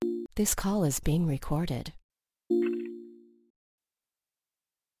This call is being recorded.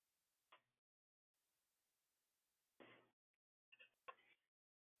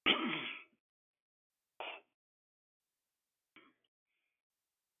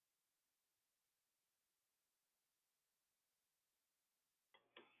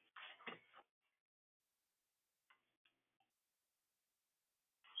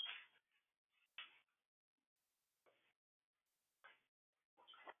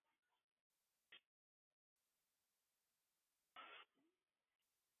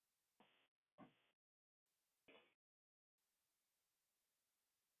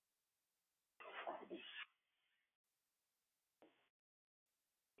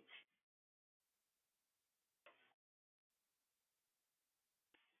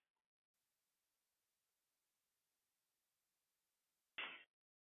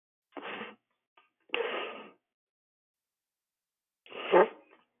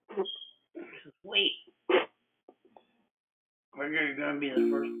 Wait, you're gonna be the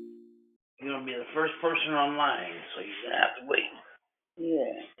first. You're gonna be the first person online, so you're gonna have to wait.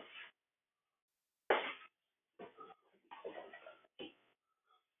 Yeah.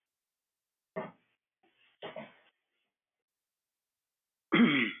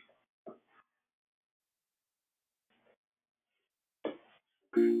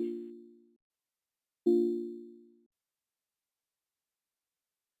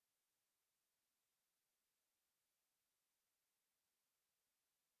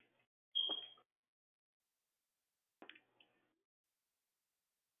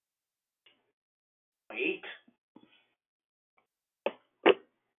 Wait.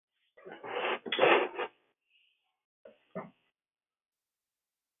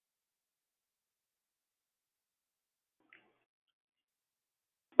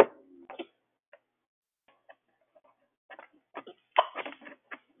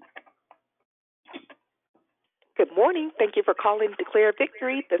 Good morning. Thank you for calling Declare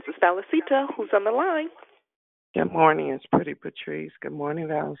Victory. This is Valicita. Who's on the line? Good morning. It's Pretty Patrice. Good morning,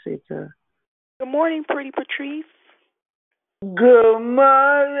 Valicita. Good morning, Pretty Patrice. Good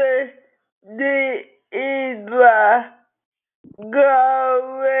morning, this is good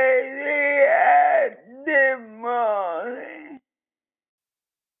morning.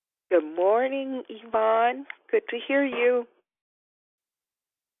 Good morning, Yvonne. Good to hear you.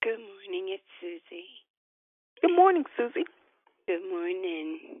 Good morning, it's Susie. Good morning, Susie. Good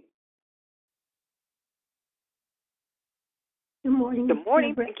morning. Good morning. Good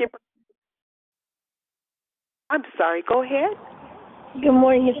morning. Deborah. Thank you. I'm sorry. Go ahead. Good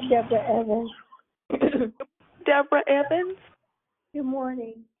morning. It's Deborah Evans. Deborah Evans. Good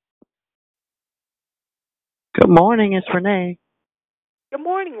morning. Good morning. It's Renee. Good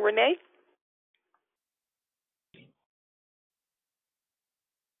morning, Renee.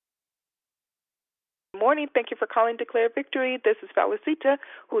 Good morning. Thank you for calling Declare Victory. This is Valicita.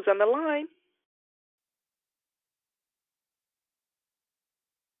 Who's on the line?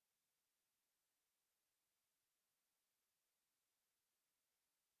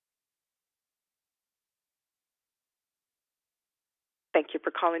 Thank you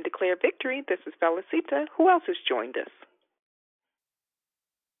for calling Declare Victory. This is Valicita. Who else has joined us?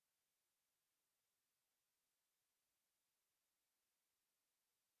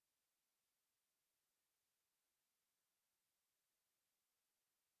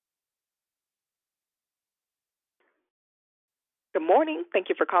 Good morning. Thank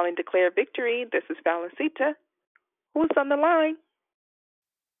you for calling Declare Victory. This is Valicita. Who's on the line?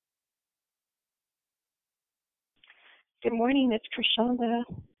 Good morning. It's Krishanda.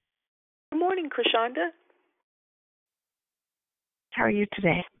 Good morning, Krishanda. How are you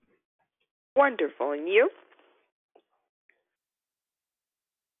today? Wonderful. And you?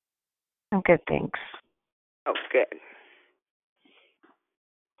 I'm good, thanks. Oh, good.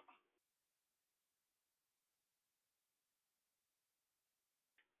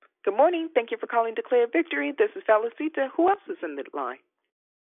 Good morning. Thank you for calling Declare Victory. This is Valicita. Who else is in the line?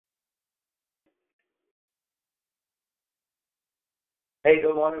 Hey,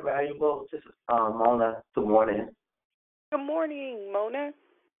 good morning, valuable. This is Mona. Good morning. Good morning, Mona.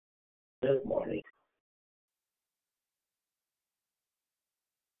 Good morning.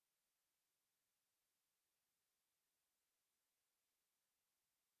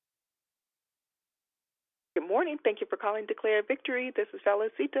 Good morning. Thank you for calling Declare Victory. This is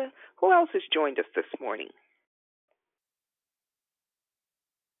Valicita. Who else has joined us this morning?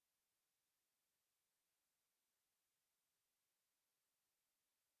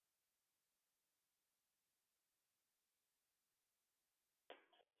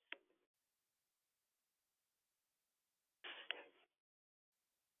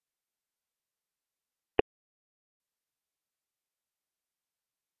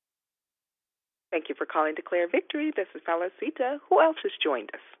 Thank you for calling Declare Victory. This is Felicita. Who else has joined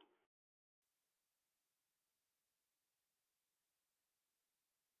us?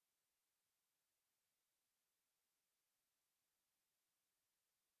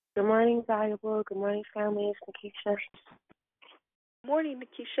 Good morning, Valuable. Good morning, family. It's Nikisha. Good morning,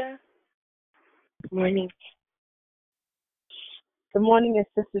 Nikisha. Good morning. Good morning, it's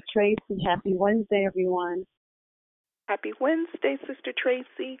Sister Tracy. Happy Wednesday, everyone. Happy Wednesday, Sister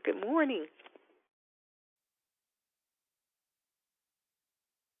Tracy. Good morning.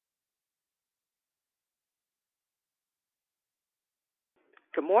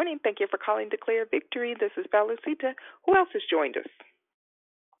 Good morning. Thank you for calling Declare Victory. This is Felicita. Who else has joined us?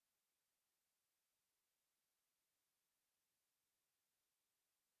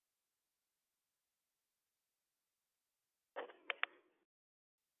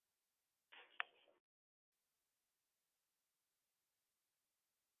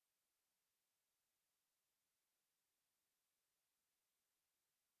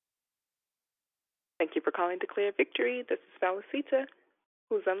 Thank you for calling Declare Victory. This is Felicita.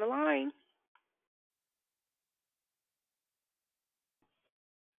 Who's on the line?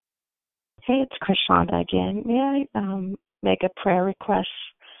 Hey, it's Krishanda again. May I make a prayer request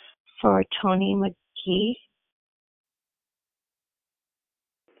for Tony McGee?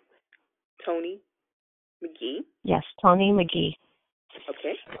 Tony McGee. Yes, Tony McGee.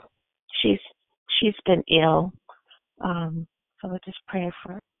 Okay. She's been ill, so we'll just pray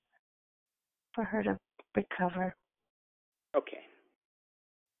for her to recover. Okay.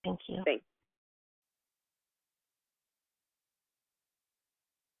 Thank you. Thanks.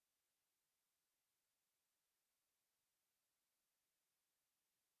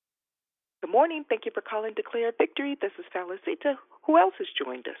 Good morning. Thank you for calling Declare Victory. This is Felicita. Who else has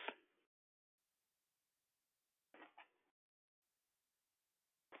joined us?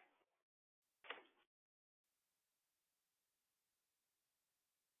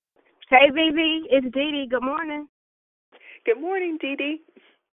 Hey, BB. It's Dee Dee. Good morning. Good morning, Dee Dee.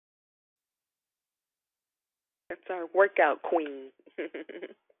 That's our workout queen.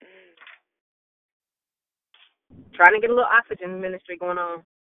 Trying to get a little oxygen ministry going on.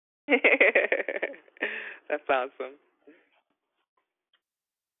 That's awesome.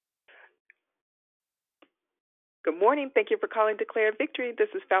 Good morning. Thank you for calling Declare Victory. This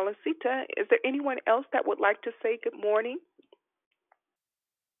is Felicita. Is there anyone else that would like to say good morning?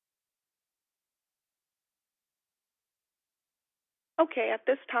 Okay, at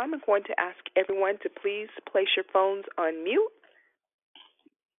this time, I'm going to ask everyone to please place your phones on mute.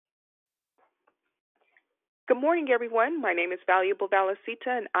 Good morning, everyone. My name is Valuable Valicita,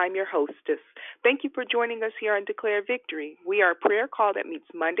 and I'm your hostess. Thank you for joining us here on Declare Victory. We are a prayer call that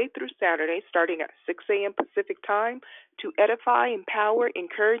meets Monday through Saturday, starting at 6 a.m. Pacific Time, to edify, empower,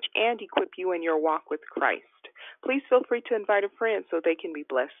 encourage, and equip you in your walk with Christ. Please feel free to invite a friend so they can be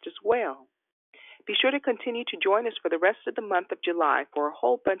blessed as well. Be sure to continue to join us for the rest of the month of July for a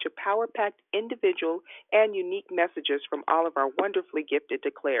whole bunch of power-packed individual and unique messages from all of our wonderfully gifted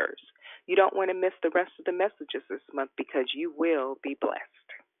declarers. You don't want to miss the rest of the messages this month because you will be blessed.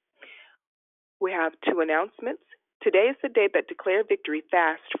 We have two announcements. Today is the day that Declare Victory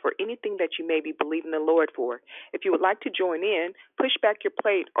fasts for anything that you may be believing the Lord for. If you would like to join in, push back your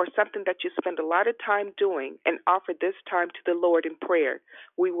plate or something that you spend a lot of time doing and offer this time to the Lord in prayer.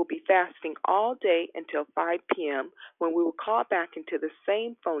 We will be fasting all day until 5 p.m. when we will call back into the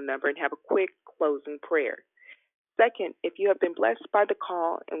same phone number and have a quick closing prayer. Second, if you have been blessed by the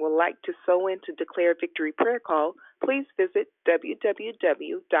call and would like to sow into Declare Victory Prayer Call, please visit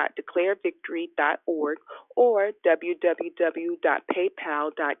www.declarevictory.org or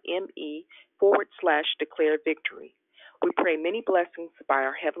www.paypal.me/declarevictory. We pray many blessings by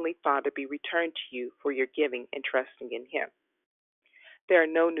our Heavenly Father be returned to you for your giving and trusting in Him. There are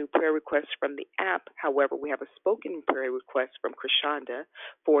no new prayer requests from the app. However, we have a spoken prayer request from Krishanda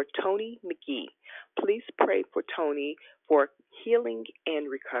for Tony McGee. Please pray for Tony for healing and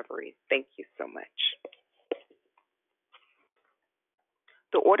recovery. Thank you so much.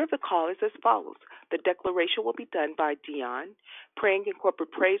 The order of the call is as follows. The declaration will be done by Dion. Praying in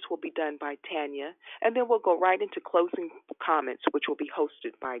corporate praise will be done by Tanya. And then we'll go right into closing comments, which will be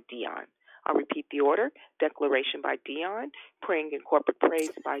hosted by Dion. I'll repeat the order. Declaration by Dion, praying in corporate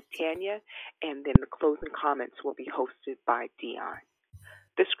praise by Tanya, and then the closing comments will be hosted by Dion.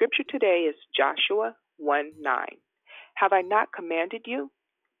 The scripture today is Joshua 1:9. Have I not commanded you?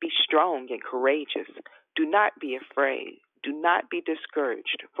 Be strong and courageous. Do not be afraid. Do not be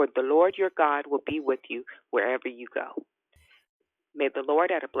discouraged, for the Lord your God will be with you wherever you go. May the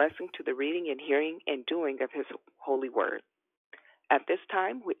Lord add a blessing to the reading and hearing and doing of His holy word. At this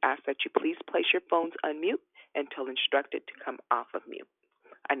time, we ask that you please place your phones on mute until instructed to come off of mute.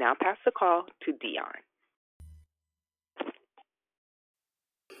 I now pass the call to Dion.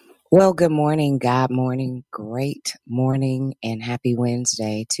 Well, good morning, God morning, great morning, and happy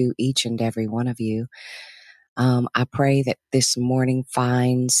Wednesday to each and every one of you. I pray that this morning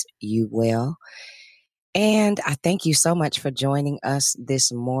finds you well. And I thank you so much for joining us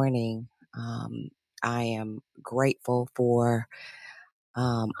this morning. I am grateful for,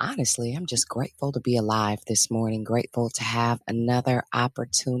 honestly, I'm just grateful to be alive this morning, grateful to have another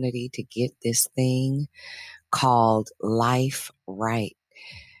opportunity to get this thing called life right.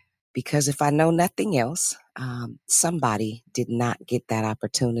 Because if I know nothing else, somebody did not get that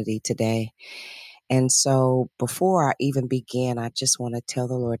opportunity today. And so before I even begin, I just want to tell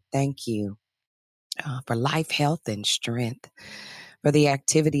the Lord, thank you for life, health, and strength, for the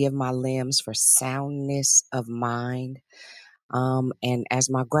activity of my limbs, for soundness of mind. And as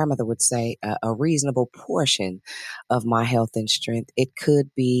my grandmother would say, a reasonable portion of my health and strength. It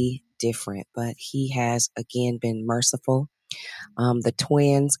could be different, but He has again been merciful. The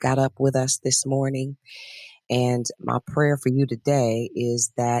twins got up with us this morning, and my prayer for you today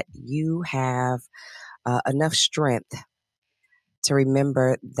is that you have enough strength to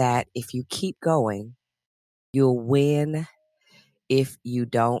remember that if you keep going, you'll win if you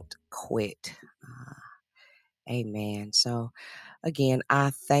don't quit. Amen. So again,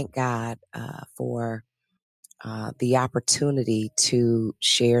 I thank God for the opportunity to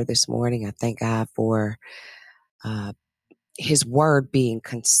share this morning. I thank God for His word being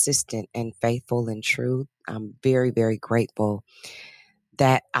consistent and faithful and true. I'm very, very grateful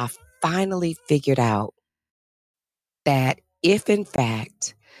that I finally figured out that if in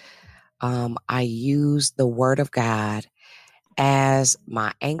fact I use the word of God as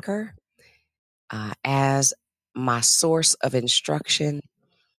my anchor, as my source of instruction,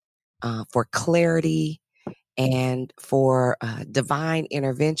 for clarity and for divine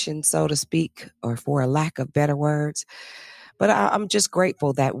intervention, so to speak, or for a lack of better words. But I'm just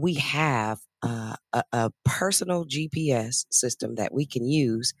grateful that we have a personal GPS system that we can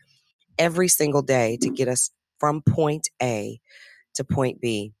use every single day to get us from point A to point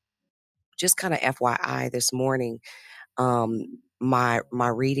B. Just kind of FYI this morning, my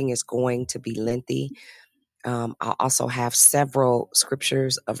reading is going to be lengthy. I'll also have several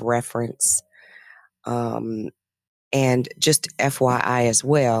scriptures of reference. And just FYI as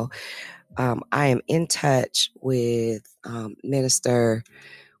well, I am in touch with Minister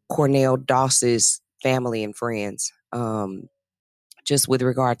Cornell Doss's family and friends, just with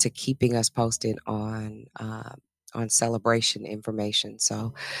regard to keeping us posted on celebration information.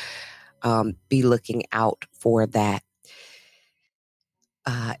 So be looking out for that.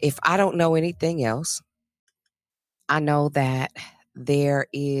 If I don't know anything else, I know that there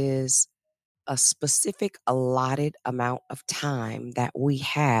is a specific allotted amount of time that we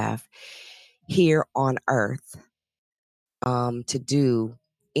have here on earth to do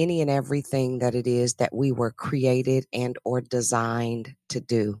any and everything that it is that we were created and or designed to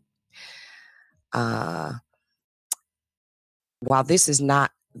do. While this is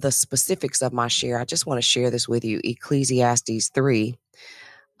not the specifics of my share, I just want to share this with you. Ecclesiastes 3,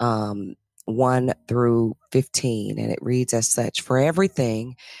 1 through 15, and it reads as such: For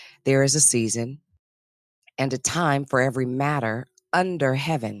everything there is a season and a time for every matter under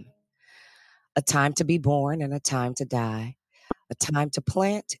heaven, a time to be born and a time to die, a time to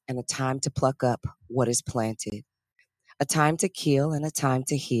plant and a time to pluck up what is planted, a time to kill and a time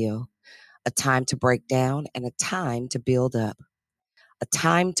to heal, a time to break down and a time to build up, a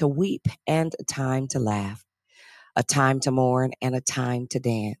time to weep and a time to laugh, a time to mourn and a time to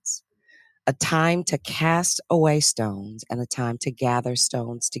dance, a time to cast away stones and a time to gather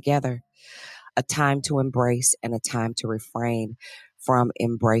stones together, a time to embrace and a time to refrain from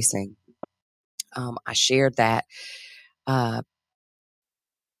embracing. I shared that as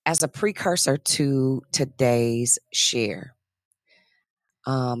a precursor to today's share.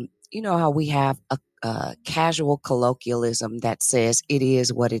 You know how we have a casual colloquialism that says it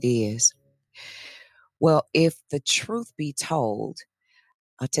is what it is. Well, if the truth be told,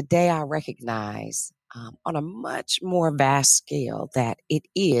 today I recognize on a much more vast scale that it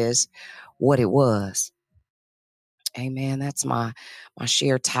is what it was. Amen. That's my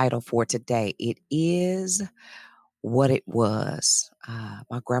share title for today. It is what it was.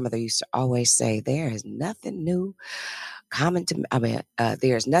 My grandmother used to always say, there is nothing new common to,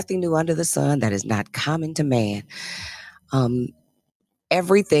 there's nothing new under the sun that is not common to man.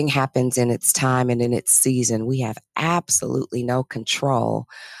 Everything happens in its time and in its season. We have absolutely no control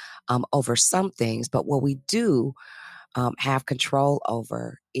over some things, but what we do have control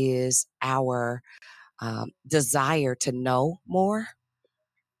over is our desire to know more,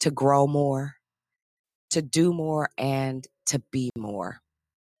 to grow more, to do more, and to be more.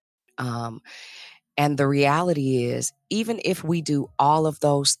 And the reality is, even if we do all of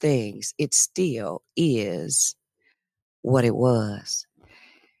those things, it still is what it was.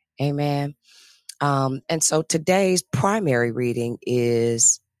 Amen. And so today's primary reading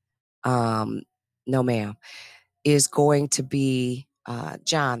is, no ma'am, is going to be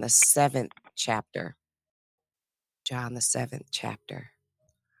John, the 7th chapter. John, the 7th chapter.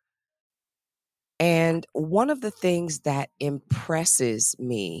 And one of the things that impresses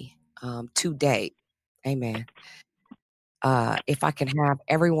me to date, amen, if I can have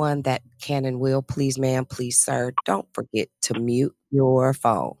everyone that can and will, please, ma'am, please, sir, don't forget to mute your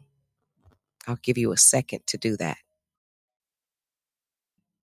phone. I'll give you a second to do that.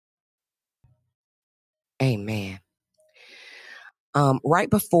 Amen. Right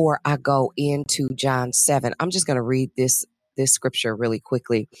before I go into John 7, I'm just going to read this scripture really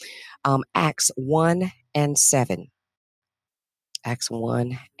quickly. Acts 1 and 7. Acts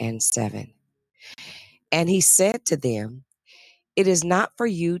 1 and 7. And he said to them, "It is not for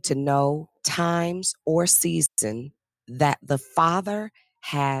you to know times or season that the Father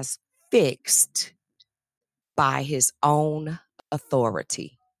has fixed by his own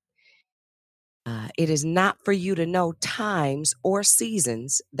authority." It is not for you to know times or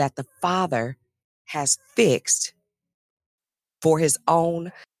seasons that the Father has fixed for his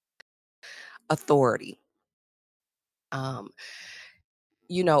own authority.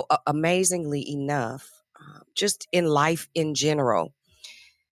 Amazingly enough, just in life in general,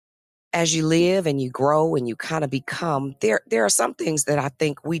 as you live and you grow and you kind of become, there are some things that I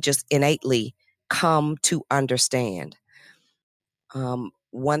think we just innately come to understand.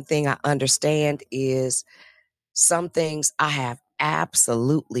 One thing I understand is some things I have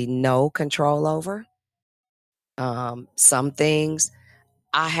absolutely no control over. Some things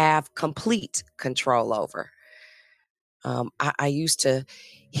I have complete control over. I used to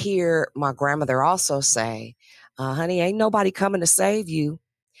hear my grandmother also say, honey, ain't nobody coming to save you.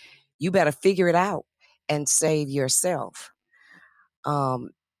 You better figure it out and save yourself. That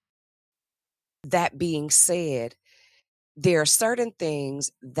being said, there are certain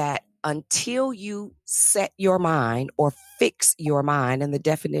things that until you set your mind or fix your mind, and the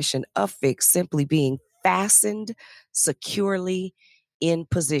definition of fix simply being fastened securely in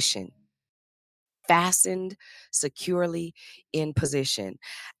position. Fastened securely in position.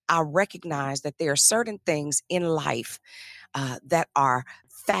 I recognize that there are certain things in life that are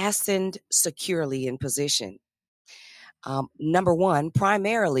fastened securely in position. Number one,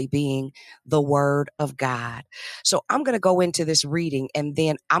 primarily being the Word of God. So I'm going to go into this reading and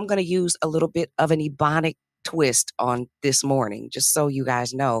then I'm going to use a little bit of an Ebonic twist on this morning, just so you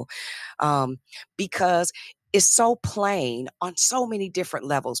guys know, because it's so plain on so many different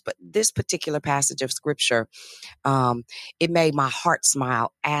levels. But this particular passage of scripture, it made my heart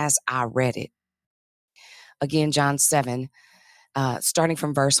smile as I read it. Again, John 7, starting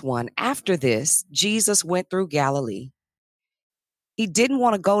from verse 1. After this, Jesus went through Galilee. He didn't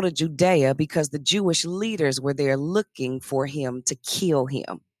want to go to Judea because the Jewish leaders were there looking for him to kill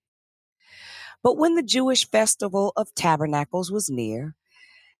him. But when the Jewish festival of tabernacles was near,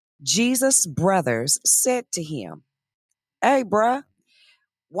 Jesus' brothers said to him, "Hey, bruh,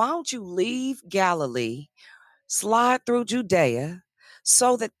 why don't you leave Galilee, slide through Judea,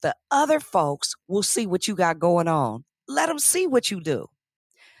 so that the other folks will see what you got going on? Let them see what you do.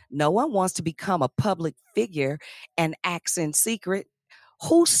 No one wants to become a public figure and acts in secret.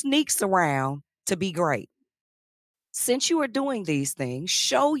 Who sneaks around to be great? Since you are doing these things,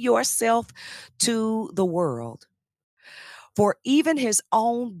 show yourself to the world." For even his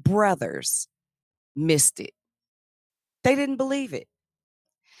own brothers missed it. They didn't believe it.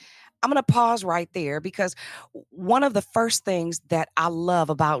 I'm going to pause right there because one of the first things that I love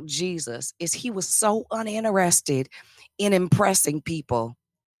about Jesus is he was so uninterested in impressing people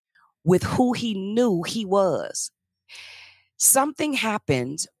with who he knew he was. Something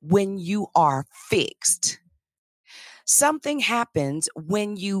happens when you are fixed. Something happens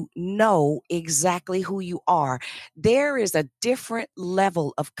when you know exactly who you are. There is a different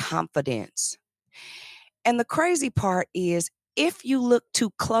level of confidence. And the crazy part is, if you look too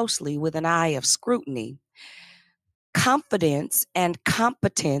closely with an eye of scrutiny, confidence and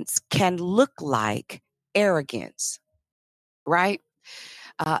competence can look like arrogance, right?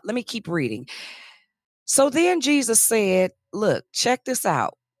 Let me keep reading. So then Jesus said, "Look, check this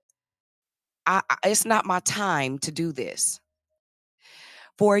out. It's not my time to do this.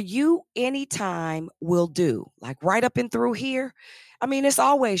 For you, any time will do. Like right up and through here. I mean, it's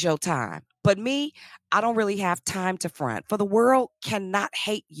always your time. But me, I don't really have time to front. For the world cannot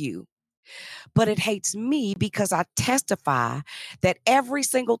hate you, but it hates me because I testify that every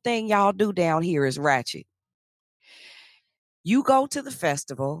single thing y'all do down here is ratchet. You go to the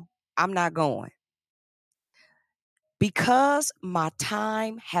festival, I'm not going. Because my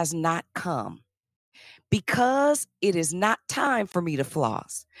time has not come. Because it is not time for me to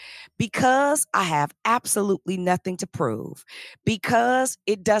floss. Because I have absolutely nothing to prove. Because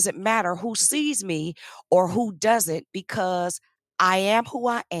it doesn't matter who sees me or who doesn't, because I am who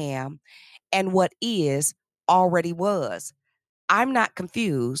I am, and what is already was. I'm not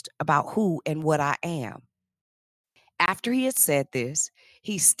confused about who and what I am. After he had said this,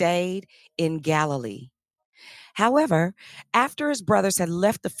 he stayed in Galilee. However, after his brothers had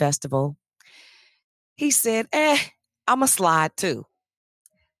left the festival, he said, I'm a slide too.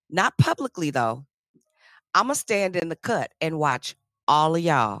 Not publicly, though. I'm going to stand in the cut and watch all of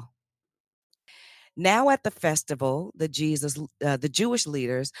y'all. Now at the festival, the Jewish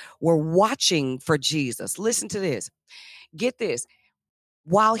leaders were watching for Jesus. Listen to this. Get this.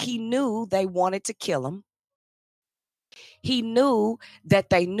 While he knew they wanted to kill him, he knew that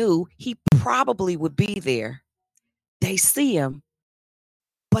they knew he probably would be there. They see him,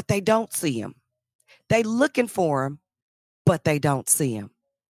 but they don't see him. They looking for him, but they don't see him.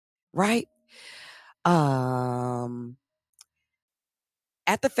 Right? At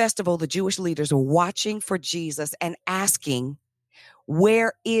the festival, the Jewish leaders were watching for Jesus and asking,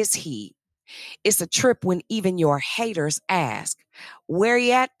 where is he? It's a trip when even your haters ask, where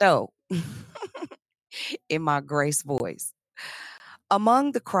he at though? In my Grace voice.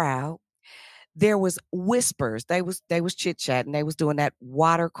 Among the crowd, there was whispers. They was chit-chatting. They was doing that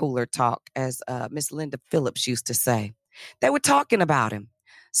water cooler talk, as Miss Linda Phillips used to say. They were talking about him.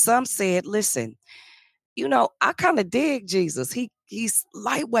 Some said, listen, I kind of dig Jesus. He's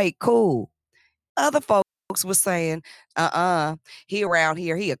lightweight, cool. Other folks were saying, he around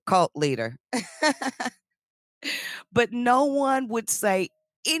here, he a cult leader. But no one would say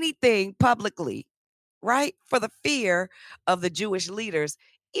anything publicly, right? For the fear of the Jewish leaders,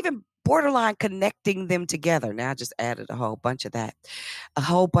 even borderline connecting them together. Now I just added a whole bunch of that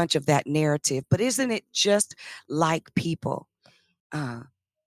narrative. But isn't it just like people?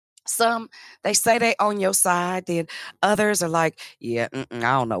 Some, they say they on your side, then others are like, yeah, I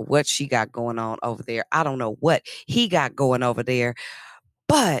don't know what she got going on over there. I don't know what he got going over there.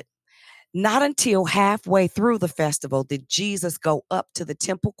 But not until halfway through the festival did Jesus go up to the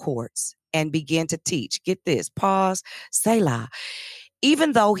temple courts and begin to teach. Get this, pause, Selah.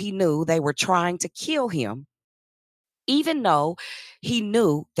 Even though he knew they were trying to kill him, even though he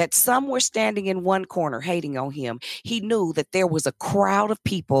knew that some were standing in one corner hating on him, he knew that there was a crowd of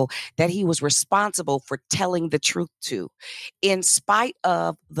people that he was responsible for telling the truth to. In spite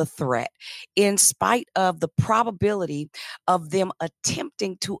of the threat, in spite of the probability of them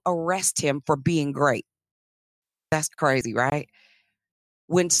attempting to arrest him for being great. That's crazy, right?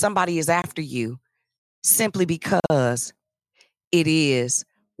 When somebody is after you simply because it is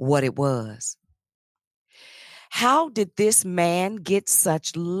what it was. How did this man get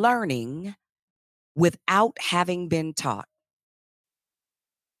such learning without having been taught?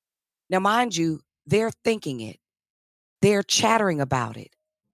 Now, mind you, they're thinking it. They're chattering about it.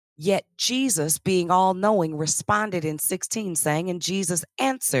 Yet Jesus, being all-knowing, responded in 16, saying, and Jesus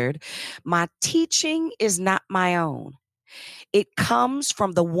answered, my teaching is not my own. It comes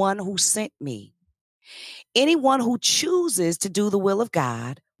from the one who sent me. Anyone who chooses to do the will of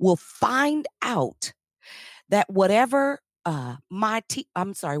God will find out that whoever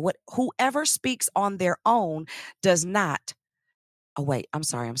speaks on their own does not. I'm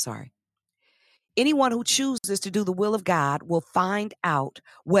sorry. Anyone who chooses to do the will of God will find out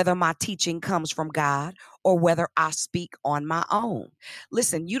whether my teaching comes from God or whether I speak on my own.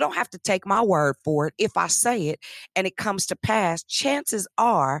 Listen, you don't have to take my word for it. If I say it and it comes to pass, chances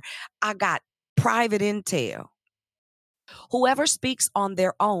are I got private intel. Whoever speaks on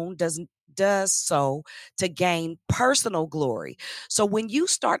their own does so to gain personal glory. So when you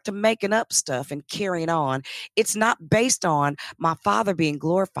start to making up stuff and carrying on, it's not based on my Father being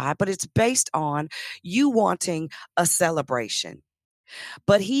glorified, but it's based on you wanting a celebration.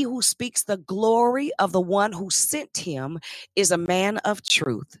 But he who speaks the glory of the one who sent him is a man of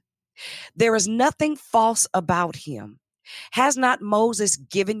truth. There is nothing false about him. Has not Moses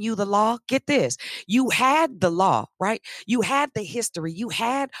given you the law? Get this. You had the law, right? You had the history. You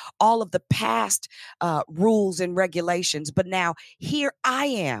had all of the past rules and regulations. But now here I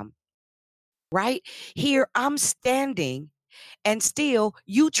am, right? Here I'm standing and still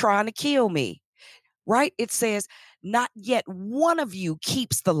you trying to kill me, right? It says, not yet one of you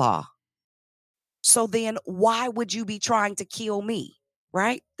keeps the law. So then why would you be trying to kill me,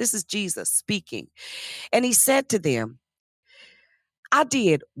 right? This is Jesus speaking. And he said to them, I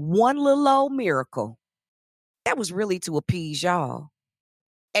did one little old miracle. That was really to appease y'all.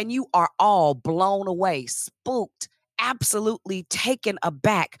 And you are all blown away, spooked, absolutely taken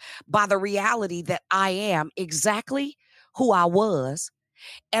aback by the reality that I am exactly who I was,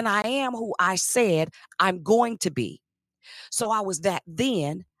 and I am who I said I'm going to be. So I was that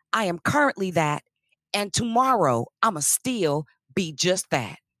then, I am currently that, and tomorrow I'ma still be just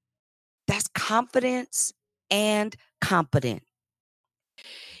that. That's confidence and competent.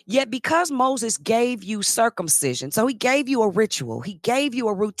 Yet because Moses gave you circumcision, so he gave you a ritual, he gave you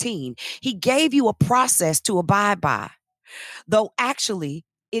a routine, he gave you a process to abide by, though actually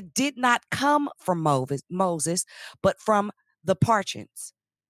it did not come from Moses, but from the Parthians.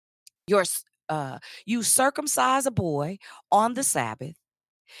 You circumcise a boy on the Sabbath.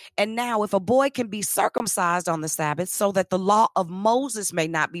 And now if a boy can be circumcised on the Sabbath so that the law of Moses may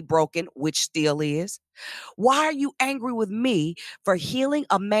not be broken, which still is, why are you angry with me for healing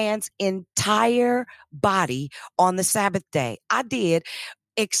a man's entire body on the Sabbath day? I did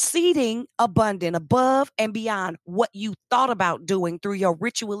exceeding abundant, above and beyond what you thought about doing through your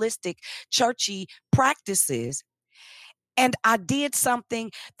ritualistic churchy practices. And I did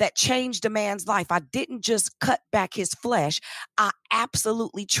something that changed a man's life. I didn't just cut back his flesh. I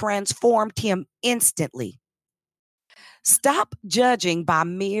absolutely transformed him instantly. Stop judging by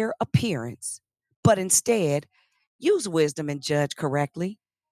mere appearance, but instead use wisdom and judge correctly.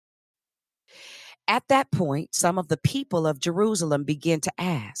 At that point, some of the people of Jerusalem begin to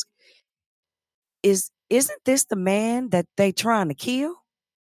ask, isn't this the man that they trying to kill?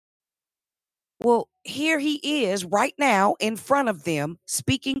 Well, here he is right now in front of them,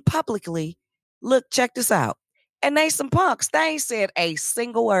 speaking publicly. Look, check this out. And they some punks. They ain't said a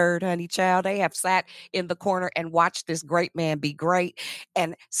single word, honey child. They have sat in the corner and watched this great man be great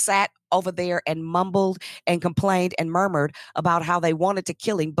and sat over there and mumbled and complained and murmured about how they wanted to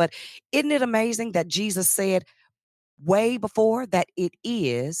kill him. But isn't it amazing that Jesus said way before that it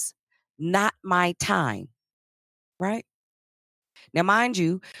is not my time, right? Now, mind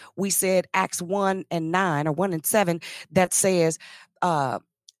you, we said Acts 1:9 or 1:7 that says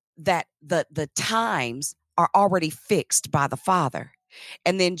that the times are already fixed by the Father.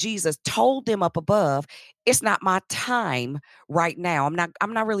 And then Jesus told them up above, it's not my time right now.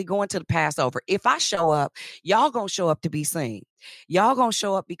 I'm not really going to the Passover. If I show up, y'all gonna show up to be seen. Y'all gonna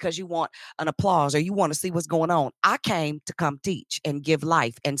show up because you want an applause or you want to see what's going on. I came to come teach and give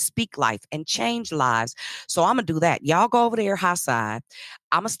life and speak life and change lives. So I'm gonna do that. Y'all go over there high side.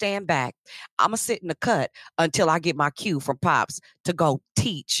 I'm gonna stand back. I'm gonna sit in the cut until I get my cue from Pops to go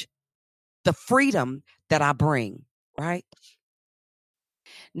teach the freedom that I bring, right?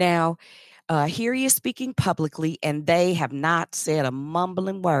 Now, here he is speaking publicly, and they have not said a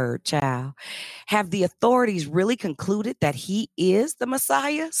mumbling word, child. Have the authorities really concluded that he is the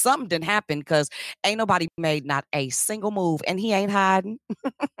Messiah? Something didn't happen because ain't nobody made not a single move, and he ain't hiding.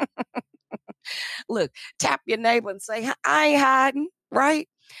 Look, tap your neighbor and say, I ain't hiding, right?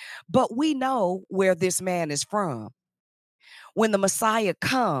 But we know where this man is from. When the Messiah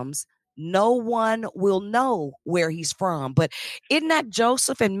comes, no one will know where he's from. But isn't that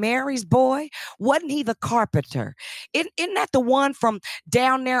Joseph and Mary's boy? Wasn't he the carpenter? Isn't that the one from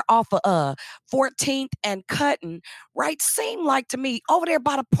down there off of 14th and Cutting, right? Seemed like to me over there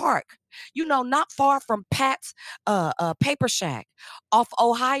by the park, you know, not far from Pat's Paper Shack off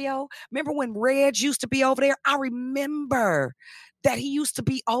Ohio. Remember when Reg used to be over there? I remember that he used to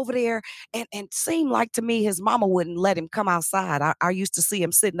be over there and seemed like to me his mama wouldn't let him come outside. I used to see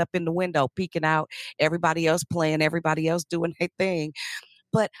him sitting up in the window, peeking out, everybody else playing, everybody else doing their thing.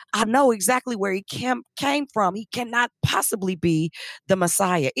 But I know exactly where he came from. He cannot possibly be the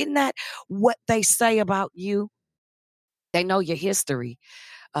Messiah. Isn't that what they say about you? They know your history.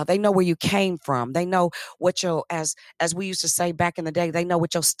 They know where you came from. They know what your, as we used to say back in the day, they know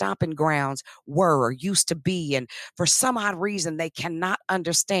what your stomping grounds were or used to be. And for some odd reason, they cannot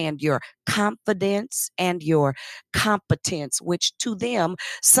understand your confidence and your competence, which to them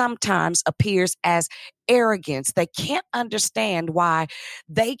sometimes appears as arrogance. They can't understand why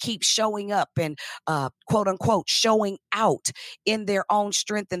they keep showing up and quote unquote showing out in their own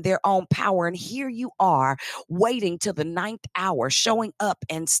strength and their own power. And here you are waiting till the 9th hour, showing up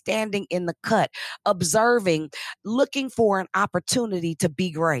and standing in the cut, observing, looking for an opportunity to be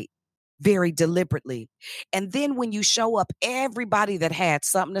great very deliberately. And then when you show up, everybody that had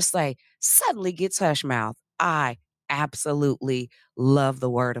something to say suddenly gets hush mouth. I absolutely love the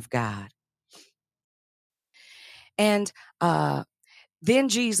word of God. And then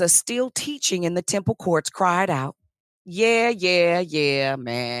Jesus, still teaching in the temple courts, cried out, yeah,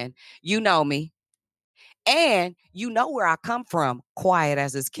 man. You know me. And you know where I come from, quiet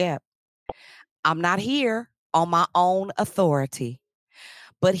as it's kept. I'm not here on my own authority,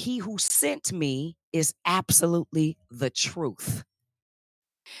 but he who sent me is absolutely the truth.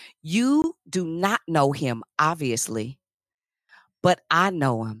 You do not know him, obviously, but I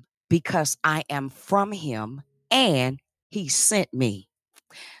know him because I am from him and he sent me.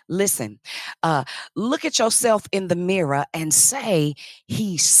 Listen, look at yourself in the mirror and say,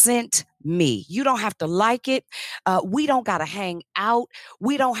 he sent me. You don't have to like it. We don't got to hang out.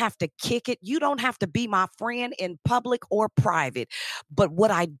 We don't have to kick it. You don't have to be my friend in public or private. But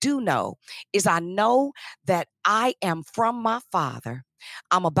what I do know is I know that I am from my Father.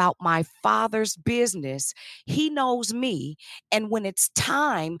 I'm about my Father's business. He knows me. And when it's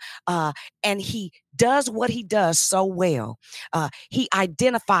time, and he does what he does so well, he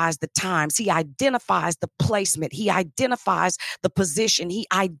identifies the times, he identifies the placement, he identifies the position, he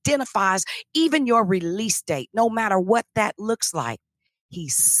identifies even your release date, no matter what that looks like. He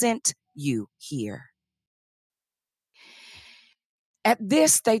sent you here. At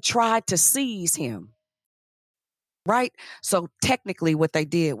this, they tried to seize him, right? So technically what they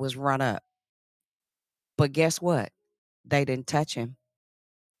did was run up. But guess what? They didn't touch him.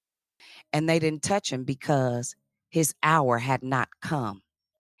 And they didn't touch him because his hour had not come.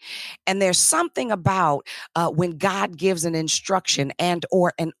 And there's something about when God gives an instruction and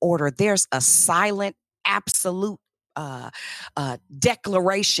or an order, there's a silent, absolute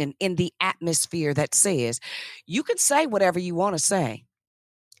declaration in the atmosphere that says, you can say whatever you want to say.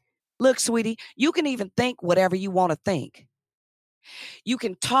 Look, sweetie, you can even think whatever you want to think. You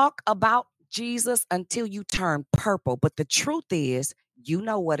can talk about Jesus until you turn purple. But the truth is, you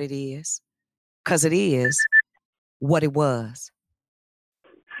know what it is, because it is what it was.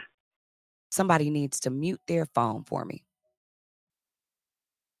 Somebody needs to mute their phone for me.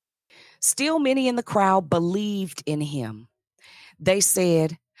 Still, many in the crowd believed in him. They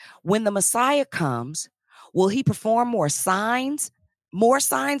said, when the Messiah comes, will he perform more signs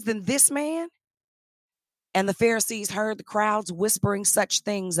than this man? And the Pharisees heard the crowds whispering such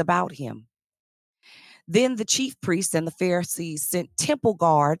things about him. Then the chief priests and the Pharisees sent temple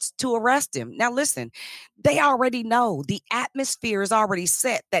guards to arrest him. Now listen, they already know the atmosphere is already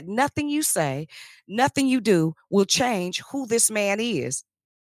set that nothing you say, nothing you do will change who this man is.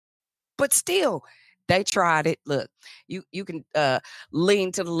 But still, they tried it. Look, you can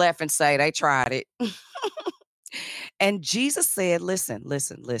lean to the left and say they tried it. And Jesus said, listen.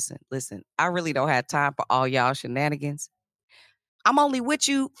 I really don't have time for all y'all shenanigans. I'm only with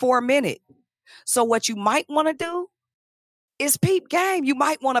you for a minute. So what you might want to do is peep game. You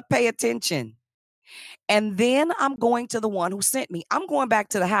might want to pay attention. And then I'm going to the one who sent me. I'm going back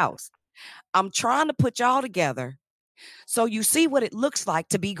to the house. I'm trying to put y'all together so you see what it looks like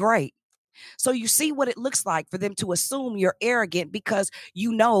to be great. So you see what it looks like for them to assume you're arrogant because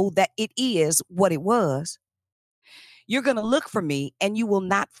you know that it is what it was. You're going to look for me and you will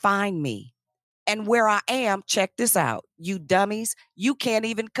not find me. And where I am, check this out. You dummies, you can't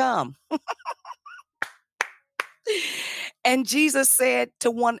even come. And Jesus said to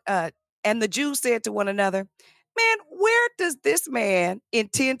one, and the Jews said to one another, man, where does this man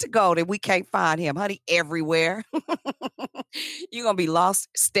intend to go that we can't find him? Honey, everywhere. You're going to be lost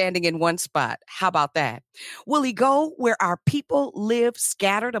standing in one spot. How about that? Will he go where our people live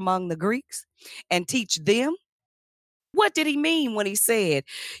scattered among the Greeks and teach them? What did he mean when he said,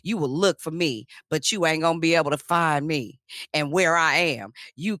 you will look for me, but you ain't going to be able to find me? And where I am,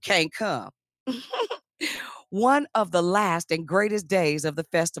 you can't come. One of the last and greatest days of the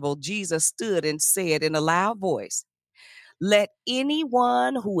festival, Jesus stood and said in a loud voice, let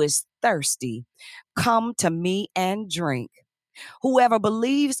anyone who is thirsty come to me and drink. Whoever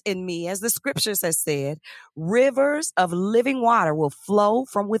believes in me, as the scriptures has said, rivers of living water will flow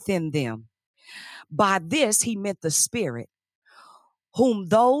from within them. By this, he meant the Spirit, whom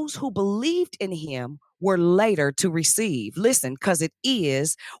those who believed in him were later to receive. Listen, because it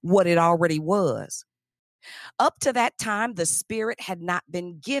is what it already was. Up to that time, the Spirit had not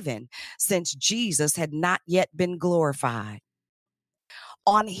been given since Jesus had not yet been glorified.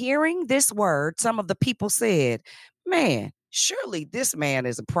 On hearing this word, some of the people said, man, surely this man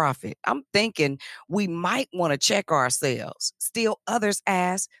is a prophet. I'm thinking we might want to check ourselves. Still others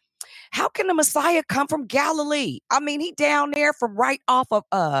asked, how can the Messiah come from Galilee? I mean, he down there from right off of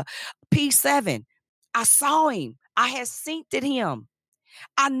P7. I saw him. I had synced him.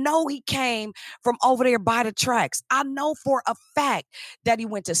 I know he came from over there by the tracks. I know for a fact that he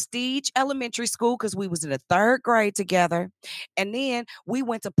went to Steege Elementary School because we was in the 3rd grade together. And then we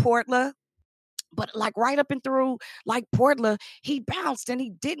went to Portland. But like right up and through like Portland, he bounced and he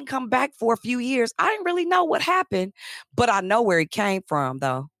didn't come back for a few years. I didn't really know what happened, but I know where he came from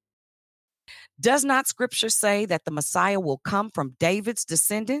though. Does not scripture say that the Messiah will come from David's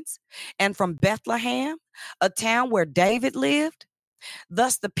descendants and from Bethlehem, a town where David lived?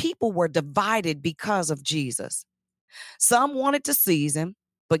 Thus, the people were divided because of Jesus. Some wanted to seize him,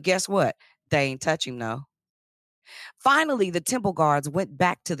 but guess what? They ain't touch him, no. Finally, the temple guards went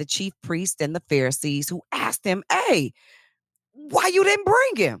back to the chief priests and the Pharisees, who asked him, hey, why you didn't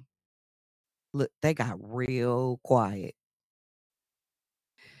bring him? Look, they got real quiet.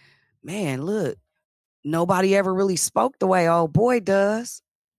 Man, look, nobody ever really spoke the way old boy does.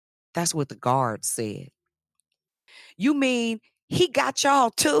 That's what the guards said. You mean he got y'all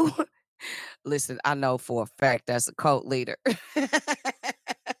too? Listen, I know for a fact that's a cult leader.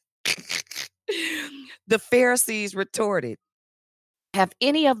 The Pharisees retorted, have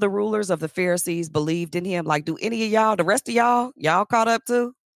any of the rulers of the Pharisees believed in him? Like, do any of y'all, the rest of y'all caught up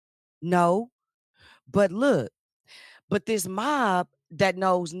too? No. But look, but this mob that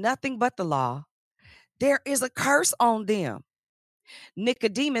knows nothing but the law, there is a curse on them.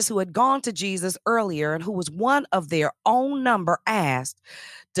 Nicodemus, who had gone to Jesus earlier and who was one of their own number, asked,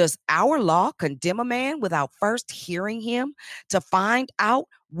 does our law condemn a man without first hearing him to find out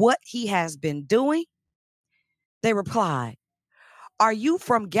what he has been doing? They replied, are you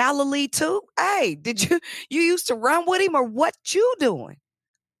from Galilee too? Hey, did you used to run with him, or what you doing?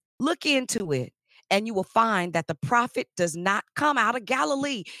 Look into it, and you will find that the prophet does not come out of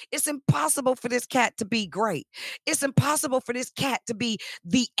Galilee. It's impossible for this cat to be great. It's impossible for this cat to be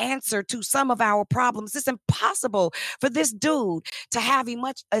the answer to some of our problems. It's impossible for this dude to have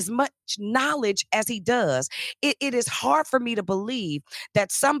as much knowledge as he does. It is hard for me to believe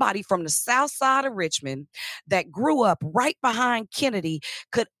that somebody from the south side of Richmond that grew up right behind Kennedy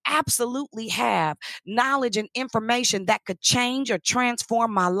could absolutely have knowledge and information that could change or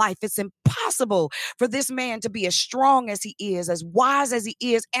transform my life. It's impossible for this man to be as strong as he is, as wise as he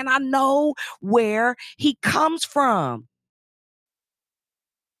is, and I know where he comes from.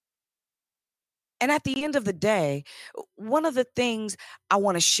 And at the end of the day, one of the things I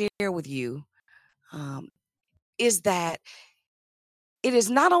want to share with you is that it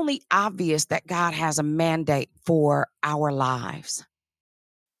is not only obvious that God has a mandate for our lives.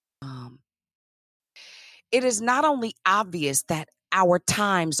 It is not only obvious that our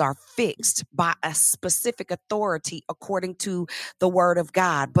times are fixed by a specific authority according to the word of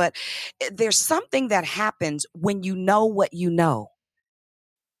God, but there's something that happens when you know what you know.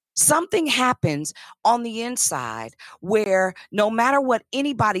 Something happens on the inside where no matter what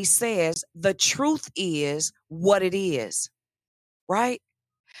anybody says, the truth is what it is, right?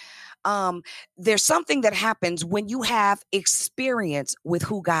 There's something that happens when you have experience with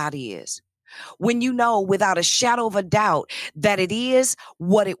who God is. When you know without a shadow of a doubt that it is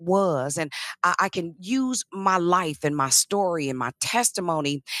what it was. And I can use my life and my story and my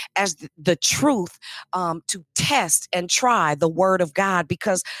testimony as the truth to test and try the word of God,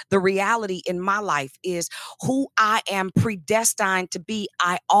 because the reality in my life is who I am predestined to be.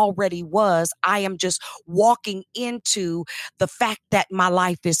 I already was. I am just walking into the fact that my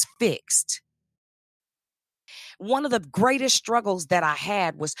life is fixed. One of the greatest struggles that I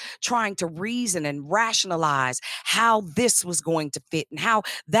had was trying to reason and rationalize how this was going to fit and how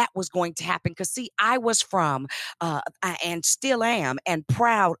that was going to happen. Because see, I was from, and still am, and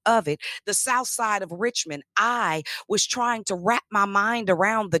proud of it, the south side of Richmond. I was trying to wrap my mind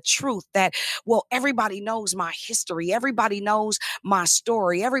around the truth that, well, everybody knows my history. Everybody knows my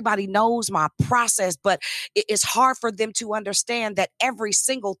story. Everybody knows my process. But it's hard for them to understand that every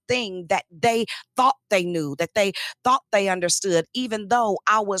single thing that they thought they knew, that they thought they understood, even though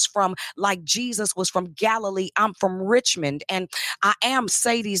I was from, like Jesus was from Galilee, I'm from Richmond, and I am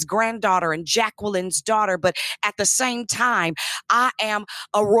Sadie's granddaughter and Jacqueline's daughter, but at the same time, I am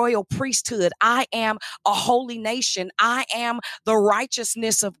a royal priesthood. I am a holy nation. I am the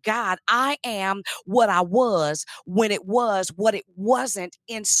righteousness of God. I am what I was when it was what it wasn't,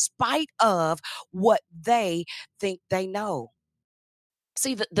 in spite of what they think they know.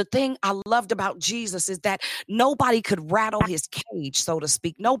 See, the thing I loved about Jesus is that nobody could rattle his cage, so to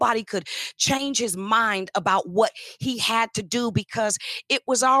speak. Nobody could change his mind about what he had to do because it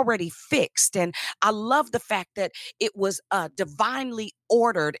was already fixed. And I love the fact that it was divinely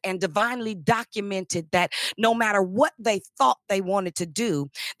ordered and divinely documented that no matter what they thought they wanted to do,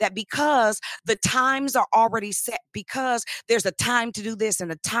 that because the times are already set, because there's a time to do this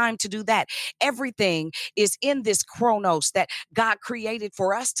and a time to do that, everything is in this chronos that God created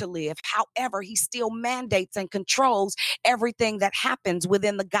for us to live. However, he still mandates and controls everything that happens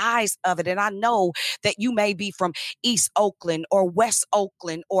within the guise of it. And I know that you may be from East Oakland or West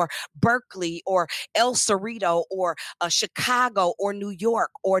Oakland or Berkeley or El Cerrito or Chicago or New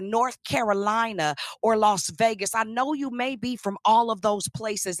York or North Carolina or Las Vegas. I know you may be from all of those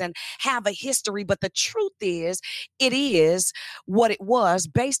places and have a history, but the truth is, it is what it was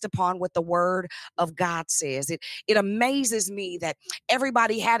based upon what the word of God says. It amazes me that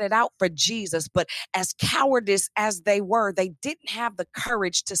everybody had it out for Jesus, but as cowardice as they were, they didn't have the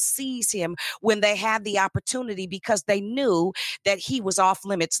courage to seize him when they had the opportunity because they knew that he was off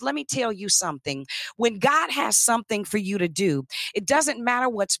limits. Let me tell you something. When God has something for you to do, it doesn't matter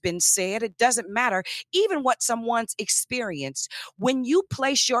what's been said. It doesn't matter even what someone's experienced. When you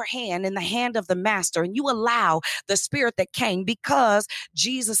place your hand in the hand of the master and you allow the spirit that came, because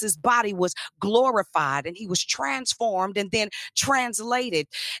Jesus's body was glorified and he was transformed and then translated.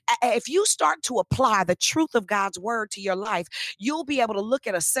 If you start to apply the truth of God's word to your life, you'll be able to look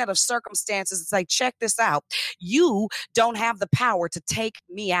at a set of circumstances and say, check this out. You don't have the power to take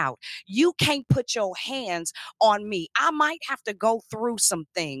me out. You can't put your hands on me. I might have to go through some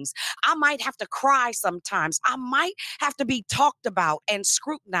things. I might have to cry sometimes. I might have to be talked about and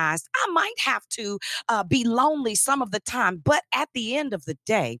scrutinized. I might have to be lonely some of the time. But at the end of the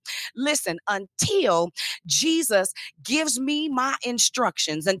day, listen, until Jesus gives me my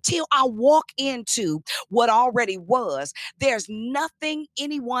instructions, until I walk into what already was, there's nothing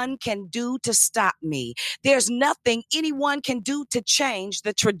anyone can do to stop me. There's nothing anyone can do to change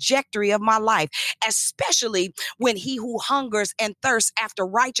the trajectory of my life, especially when he who hungers and thirsts after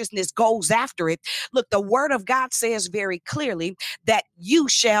righteousness goes after it. Look, the word of God says very clearly that you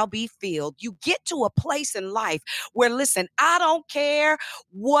shall be filled. You get to a place in life where, listen, I don't care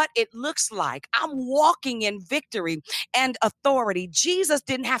what it looks like. I'm walking in victory and authority. Jesus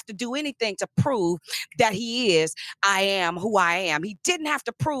didn't have to do anything to prove that he is, I am who I am. He didn't have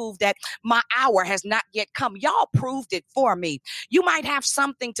to prove that my hour has not yet come. Y'all proved it for me. You might have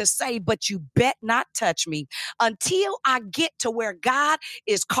something to say, but you bet not touch me. Until I get to where God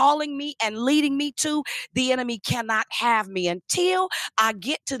is calling me and leading me to, the enemy cannot have me. Until I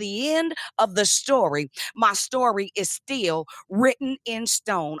get to the end of the story, my story is still written in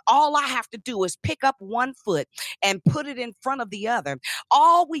stone. All I have to do is pick up one foot and put it in front of the other.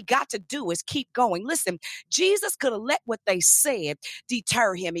 All we got to do is keep going. Listen, Jesus could have let what they said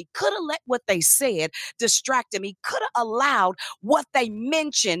deter him. He could have let what they said distract him. He could have allowed what they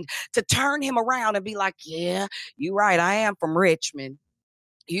mentioned to turn him around and be like, yeah, you're right. I am from Richmond.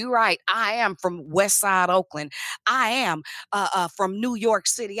 You're right. I am from West Side Oakland. I am from New York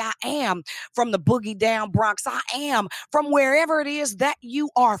City. I am from the boogie down Bronx. I am from wherever it is that you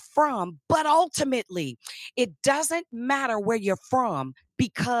are from. But ultimately, it doesn't matter where you're from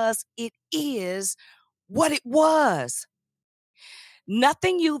because it is what it was.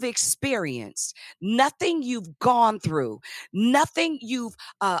 Nothing you've experienced, nothing you've gone through, nothing you've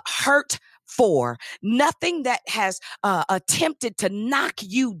hurt for, nothing that has attempted to knock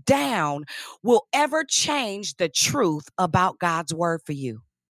you down will ever change the truth about God's word for you.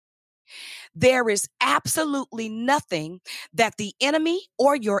 There is absolutely nothing that the enemy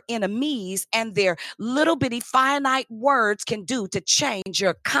or your enemies and their little bitty finite words can do to change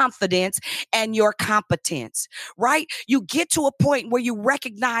your confidence and your competence, right? You get to a point where you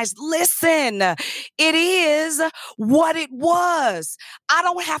recognize, listen, it is what it was. I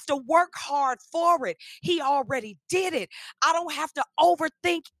don't have to work hard for it. He already did it. I don't have to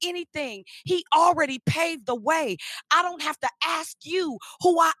overthink anything. He already paved the way. I don't have to ask you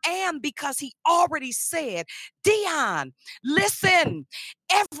who I am because he already said, Dion, listen,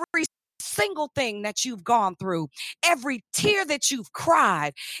 every single thing that you've gone through, every tear that you've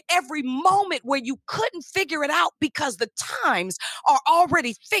cried, every moment where you couldn't figure it out because the times are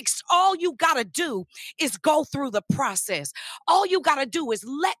already fixed. All you got to do is go through the process. All you got to do is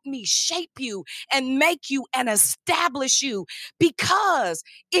let me shape you and make you and establish you because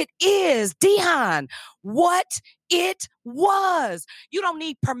it is, Dion, what it was. You don't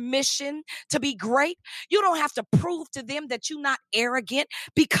need permission to be great. You don't have to prove to them that you're not arrogant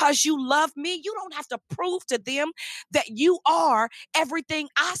because you love me. You don't have to prove to them that you are everything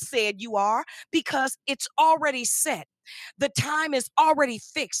I said you are because it's already set. The time is already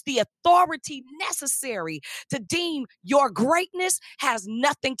fixed. The authority necessary to deem your greatness has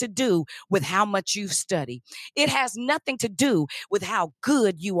nothing to do with how much you study. It has nothing to do with how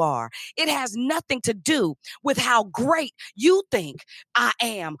good you are. It has nothing to do with how great you think I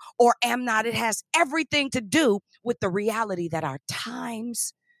am or am not. It has everything to do with the reality that our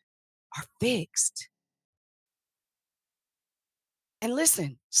times are fixed. And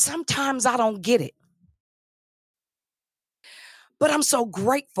listen, sometimes I don't get it. But I'm so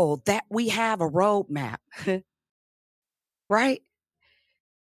grateful that we have a roadmap, right?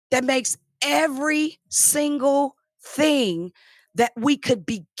 That makes every single thing that we could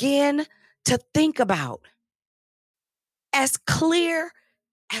begin to think about as clear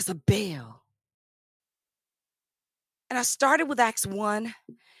as a bell. And I started with Acts 1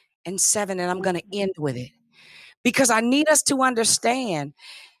 and 7, and I'm going to end with it because I need us to understand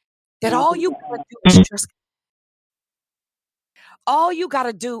that all you got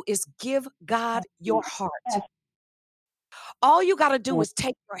to do is give God your heart. All you got to do is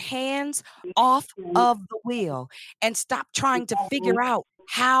take your hands off of the wheel and stop trying to figure out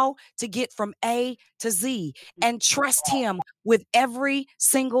how to get from A to Z and trust him with every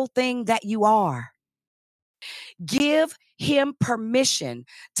single thing that you are. Give him permission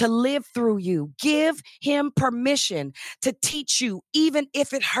to live through you. Give him permission to teach you, even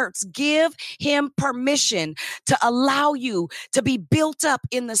if it hurts. Give him permission to allow you to be built up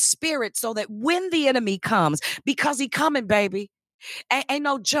in the spirit so that when the enemy comes, because he coming, baby, ain't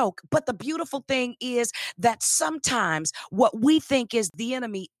no joke. But the beautiful thing is that sometimes what we think is the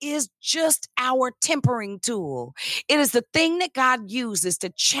enemy is just our tempering tool. It is the thing that God uses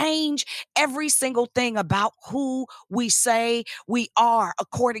to change every single thing about who we say we are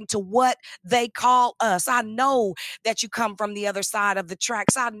according to what they call us. I know that you come from the other side of the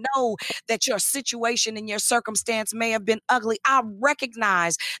tracks. I know that your situation and your circumstance may have been ugly. I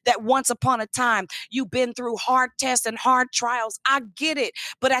recognize that once upon a time you've been through hard tests and hard trials. I get it.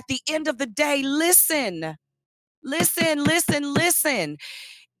 But at the end of the day, listen.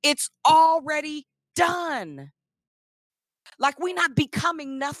 It's already done. Like we're not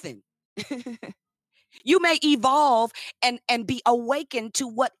becoming nothing. You may evolve and be awakened to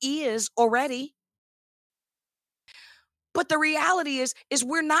what is already. But the reality is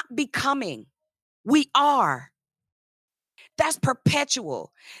we're not becoming. We are. That's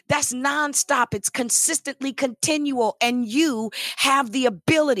perpetual. That's nonstop. It's consistently continual. And you have the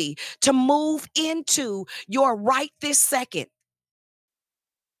ability to move into your right this second.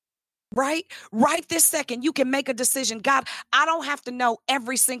 Right this second, you can make a decision. God, I don't have to know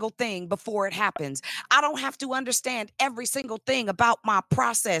every single thing before it happens. I don't have to understand every single thing about my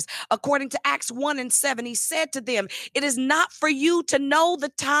process. According to Acts 1 and 7, he said to them, it is not for you to know the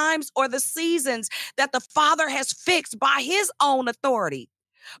times or the seasons that the Father has fixed by his own authority.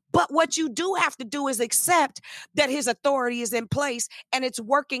 But what you do have to do is accept that his authority is in place and it's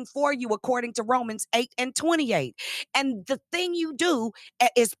working for you according to Romans 8 and 28. And the thing you do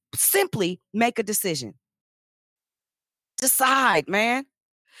is simply make a decision. Decide, man.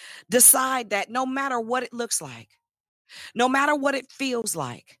 Decide that no matter what it looks like, no matter what it feels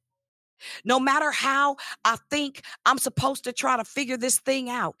like, no matter how I think I'm supposed to try to figure this thing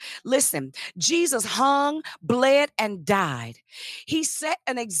out. Listen, Jesus hung, bled, and died. He set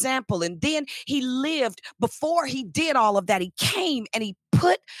an example, and then he lived. Before he did all of that, he came and he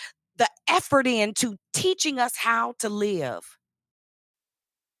put the effort into teaching us how to live.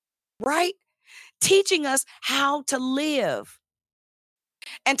 Right? Teaching us how to live.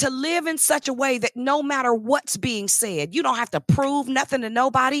 And to live in such a way that no matter what's being said, you don't have to prove nothing to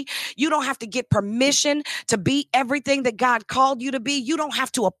nobody. You don't have to get permission to be everything that God called you to be. You don't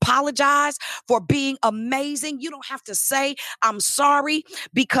have to apologize for being amazing. You don't have to say, I'm sorry,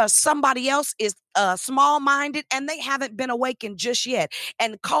 because somebody else is small-minded and they haven't been awakened just yet.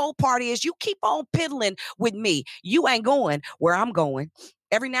 And the cold part is you keep on piddling with me. You ain't going where I'm going.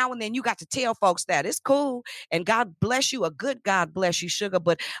 Every now and then you got to tell folks that it's cool and God bless you. A good God bless you, sugar.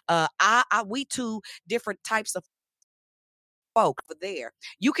 But we two different types of folk over there.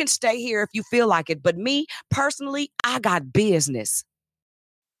 You can stay here if you feel like it. But me personally, I got business.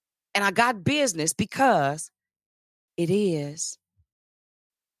 And I got business because it is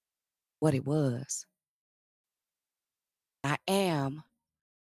what it was. I am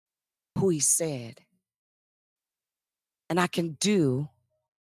who he said. And I can do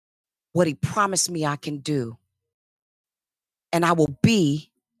what he promised me I can do. And I will be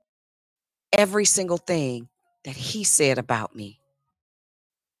every single thing that he said about me.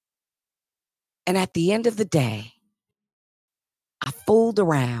 And at the end of the day, I fooled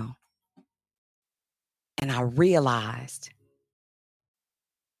around And I realized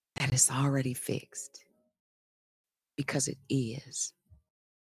that it's already fixed because it is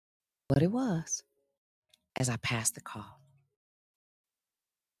what it was as I passed the call.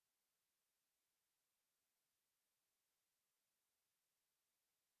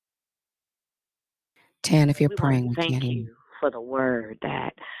 Tan, if you're We want praying, to we thank can't hear you. you for the word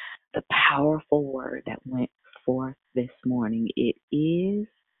the powerful word that went forth this morning. It is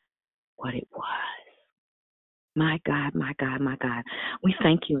what it was. My God, my God, my God. We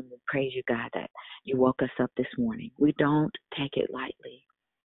thank you and we praise you, God, that you woke us up this morning. We don't take it lightly.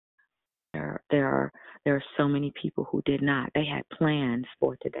 There are so many people who did not. They had plans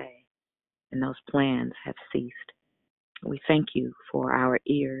for today, and those plans have ceased. We thank you for our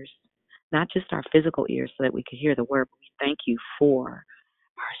ears, not just our physical ears so that we could hear the word, but we thank you for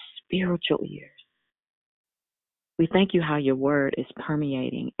our spiritual ears. We thank you how your word is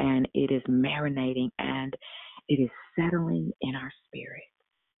permeating and it is marinating and it is settling in our spirit.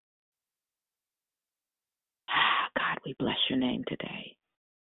 God, we bless your name today.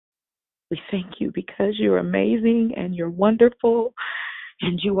 We thank you because you're amazing and you're wonderful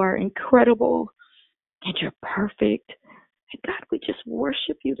and you are incredible and you're perfect. And God, we just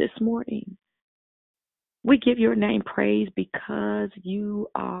worship you this morning. We give your name praise because you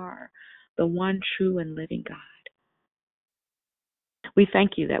are the one true and living God. We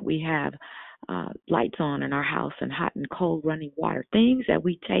thank you that we have lights on in our house and hot and cold running water, things that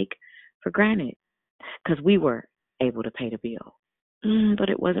we take for granted because we were able to pay the bill. But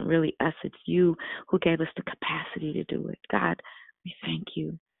it wasn't really us, it's you who gave us the capacity to do it. God, we thank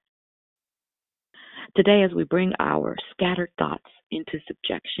you. Today, as we bring our scattered thoughts into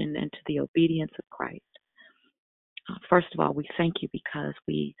subjection and to the obedience of Christ, first of all, we thank you because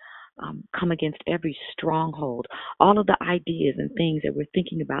we come against every stronghold, all of the ideas and things that we're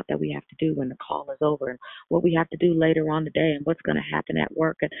thinking about that we have to do when the call is over, and what we have to do later on today, and what's going to happen at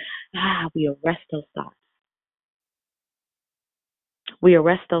work. And we arrest those thoughts. We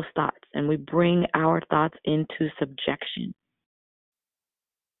arrest those thoughts, and we bring our thoughts into subjection.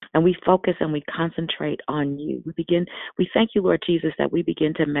 And we focus and we concentrate on you. We thank you, Lord Jesus, that we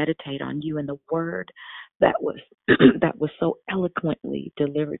begin to meditate on you and the word that was that was so eloquently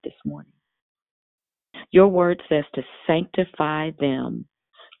delivered this morning. Your word says to sanctify them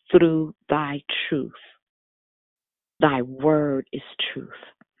through thy truth. Thy word is truth.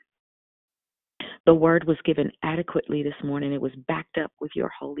 The word was given adequately this morning. It was backed up with your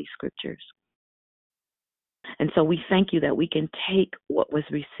holy scriptures. And so we thank you that we can take what was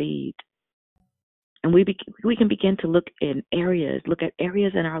received and we can begin to look at areas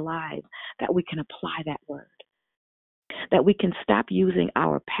in our lives that we can apply that word. That we can stop using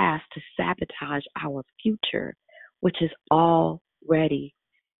our past to sabotage our future, which has already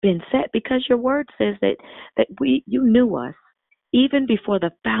been set, because your word says that you knew us even before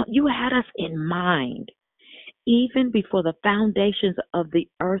you had us in mind, even before the foundations of the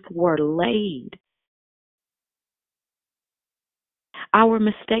earth were laid. Our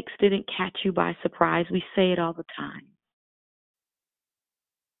mistakes didn't catch you by surprise. We say it all the time.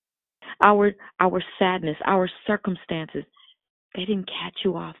 Our sadness, our circumstances, they didn't catch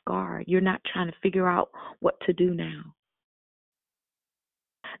you off guard. You're not trying to figure out what to do now.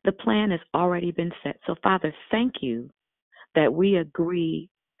 The plan has already been set. So, Father, thank you that we agree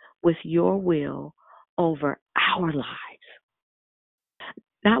with your will over our lives.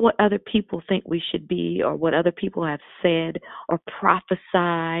 Not what other people think we should be or what other people have said or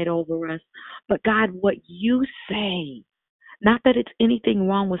prophesied over us, but God, what you say. Not that it's anything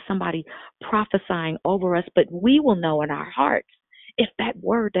wrong with somebody prophesying over us, but we will know in our hearts if that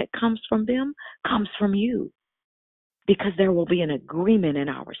word that comes from them comes from you, because there will be an agreement in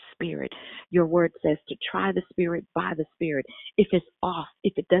our spirit. Your word says to try the spirit by the spirit. If it's off,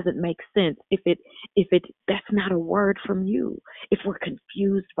 if it doesn't make sense, if that's not a word from you, if we're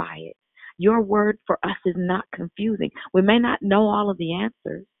confused by it. Your word for us is not confusing. We may not know all of the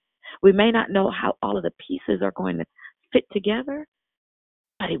answers. We may not know how all of the pieces are going to fit together,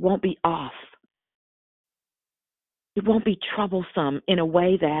 but it won't be off. It won't be troublesome in a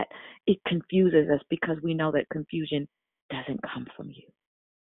way that it confuses us, because we know that confusion doesn't come from you.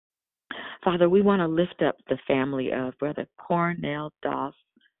 Father, we want to lift up the family of Brother Cornell Doss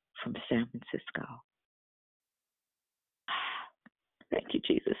from San Francisco. Thank you,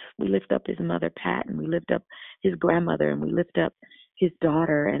 Jesus. We lift up his mother, Pat, and we lift up his grandmother, and we lift up his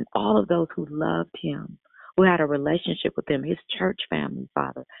daughter and all of those who loved him, who had a relationship with him, his church family,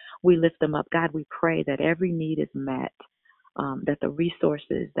 Father. We lift them up. God, we pray that every need is met, that the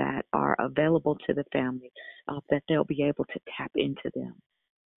resources that are available to the family, that they'll be able to tap into them,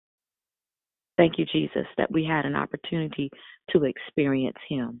 Thank you, Jesus, that we had an opportunity to experience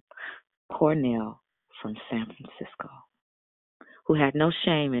him, Cornell from San Francisco, who had no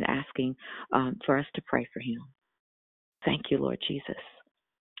shame in asking for us to pray for him. Thank you, Lord Jesus.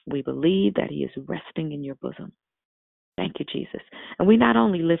 We believe that he is resting in your bosom. Thank you, Jesus. And we not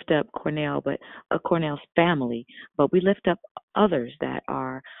only lift up Cornell, but Cornell's family, but we lift up others that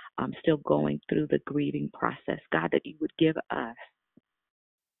are still going through the grieving process. God, that you would give us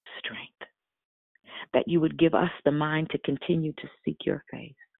strength, that you would give us the mind to continue to seek your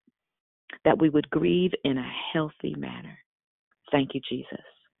face, that we would grieve in a healthy manner. Thank you, Jesus.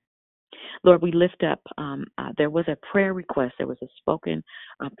 Lord, we lift up, there was a prayer request. There was a spoken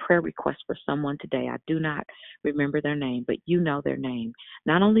prayer request for someone today. I do not remember their name, but you know their name.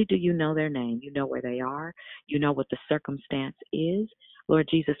 Not only do you know their name, you know where they are. You know what the circumstance is. Lord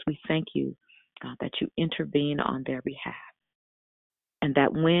Jesus, we thank you that you intervene on their behalf, and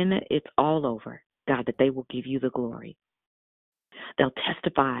that when it's all over, God, that they will give you the glory. They'll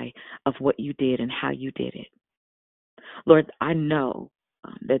testify of what you did and how you did it. Lord, I know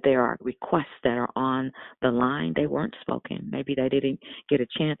that there are requests that are on the line. They weren't spoken. Maybe they didn't get a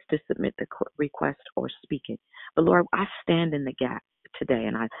chance to submit the request or speak it. But Lord, I stand in the gap today,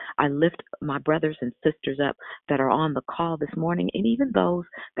 and I lift my brothers and sisters up that are on the call this morning, and even those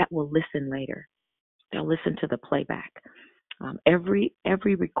that will listen later. They'll listen to the playback. Every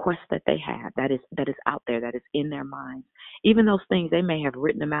request that they have that is out there, that is in their minds, even those things they may have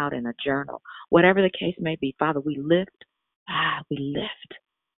written them out in a journal, whatever the case may be, Father, we lift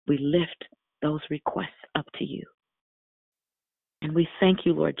those requests up to you. And we thank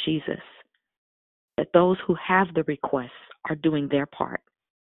you, Lord Jesus, that those who have the requests are doing their part,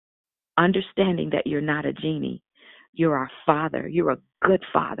 understanding that you're not a genie. You're our Father. You're a good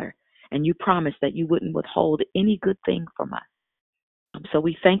Father. And you promised that you wouldn't withhold any good thing from us. So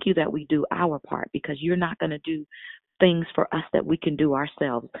we thank you that we do our part, because you're not going to do things for us that we can do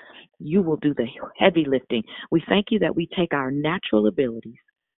ourselves. You will do the heavy lifting. We thank you that we take our natural abilities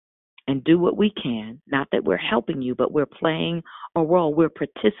and do what we can, not that we're helping you, but we're playing a role. We're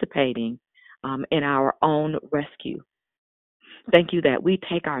participating in our own rescue. Thank you that we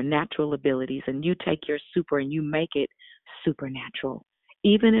take our natural abilities and you take your super and you make it supernatural.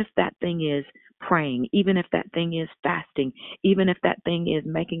 Even if that thing is praying, even if that thing is fasting, even if that thing is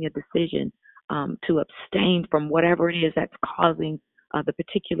making a decision to abstain from whatever it is that's causing the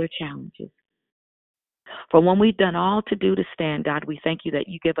particular challenges. For when we've done all to do to stand, God, we thank you that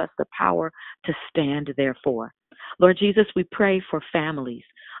you give us the power to stand, therefore. Lord Jesus, we pray for families.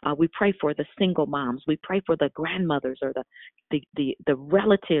 We pray for the single moms. We pray for the grandmothers or the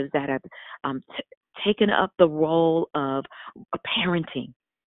relatives that have taken up the role of parenting.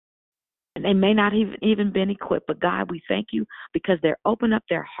 And they may not even been equipped, but God, we thank you because they're open up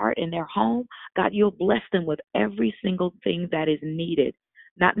their heart and their home. God, you'll bless them with every single thing that is needed,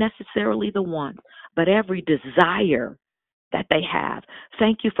 not necessarily the wants, but every desire that they have.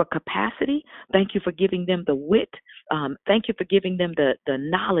 Thank you for capacity. Thank you for giving them the wit. Thank you for giving them the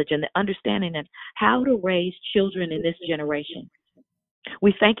knowledge and the understanding of how to raise children in this generation.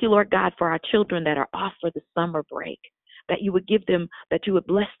 We thank you, Lord God, for our children that are off for the summer break, that you would give them, that you would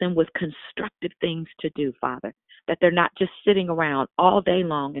bless them with constructive things to do, Father, that they're not just sitting around all day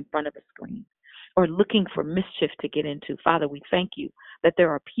long in front of a screen or looking for mischief to get into. Father, we thank you that there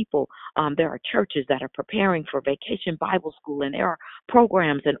are people, there are churches that are preparing for Vacation Bible School, and there are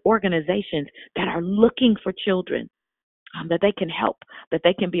programs and organizations that are looking for children that they can help, that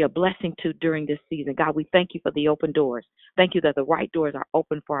they can be a blessing to during this season. God, we thank you for the open doors. Thank you that the right doors are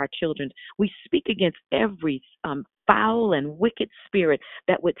open for our children. We speak against every foul and wicked spirit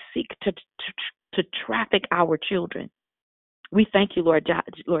that would seek to traffic our children. We thank you, Lord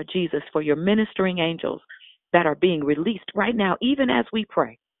Jesus, for your ministering angels that are being released right now, even as we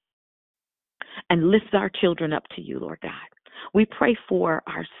pray, and lift our children up to you, Lord God. We pray for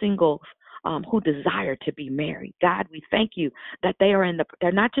our singles who desire to be married. God, we thank you that they're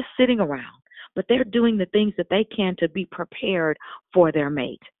not just sitting around, but they're doing the things that they can to be prepared for their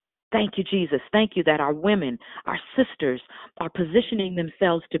mate. Thank you, Jesus. Thank you that our women, our sisters, are positioning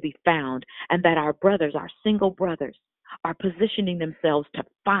themselves to be found, and that our brothers, our single brothers, are positioning themselves to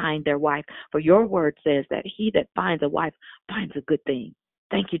find their wife. For your word says that he that finds a wife finds a good thing.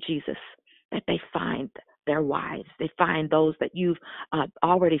 Thank you, Jesus, that they find their wives. They find those that you've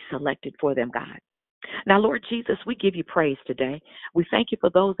already selected for them, God. Now, Lord Jesus, we give you praise today. We thank you for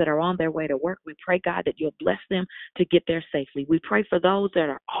those that are on their way to work. We pray, God, that you'll bless them to get there safely. We pray for those that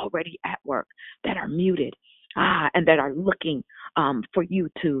are already at work, that are muted, and that are looking for you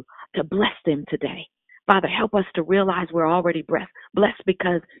to bless them today. Father, help us to realize we're already blessed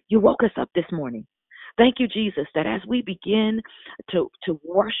because you woke us up this morning. Thank you, Jesus, that as we begin to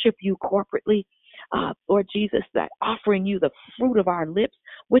worship you corporately, Lord Jesus, that offering you the fruit of our lips,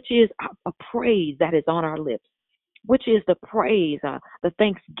 which is a praise that is on our lips, which is the praise, the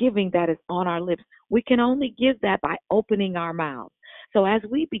thanksgiving that is on our lips. We can only give that by opening our mouths. So as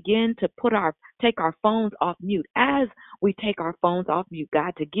we begin to take our phones off mute, as we take our phones off mute,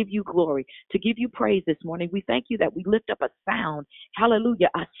 God, to give you glory, to give you praise this morning, we thank you that we lift up a sound, hallelujah,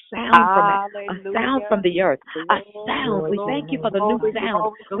 a sound from the earth, a sound. We thank you for the new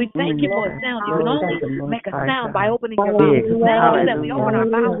sound. We thank you for a sound. You can only make a sound by opening your mouth. Thank you that we open our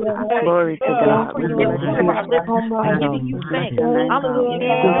mouths with praise. Glory to God. We give you our lips by giving you thanks.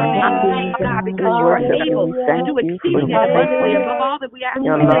 Hallelujah. Thank God, because you are able to do exceeding abundantly above all that we ask.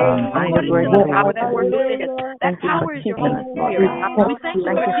 According to the power that works within us. That power is your Holy Spirit. We thank you,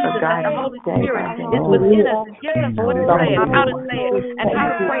 Lord Jesus, that the Holy Spirit is within us and gives us what to say and how to say it and how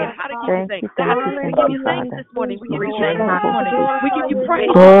to pray and how to give you thanks. God, we give you thanks this morning. We give you thanks this morning. We give you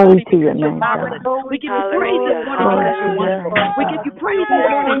praise this morning because you're marvelous. We give you praise this morning because you're wonderful. We give you praise this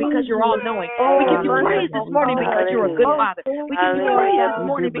morning because you're all-knowing. We give you praise this morning because you're a good Father. We give you praise this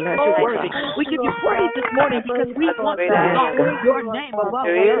morning because you're worthy. We give you praise this morning because we want to exalt your name above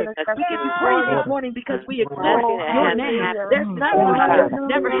the earth. We give you praise this morning because we exalt your name. There's none like you.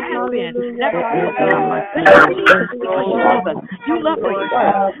 Never has been. Never will be. Thank you, Jesus, because you love us. You love us.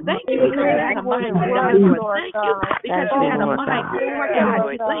 Thank you because you had a mind to die for us. Thank you because you had a mind, Lord God,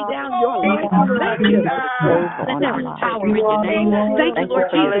 to lay down your life. Thank you that there is power in your name. Thank you, Lord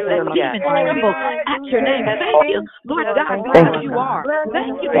Jesus, that demons tremble at your name. Thank you, Lord God, because you are.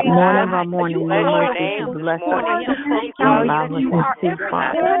 Thank you that you are. You are I am. Thank you that you are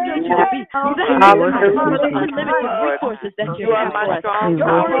everything I need you to be. Thank you for the unlimited resources that you have for us.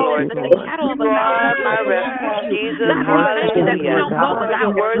 Your word says that the cattle of a thousand hills belong to you. God, we thank you that we don't go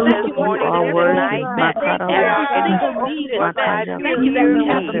without. Thank you for your every single need is met. Thank you that we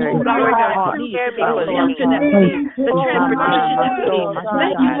have the food already that we need, the shelter that we need, the transportation that we need.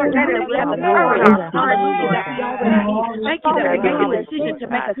 Thank you, Lord God, that we have the courage, hallelujah, that we already need. Thank you that we make a decision to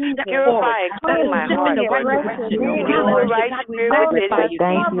make a step forward, that is a step in the right direction. Hallelujah, God, we magnify you.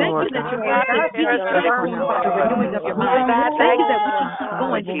 Thank you that your word says be ye transformed by the renewing of your mind. Thank you that we can keep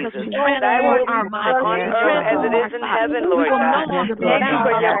going because we transform our mind. We transform our thoughts. We will no longer be bound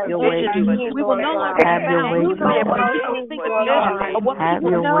by our decisions. We will no longer be bound by what people think we are or what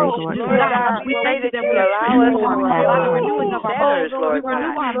people want to do. God, we thank you that we are transformed by the renewing of our minds. We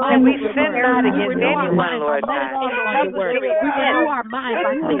renew our minds with your word. We renew our minds by meditating on your word. We renew our minds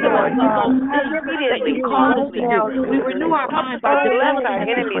by thinking about those things that you called us to do. We renew our minds by developing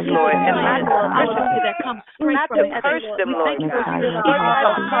the plans, hallelujah, that comes straight from heaven. We thank you for your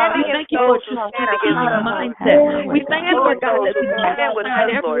we thank you for your strategic mindset. We thank you, Lord God, that we cast aside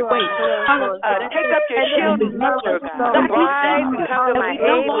every weight. Take up your shield and buckler, God. Rise and come to my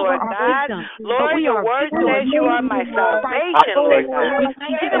aid, Lord God. Lord, your word says you are my salvation, Lord God. We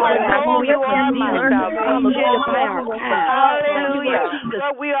thank you that we're not going up and down, hallelujah, by our path. Hallelujah.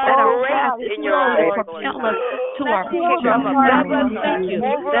 Lord, we are that our path is slow to propel us to our future. God, we thank you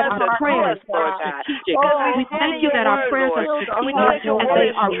that our prayers are strategic. We thank you that our prayers are strategic and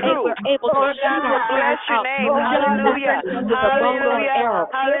they are we're able to shoot our prayers out with a bow and arrow.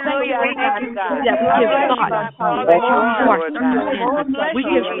 Thank you, Lord God, that we give thought to our circumstances. We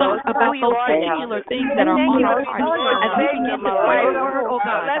give thought about those particular things that are on our heart as we begin to pray the word, oh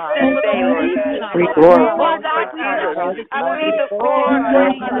God.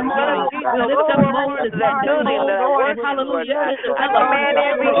 We lift up Moses and hallelujah.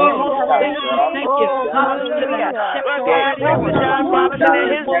 Thank you. Hallelujah.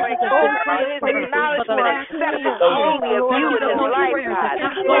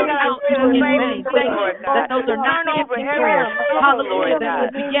 That those are not empty prayers. Hallelujah.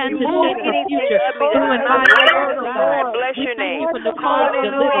 That we began to shape the future. Bless your name. For Nicole's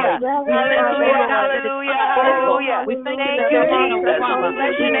delivery. We thank you, Lord God, that it's unshakable. We thank you that there is no trauma. We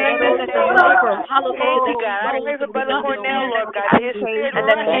thank you that the labor, hallelujah, and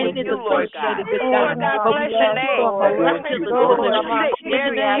that pain is associated with God. But we thank you for miraculous deliverance.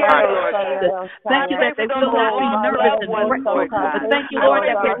 Thank you that they will not be nervous and fretful. But thank you, Lord,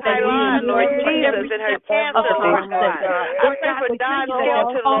 that they lean, Lord Jesus, in her cancer, Lord God. Lord God, we thank you that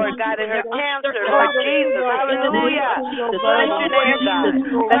they're falling and they're uncertain, Lord Jesus. In the name of Jesus, thank you, Lord Jesus,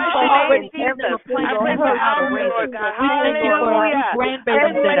 that you already have them a plan for how to raise it. We thank you for our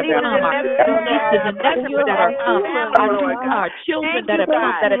grandbabies that have come, our nieces and nephews that are come, our children that have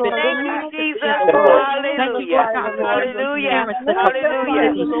come, that have been Jesus. the Lord. Thank you, Hallelujah. Lord God, for giving these Hallelujah. parents the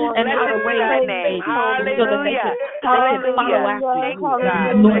Hallelujah. capacity and how to Blessed be raise thy these name. babies so that they Hallelujah. can follow Hallelujah. after Thank you, you,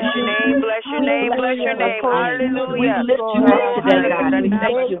 God. Lord Bless your name. Jesus. Bless your We name. bless Bless your your name. wonderful name. We Hallelujah. lift you up Oh, today, God. We hallelujah.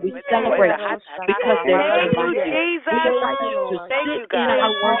 thank you. We celebrate because there's Thank none you, like you. We Jesus. invite you to Thank sit you, in God.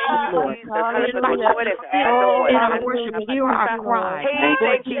 our Thank worship, you, Lord. Jesus. We invite you to sit in our worship. Hear our cry, Hey,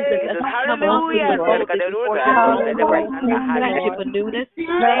 Lord thank you, Jesus, as Jesus. we come humbly Hallelujah. and boldly before your throne of grace. Thank you for newness.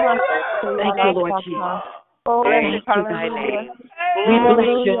 Thank you, Lord Jesus. Blessed Thank be you, thy God. name. We Glory,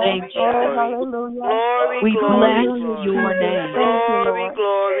 bless your name, Jesus. glory, We glory, bless glory. your name. Glory,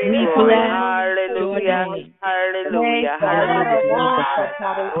 glory, We glory. bless your Hallelujah. name. Hallelujah. Your name is Hallelujah. wonderful.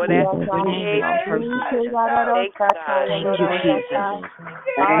 Oh, that's Your name is hey, perfect. thank you, God. Thank you, Jesus.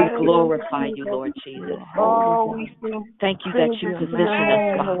 We glorify you, Lord Jesus. Thank you that you position us,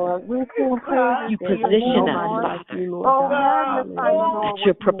 Father. You position us, Father. That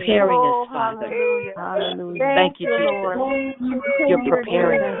you're preparing us, Father. Thank you, Jesus. You're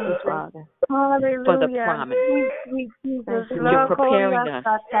preparing us, Father, for the promise. You're preparing us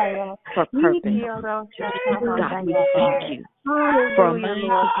for purpose. God, we thank you for a mind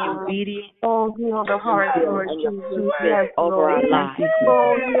to be obedient and your purpose over our lives.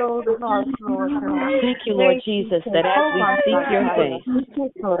 Thank you, Lord Jesus, that as we seek your face,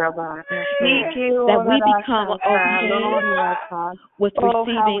 that we become okay with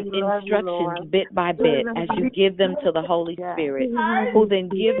receiving instructions bit by bit as you give them to the Holy Spirit, who then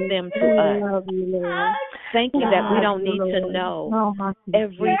gives them to us. Thank you that we don't need to know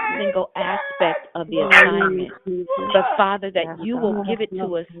every single aspect of the assignment, but Father, that you will give it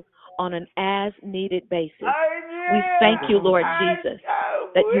to us on an as-needed basis. We thank you, Lord Jesus,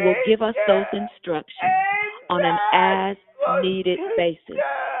 that you will give us those instructions on an as-needed basis.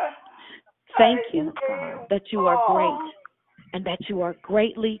 Thank you that you are great and that you are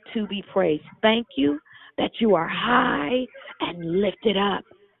greatly to be praised. Thank you that you are high and lifted up.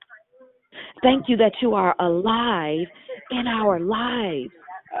 Thank you that you are alive in our lives.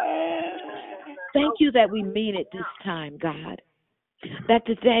 Thank you that we mean it this time, God. That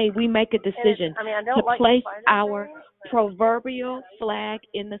today we make a decision to place our proverbial flag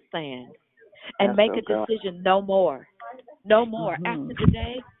in the sand and make a decision no more. No more. After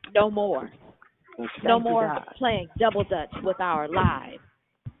today, no more. No more playing double dutch with our lives.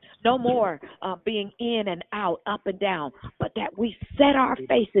 No more being in and out, up and down, but that we set our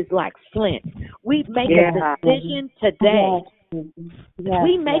faces like flint. We make a decision today.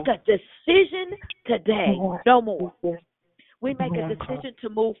 We make a decision today. No more. We make a decision to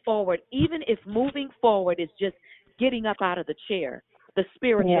move forward, even if moving forward is just getting up out of the chair, the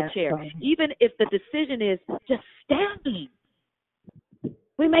spiritual chair. Even if the decision is just standing.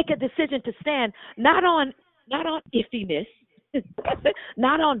 We make a decision to stand, not on iffiness,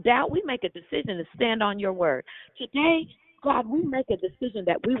 not on doubt. We make a decision to stand on your word. Today, God, we make a decision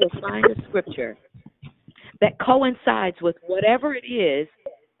that we will find a scripture that coincides with whatever it is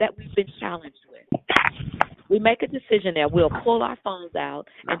that we've been challenged with. We make a decision that we'll pull our phones out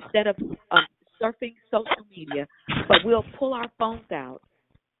instead of surfing social media, but we'll pull our phones out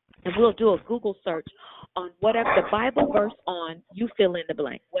and we'll do a Google search on whatever the Bible verse on, you fill in the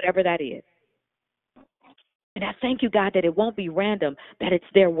blank, whatever that is. And I thank you, God, that it won't be random, that it's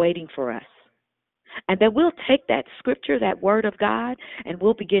there waiting for us. And then we'll take that scripture, that word of God, and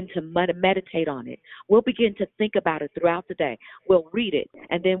we'll begin to meditate on it. We'll begin to think about it throughout the day. We'll read it,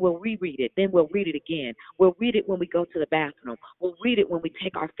 and then we'll reread it. Then we'll read it again. We'll read it when we go to the bathroom. We'll read it when we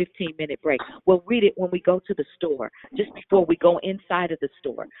take our 15-minute break. We'll read it when we go to the store, just before we go inside of the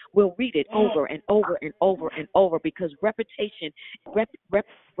store. We'll read it over and over and over and over, because repetition is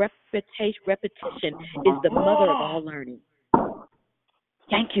the mother of all learning.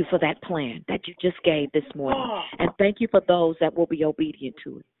 Thank you for that plan that you just gave this morning. And thank you for those that will be obedient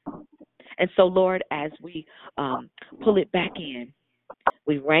to it. And so, Lord, as we pull it back in,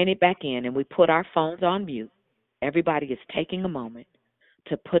 we rein it back in, and we put our phones on mute. Everybody is taking a moment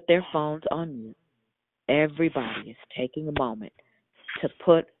to put their phones on mute. Everybody is taking a moment to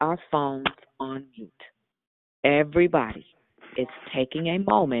put our phones on mute. Everybody is taking a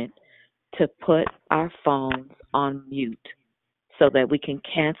moment to put our phones on mute, so that we can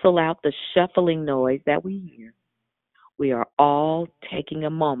cancel out the shuffling noise that we hear. We are all taking a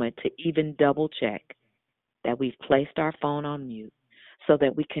moment to even double check that we've placed our phone on mute, so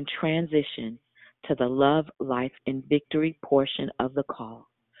that we can transition to the love, life, and victory portion of the call,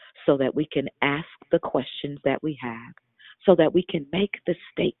 so that we can ask the questions that we have, so that we can make the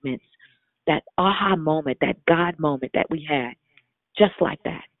statements, that aha moment, that God moment that we had, just like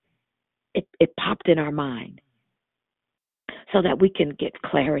that. It popped in our mind, so that we can get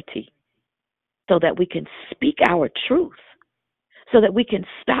clarity so that we can speak our truth, so that we can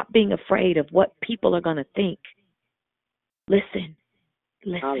stop being afraid of what people are going to think. Listen,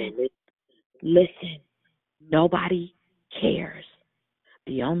 listen. Nobody cares.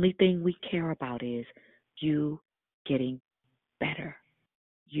 The only thing we care about is you getting better,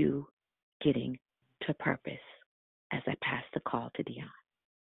 you getting to purpose, as I pass the call to Dion.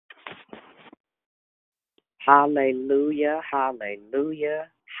 Hallelujah, hallelujah,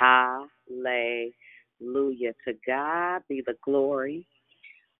 hallelujah. To God be the glory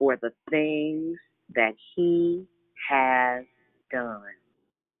for the things that He has done.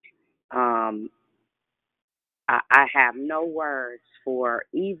 I have no words for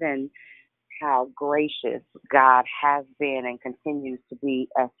even how gracious God has been and continues to be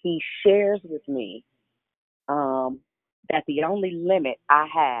as He shares with me that the only limit I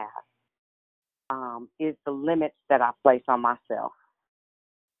have is the limits that I place on myself.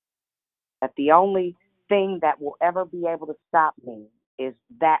 That the only thing that will ever be able to stop me is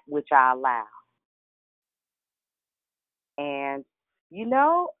that which I allow. And,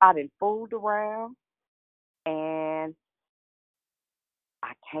 I done fooled around and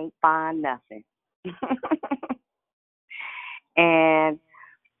I can't find nothing. And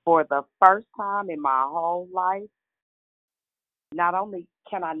for the first time in my whole life, not only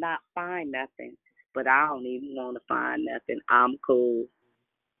can I not find nothing, but I don't even want to find nothing. I'm cool.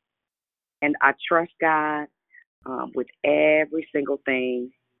 And I trust God with every single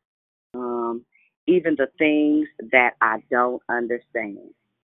thing, even the things that I don't understand.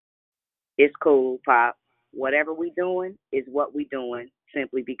 It's cool, Pop. Whatever we doing is what we doing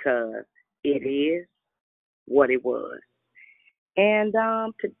simply because it is what it was. And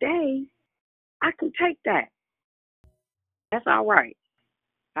today, I can take that. That's all right.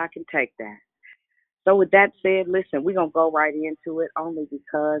 I can take that. So with that said, listen, we're going to go right into it only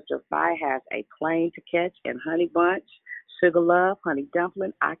because Josiah has a plane to catch, and Honey Bunch, Sugar Love, Honey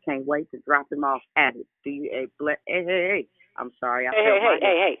Dumpling, I can't wait to drop him off at it. Do you hey. I'm sorry.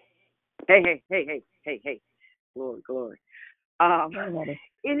 Hey. Glory.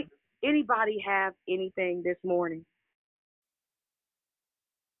 Anybody have anything this morning?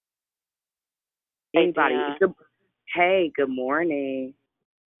 Anybody? Good morning.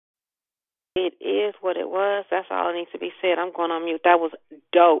 It is what it was. That's all that needs to be said. I'm going on mute. That was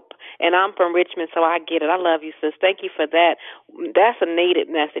dope. And I'm from Richmond, so I get it. I love you, sis. Thank you for that. That's a needed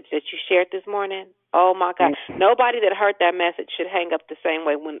message that you shared this morning. Oh, my God. Nobody that heard that message should hang up the same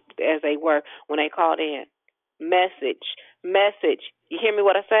way as they were when they called in. Message. You hear me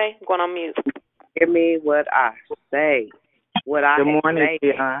what I say? I'm going on mute. Hear me what I say. Good morning,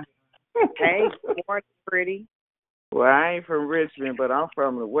 Dion. Hey, good morning, pretty. Well, I ain't from Richmond, but I'm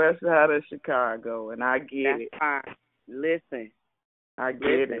from the west side of Chicago, and I get it. That's fine. Listen. I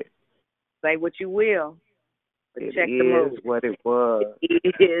get it. Say what you will, but it check the move. It is what it was.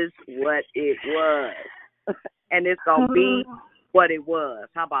 It is what it was. And it's going to be what it was.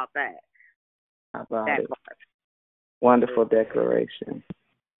 How about that? How about that part? Wonderful declaration.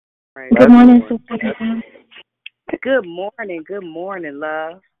 Right. Good morning, Sister. Good morning,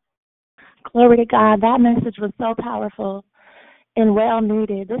 love. Glory to God. That message was so powerful and well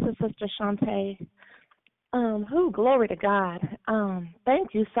needed. This is Sister Shantae. Glory to God.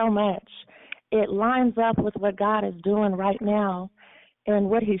 Thank you so much. It lines up with what God is doing right now and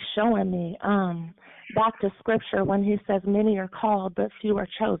what He's showing me. Back to Scripture when He says, many are called, but few are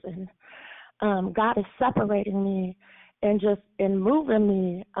chosen. God is separating me and moving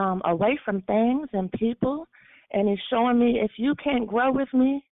me away from things and people, and He's showing me if you can't grow with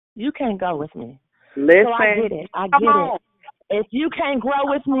me, you can't go with me. Listen. So I get it. If you can't grow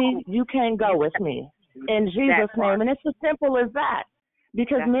with me, you can't go with me. In Jesus' name. And it's as simple as that.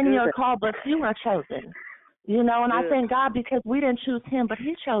 Because many are called, but few are chosen. And I thank God because we didn't choose Him, but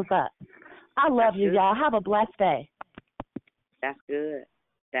He chose us. I love you, y'all. Have a blessed day. That's good.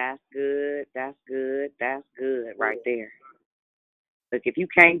 That's good right there. Look, if you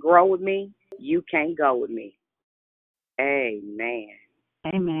can't grow with me, you can't go with me. Amen.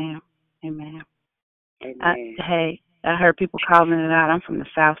 Hey, I heard people calling it out. I'm from the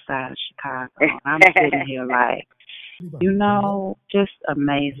south side of Chicago. I'm sitting here like, just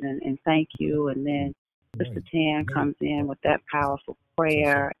amazing. And thank you. And then Sister Tan comes in with that powerful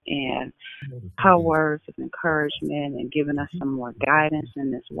prayer and her words of encouragement and giving us some more guidance in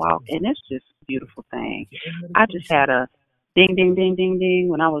this walk. And it's just a beautiful thing. I just had a ding, ding, ding, ding, ding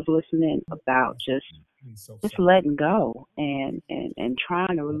when I was listening about just letting go and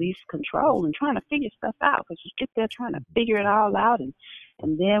trying to release control and trying to figure stuff out, because you get there trying to figure it all out and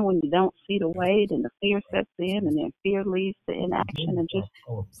And then when you don't see the way, then the fear sets in, and then fear leads to inaction, and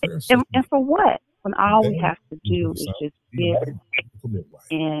and for what? When all we have to do is just get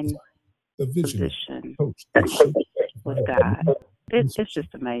in position with God. It's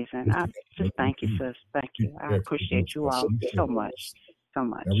just amazing. I just thank you, sis. Thank you. I appreciate you all so much, so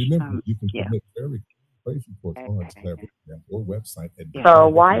much. Yeah. So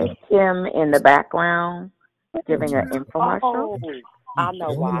why is Kim in the background giving an infomercial? Oh, I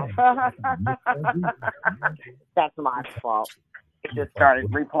know why. That's my fault. It just started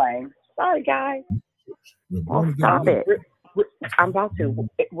replaying. Sorry, guys. Well, stop it. I'm about to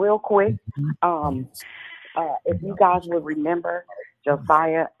real quick. If you guys would remember,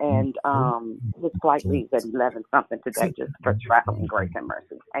 Josiah and his flight leaves at 11 something today, just for traveling grace and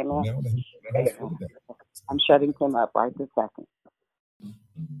mercy. Amen. I'm shutting him up right this second.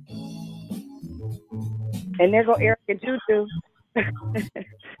 And there go Eric and Tutu.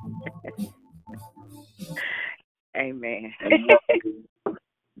 Amen.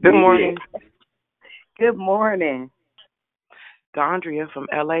 Good morning. Good morning. Dondria from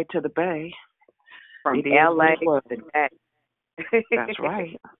LA to the Bay. From LA to the Bay. That's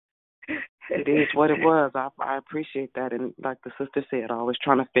right. It is what it was. I appreciate that. And like the sister said, always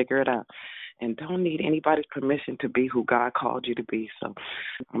trying to figure it out. And don't need anybody's permission to be who God called you to be. So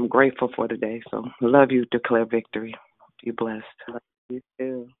I'm grateful for today. So love you, declare victory. Be blessed. Love you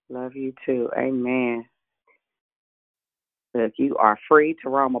too. Love you too. Amen. Look, you are free to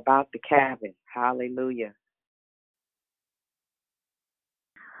roam about the cabin. Hallelujah.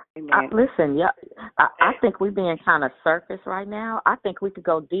 Listen, yeah, I think we're being kind of surface right now. I think we could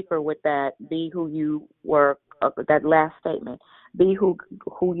go deeper with that. Be who you were. That last statement. Be who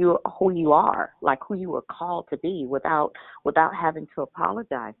you are, like who you were called to be, without having to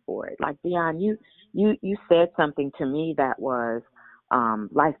apologize for it. Like Dion, you said something to me that was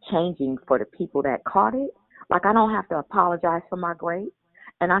life changing for the people that caught it. Like I don't have to apologize for my great,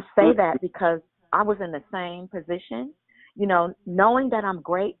 and I say that because I was in the same position. You know, knowing that I'm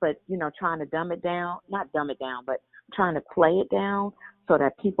great, but, you know, trying to not dumb it down, but trying to play it down so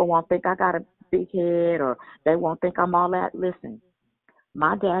that people won't think I got a big head or they won't think I'm all that. Listen,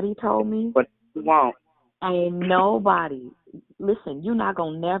 my daddy told me, but you won't. Ain't nobody, listen, you're not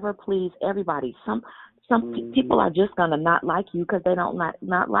going to never please everybody. Some people are just going to not like you because they don't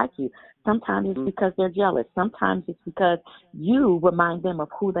not like you. Sometimes it's because they're jealous. Sometimes it's because you remind them of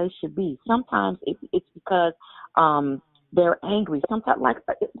who they should be. Sometimes it's because, they're angry. Sometimes, like,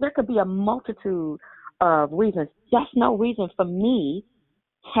 there could be a multitude of reasons. That's no reason for me,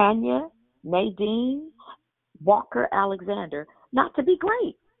 Tanya, Nadine, Walker, Alexander, not to be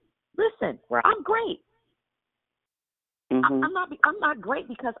great. Listen, right. I'm great. I'm not great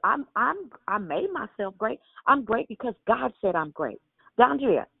because I made myself great. I'm great because God said I'm great.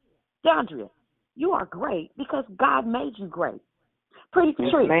 Dondria, you are great because God made you great. Pretty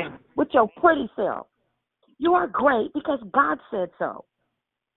Patrice, with your pretty self. You are great because God said so.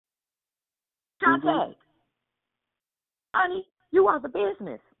 Shantae, honey, you are the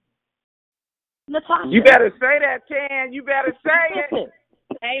business. Natasha. You better say that, Chan. You better say it.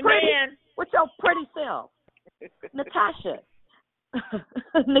 Amen. With your pretty self. Natasha.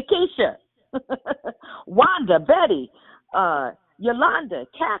 Nikisha. Wanda, Betty, Yolanda,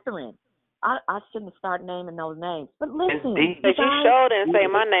 Catherine. I shouldn't start naming those names. But listen. Because you sure didn't say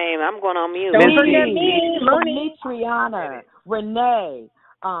my name. I'm going on mute. Triana, Renee,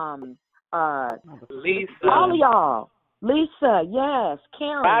 Lisa. All of y'all. Lisa, yes.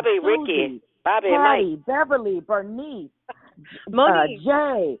 Karen, Bobby, Susie, Ricky, Bobby, Patty, Mike. Beverly, Bernice,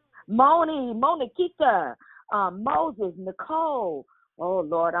 Jay, Moniquita, Moses, Nicole. Oh,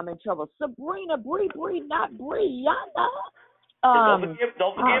 Lord, I'm in trouble. Sabrina, Bree, not Brianna. Don't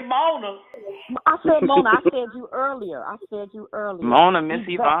forget Mona. I said Mona. I said you earlier. Mona, Miss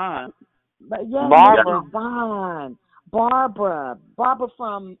Yvonne. Yeah, Barbara. Miss Yvonne. Barbara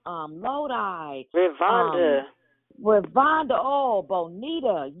from Lodi. Rivonda. Oh,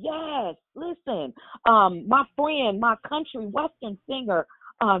 Bonita. Yes. Listen, my friend, my country western singer,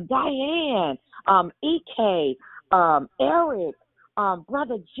 Diane, EK, Eric,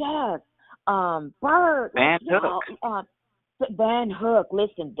 Brother Jeff, Bird. Van Hook. Van Hook.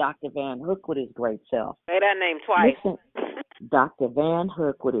 Listen, Dr. Van Hook with his great self. Say that name twice. Listen, Dr. Van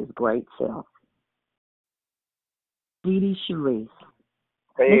Hook with his great self. Dee Sharice.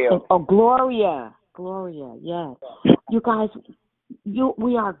 Listen, Gloria, yes. You guys,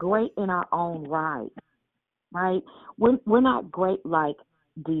 we are great in our own right? We're not great like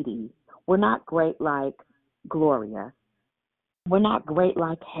Dee. We're not great like Gloria. We're not great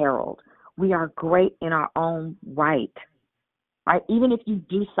like Harold. We are great in our own right. right? Even if you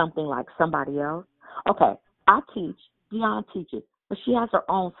do something like somebody else. Okay, I teach. Dion teaches, but she has her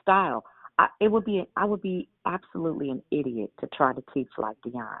own style. I would be absolutely an idiot to try to teach like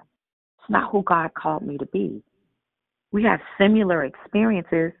Dion. It's not who God called me to be. We have similar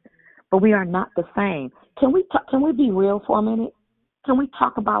experiences, but we are not the same. Can we be real for a minute? Can we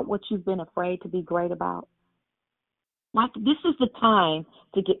talk about what you've been afraid to be great about? Like, this is the time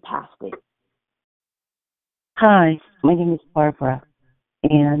to get past it. Hi, my name is Barbara,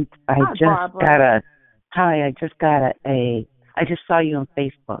 and I Hi, just Barbara. got a hi. I just got I just saw you on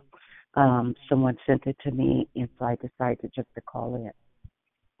Facebook. Someone sent it to me, and so I decided just to call in.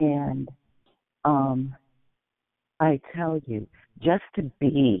 And I tell you, just to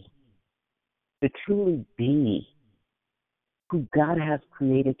truly be who God has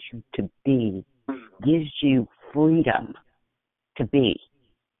created you to be, gives you freedom to be.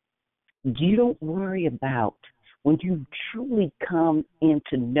 You don't worry about when you truly come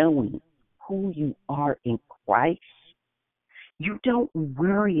into knowing who you are in Christ. You don't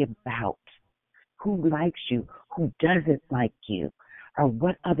worry about who likes you, who doesn't like you, or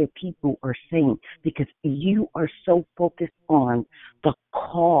what other people are saying, because you are so focused on the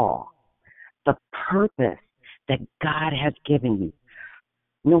call, the purpose that God has given you,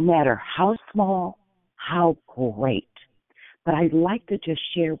 no matter how small, how great. But I'd like to just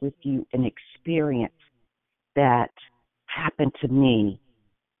share with you an experience that happened to me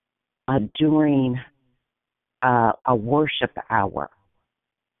during a worship hour.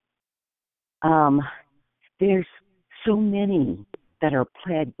 There's so many that are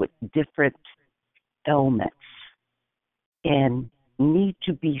plagued with different ailments and need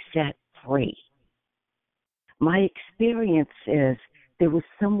to be set free. My experience is there was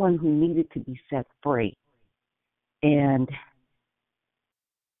someone who needed to be set free, and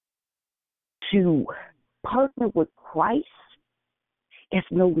to partner with Christ is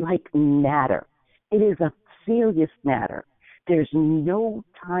no light matter. It is a serious matter. There's no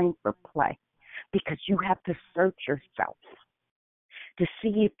time for play, because you have to search yourself to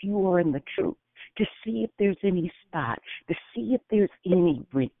see if you are in the truth, to see if there's any spot, to see if there's any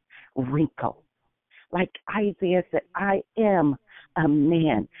wrinkle. Like Isaiah said, I am a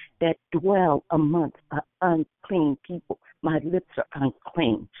man that dwell amongst unclean people. My lips are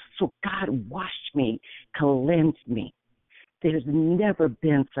unclean. So God washed me, cleansed me. There's never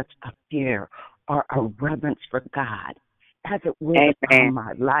been such a fear or a reverence for God as it was upon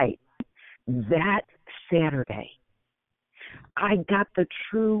my life. That Saturday, I got the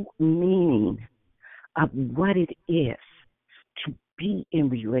true meaning of what it is to be in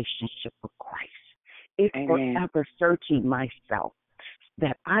relationship with Christ. It's forever searching myself,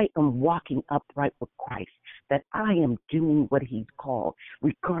 that I am walking upright with Christ, that I am doing what He's called,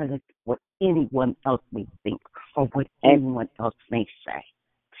 regardless of what anyone else may think or what anyone else may say.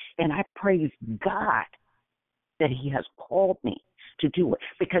 And I praise God that He has called me to do it,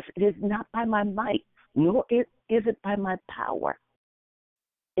 because it is not by my might, nor is it by my power.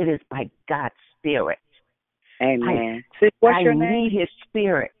 It is by God's Spirit. Amen. I need His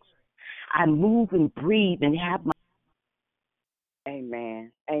Spirit. I move and breathe and have my...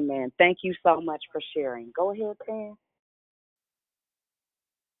 Amen. Amen. Thank you so much for sharing. Go ahead, Pam.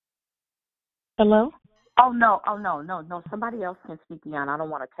 Hello? Oh, no. Somebody else can speak, Dion. I don't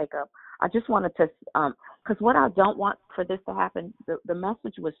want to take up. I just wanted to, because what I don't want for this to happen, the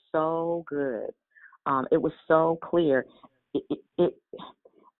message was so good. It was so clear. It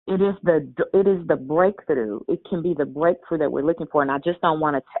is the breakthrough. It can be the breakthrough that we're looking for, and I just don't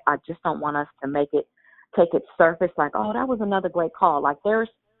want us to take it surface like, oh, that was another great call. Like, there's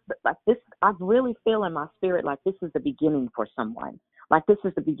like this. I really feel in my spirit like this is the beginning for someone. Like, this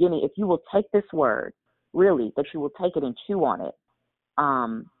is the beginning. If you will take this word, really, that you will take it and chew on it,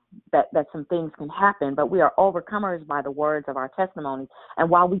 that some things can happen. But we are overcomers by the words of our testimony. And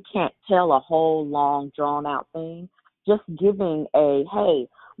while we can't tell a whole long, drawn out thing, just giving hey,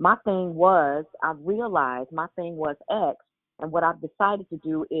 my thing was, I realized my thing was X, and what I've decided to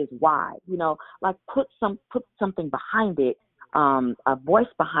do is Y. Like put something behind it, a voice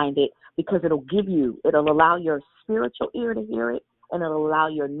behind it, because it'll allow your spiritual ear to hear it, and it'll allow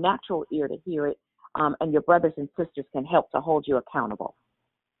your natural ear to hear it, and your brothers and sisters can help to hold you accountable.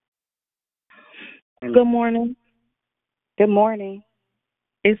 Good morning. Good morning.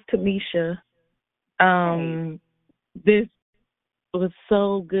 It's Tamisha. This was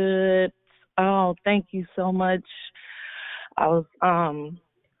so good. Oh, thank you so much. I was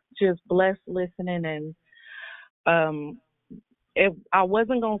just blessed listening, and I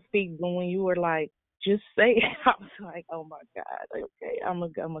wasn't gonna speak, but when you were like, just say it, I was like, oh my God, okay, I'm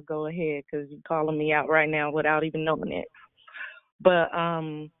gonna go ahead, because you're calling me out right now without even knowing it. But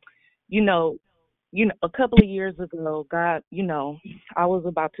you know, a couple of years ago, God, I was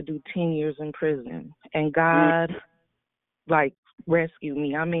about to do 10 years in prison, and God, like, rescued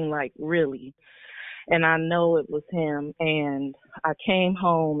me. I mean, like, really. And I know it was him. And I came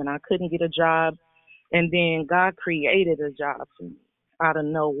home, and I couldn't get a job. And then God created a job for me out of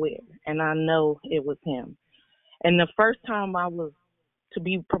nowhere. And I know it was him. And the first time I was to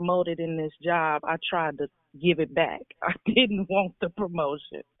be promoted in this job, I tried to give it back. I didn't want the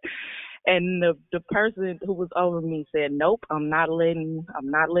promotion. And the person who was over me said, "Nope, I'm not letting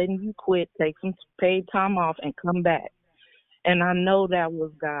you quit. Take some paid time off and come back." And I know that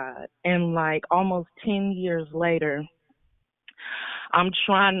was God. And like almost 10 years later, I'm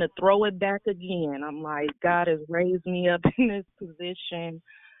trying to throw it back again. I'm like, God has raised me up in this position.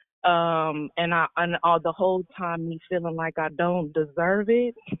 And all the whole time me feeling like I don't deserve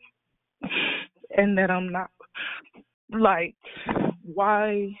it and that I'm not, like,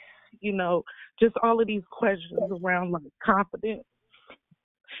 why, just all of these questions around like confidence.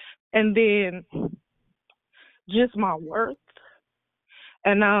 And then just my worth.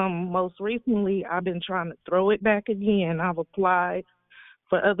 And most recently I've been trying to throw it back again. I've applied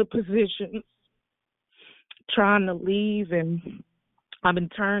for other positions, trying to leave, and I've been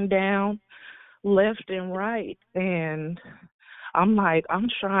turned down left and right. And I'm like, I'm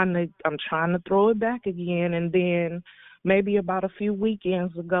trying to throw it back again. And then maybe about a few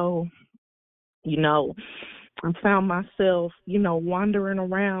weekends ago, I found myself, wandering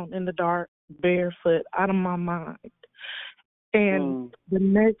around in the dark, barefoot, out of my mind. And the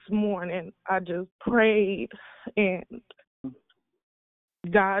next morning, I just prayed, and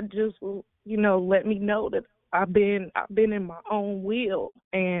God just, let me know that I've been in my own will,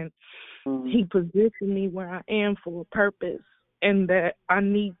 and He positioned me where I am for a purpose, and that I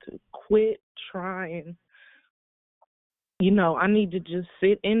need to quit trying. I need to just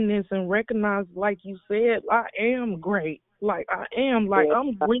sit in this and recognize, like you said, I am great. Like, I am. Like,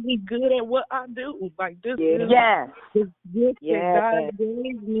 I'm really good at what I do. Like, this is this gift that God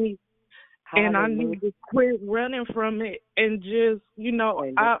gave me. And I need to quit running from it and just,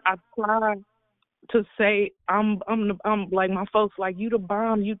 I try to say I'm like, my folks like, you the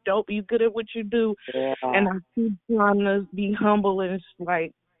bomb, you dope, you good at what you do. And I keep trying to be humble and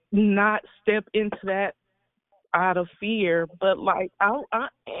like not step into that out of fear, but like I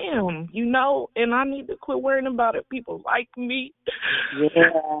am, and I need to quit worrying about it. People like me.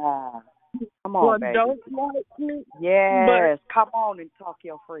 Come on, baby. Don't like me. Yes, come on and talk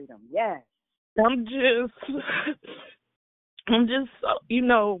your freedom. Yes. I'm just,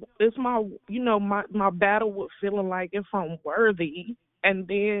 it's my battle with feeling like if I'm worthy, and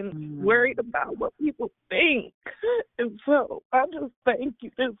then worried about what people think. And so I just thank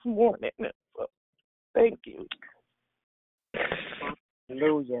you this morning. So, thank you.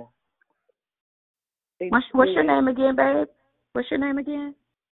 Hallelujah. What's your name again, babe? What's your name again?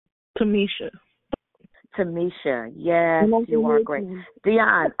 Tamisha. Tamisha, yes, you are great.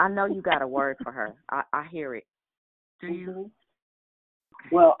 Dion, I know you got a word for her. I hear it. Do you?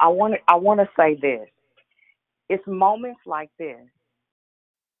 Well, I want to say this. It's moments like this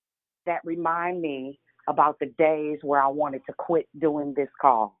that remind me about the days where I wanted to quit doing this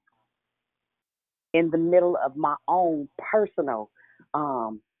call. In the middle of my own personal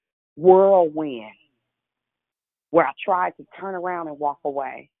whirlwind, where I tried to turn around and walk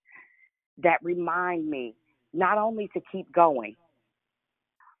away. That remind me not only to keep going,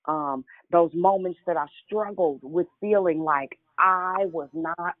 those moments that I struggled with feeling like I was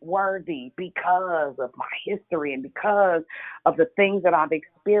not worthy because of my history and because of the things that I've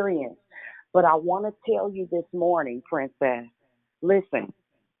experienced. But I want to tell you this morning, Princess, listen,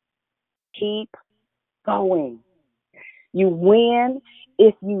 keep going. You win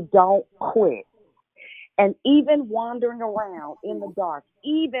if you don't quit. And even wandering around in the dark,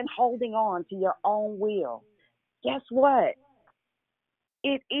 even holding on to your own will, guess what?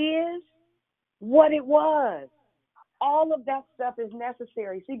 It is what it was. All of that stuff is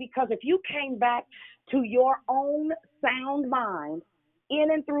necessary. See, because if you came back to your own sound mind in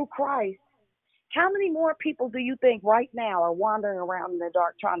and through Christ, how many more people do you think right now are wandering around in the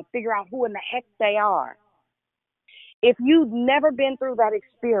dark trying to figure out who in the heck they are? If you've never been through that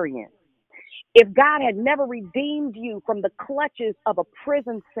experience, if God had never redeemed you from the clutches of a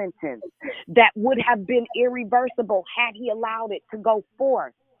prison sentence that would have been irreversible had He allowed it to go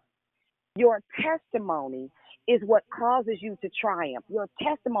forth, your testimony is what causes you to triumph. Your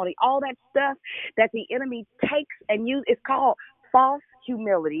testimony, all that stuff that the enemy takes and uses, it's called false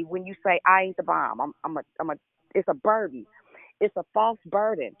humility. When you say I ain't the bomb, it's a burden. It's a false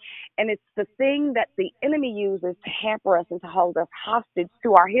burden. And it's the thing that the enemy uses to hamper us and to hold us hostage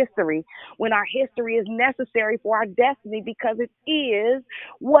to our history when our history is necessary for our destiny because it is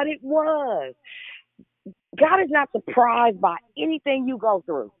what it was. God is not surprised by anything you go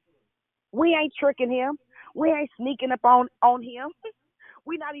through. We ain't tricking him. We ain't sneaking up on him.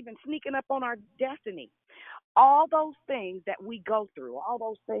 We're not even sneaking up on our destiny. All those things that we go through, all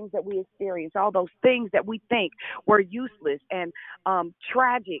those things that we experience, all those things that we think were useless and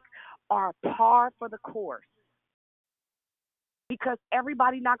tragic are par for the course. Because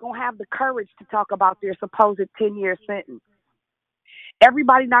everybody's not going to have the courage to talk about their supposed 10-year sentence.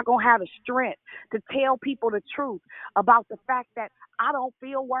 Everybody's not going to have the strength to tell people the truth about the fact that I don't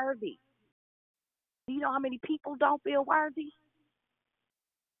feel worthy. Do you know how many people don't feel worthy?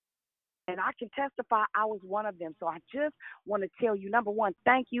 And I can testify I was one of them. So I just want to tell you, number one,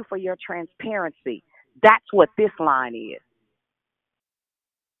 thank you for your transparency. That's what this line is.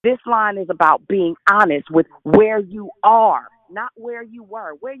 This line is about being honest with where you are, not where you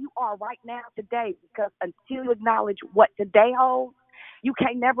were, where you are right now today, because until you acknowledge what today holds, you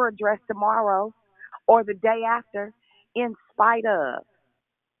can't never address tomorrow or the day after in spite of.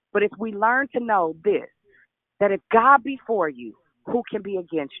 But if we learn to know this, that if God be for you, who can be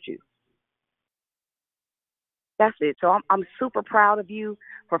against you? That's it. So I'm super proud of you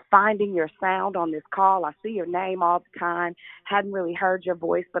for finding your sound on this call. I see your name all the time. Hadn't really heard your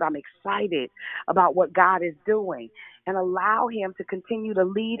voice, but I'm excited about what God is doing. And allow him to continue to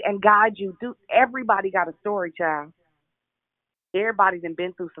lead and guide you. Everybody got a story, child. Everybody done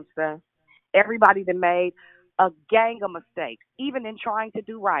been through some stuff. Everybody done made a gang of mistakes, even in trying to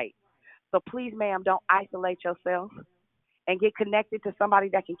do right. So please, ma'am, don't isolate yourself and get connected to somebody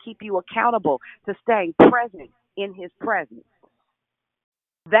that can keep you accountable to staying present in his presence.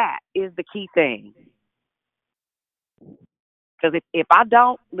 That is the key thing. Because if I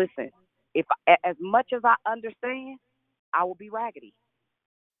don't, listen, as much as I understand, I will be raggedy.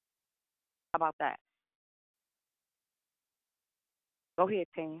 How about that? Go ahead,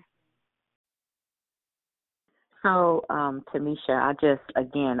 Tan. So, Tamisha,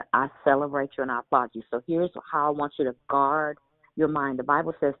 I celebrate you and I applaud you. So here's how I want you to guard your mind. The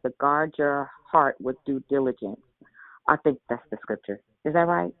Bible says to guard your heart with due diligence. I think that's the scripture. Is that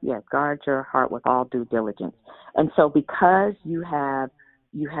right? Yeah, guard your heart with all due diligence. And so because you have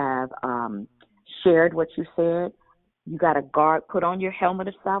shared what you said, you got to put on your helmet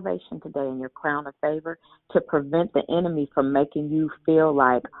of salvation today and your crown of favor to prevent the enemy from making you feel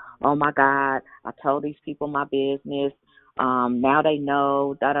like, oh my God, I told these people my business. Now they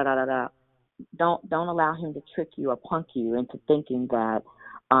know, da-da-da-da-da. Don't allow him to trick you or punk you into thinking that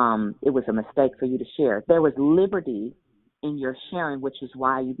it was a mistake for you to share. There was liberty in your sharing, which is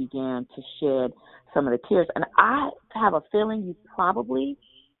why you began to shed some of the tears. And I have a feeling you probably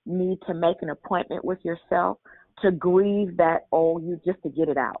need to make an appointment with yourself to grieve that just to get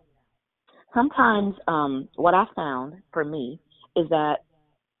it out. Sometimes what I found for me is that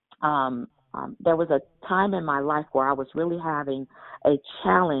there was a time in my life where I was really having a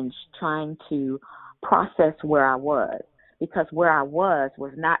challenge trying to process where I was, because where I was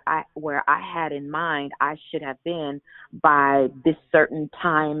not where I had in mind I should have been by this certain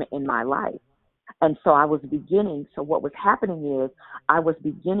time in my life. And so what was happening is I was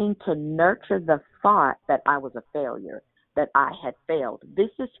beginning to nurture the thought that I was a failure, that I had failed.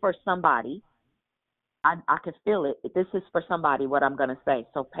 This is for somebody. I can feel it. This is for somebody, what I'm going to say.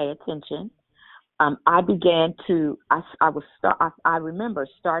 So pay attention. I remember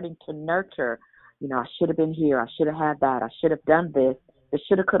starting to nurture, I should have been here. I should have had that. I should have done this. The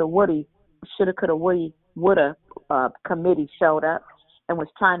shoulda, coulda, woulda committee showed up and was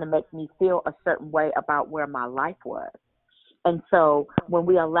trying to make me feel a certain way about where my life was. And so when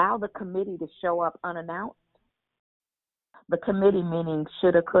we allow the committee to show up unannounced, the committee meaning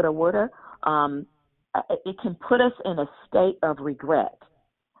shoulda, coulda, woulda, it can put us in a state of regret.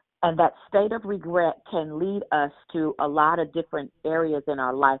 And that state of regret can lead us to a lot of different areas in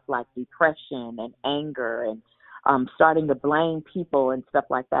our life, like depression and anger and starting to blame people and stuff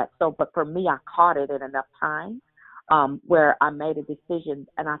like that. So, but for me, I caught it in enough time where I made a decision.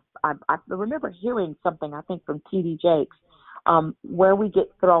 And I remember hearing something, I think, from T.D. Jakes, where we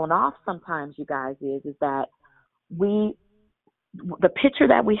get thrown off sometimes, you guys, is that the picture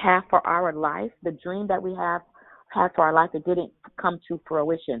that we have for our life, the dream that we had for our life, it didn't come to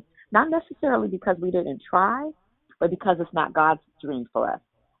fruition. Not necessarily because we didn't try, but because it's not God's dream for us.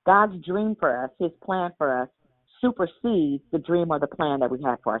 God's dream for us, his plan for us, supersedes the dream or the plan that we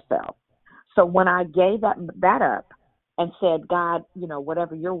had for ourselves. So when I gave that up and said, God,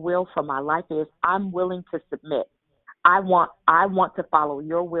 whatever your will for my life is, I'm willing to submit. I want to follow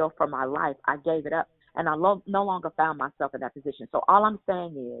your will for my life. I gave it up, and I no longer found myself in that position. So all I'm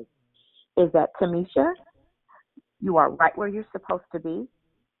saying is that, Tamisha, you are right where you're supposed to be.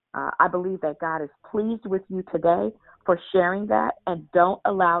 I believe that God is pleased with you today for sharing that, and don't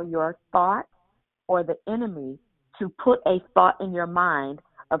allow your thought or the enemy to put a thought in your mind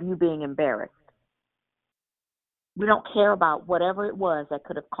of you being embarrassed. We don't care about whatever it was that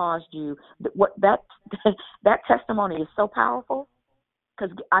could have caused you. That testimony is so powerful,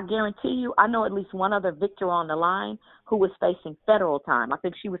 because I guarantee you, I know at least one other victor on the line who was facing federal time. I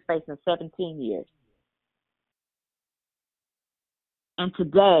think she was facing 17 years. And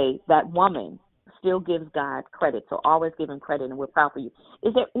today, that woman still gives God credit. So always give him credit, and we're proud for you.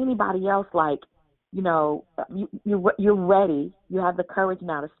 Is there anybody else, like, you're ready, you have the courage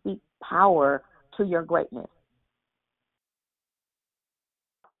now to speak power to your greatness?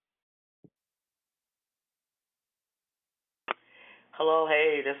 Hello,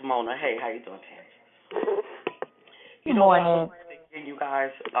 hey, this is Mona. Hey, how you doing, Tam? Good morning. I was thinking, you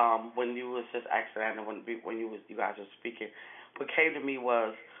guys, when you was just asking that, and when you guys were speaking, what came to me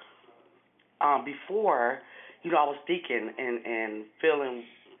was before, I was thinking and feeling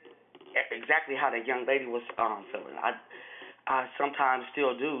exactly how that young lady was feeling. I sometimes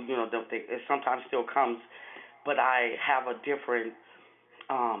still do, don't think it sometimes still comes, but I have a different.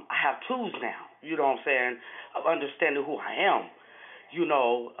 I have tools now. You know what I'm saying? Of understanding who I am.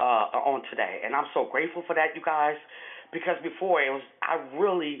 On today. And I'm so grateful for that, you guys, because before I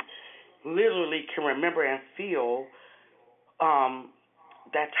really, literally can remember and feel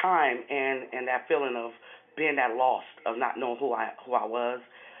that time and that feeling of being that lost, of not knowing who I was,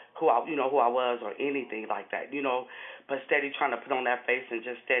 who I was, or anything like that, but steady trying to put on that face and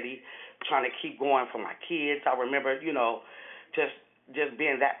just steady trying to keep going for my kids. I remember, just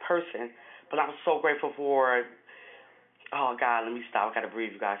being that person. But I'm so grateful for. Oh, God, let me stop. I got to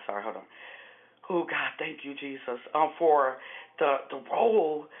breathe, you guys. Sorry, hold on. Oh, God, thank you, Jesus, for the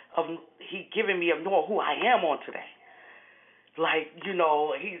role of he giving me of knowing who I am on today. Like, he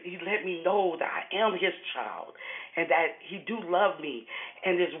let me know that I am his child and that he do love me,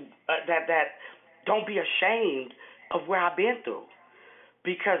 and that don't be ashamed of where I've been through,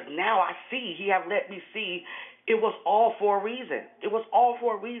 because now I see, he have let me see it was all for a reason. It was all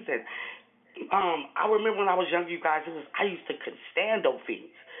for a reason. I remember when I was younger, you guys, I used to couldn't stand those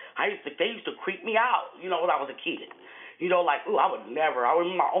fiends. They used to creep me out, when I was a kid. Like, I would never. I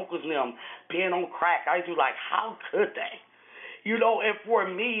remember my uncles and them being on crack. I used to be like, how could they? And for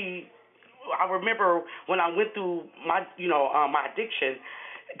me, I remember when I went through my, my addiction,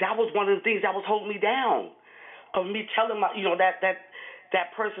 that was one of the things that was holding me down. Of me telling my, that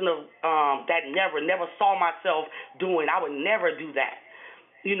person of that never saw myself doing. I would never do that.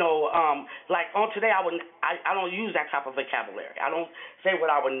 Like on today, I don't use that type of vocabulary. I don't say what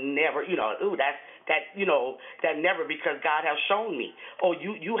I would never, that never, because God has shown me. Oh,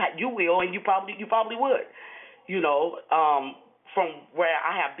 you will, and you probably would, from where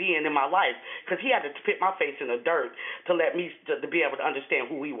I have been in my life, because He had to put my face in the dirt to let me to be able to understand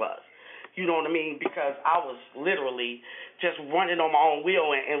who He was. You know what I mean? Because I was literally just running on my own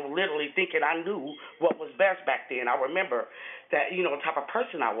wheel and literally thinking I knew what was best back then. I remember that, the type of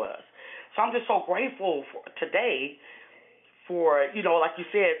person I was. So I'm just so grateful for today for, like you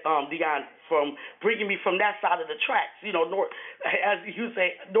said, Dion, from bringing me from that side of the tracks, north, as you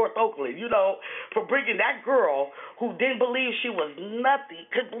say, North Oakland, for bringing that girl who didn't believe she was nothing,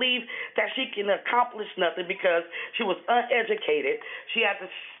 couldn't believe that she can accomplish nothing because she was uneducated. She had to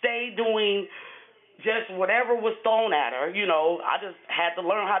stay doing just whatever was thrown at her, I just had to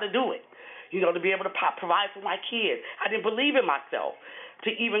learn how to do it, to be able to provide for my kids. I didn't believe in myself to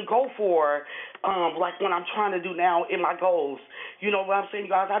even go for, like what I'm trying to do now in my goals. You know what I'm saying,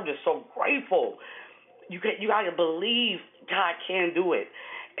 you guys? I'm just so grateful. You got to believe God can do it.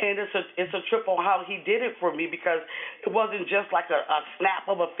 And it's a trip on how He did it for me, because it wasn't just like a snap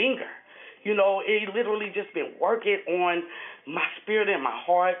of a finger. It literally just been working on my spirit and my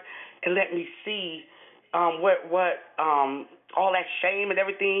heart and let me see what all that shame and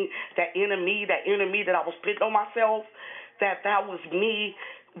everything, that inner me that I was putting on myself, that was me,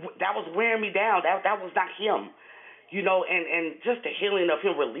 that was wearing me down. That was not Him. And just the healing of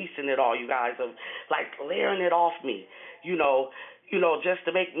Him releasing it all, you guys, of like layering it off me, just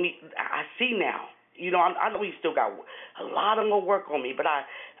to make me, I see now. I know He still got a lot of more work on me, but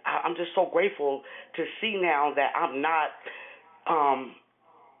I'm just so grateful to see now that I'm not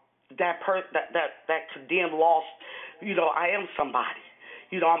that condemned, lost. I am somebody.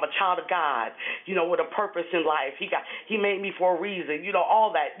 I'm a child of God, with a purpose in life. He made me for a reason,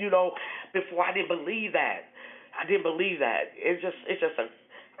 all that, before I didn't believe that. I didn't believe that.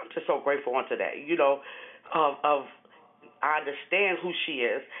 I'm just so grateful on today. Of I understand who she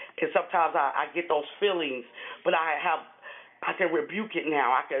is, and sometimes I get those feelings, but I can rebuke it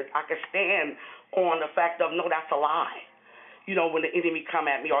now. I can stand on the fact of no, that's a lie. When the enemy come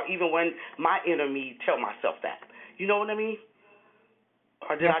at me, or even when my enemy tell myself that. You know what I mean?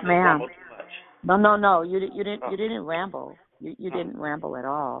 Or did Yes, I just ma'am. ramble too much? No. You didn't ramble. You didn't ramble at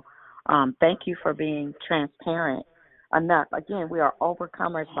all. Thank you for being transparent enough. Again, we are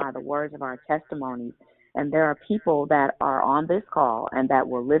overcomers by the words of our testimonies, and there are people that are on this call and that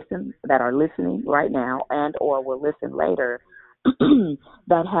will listen, that are listening right now, and or will listen later,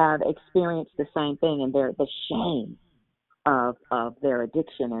 that have experienced the same thing, and the shame of their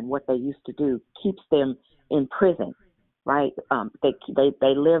addiction and what they used to do keeps them in prison, right? They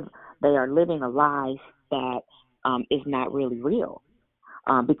are living a life that is not really real,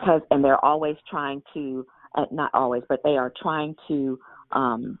 because, and they're always trying to, not always, but they are trying to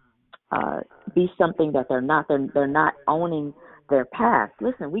be something that they're not. They're not owning their past.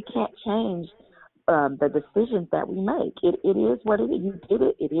 Listen, we can't change the decisions that we make. It is what it is. You did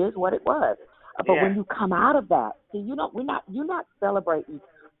it. It is what it was. But when you come out of that, see, you're not celebrating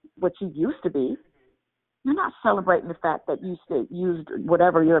what you used to be. You're not celebrating the fact that you used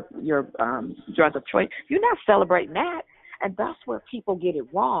whatever your drug of choice. You're not celebrating that, and that's where people get it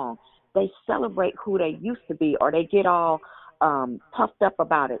wrong. They celebrate who they used to be, or they get all puffed up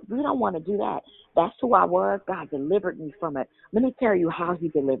about it. We don't want to do that. That's who I was. God delivered me from it. Let me tell you how He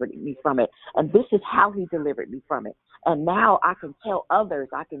delivered me from it, and this is how He delivered me from it. And now I can tell others.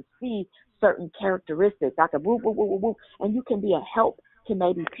 I can see certain characteristics. I can whoop, whoop, whoop, whoop, whoop, and you can be a help to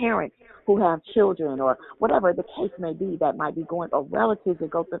maybe parents who have children, or whatever the case may be, that might be going, or relatives that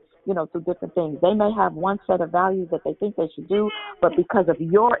go through, through different things. They may have one set of values that they think they should do, but because of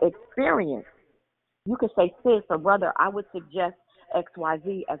your experience, you could say, sis or brother, I would suggest X, Y,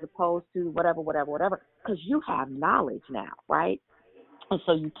 Z as opposed to whatever, because you have knowledge now, right? And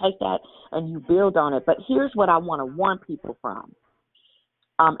so you take that and you build on it. But here's what I want to warn people from.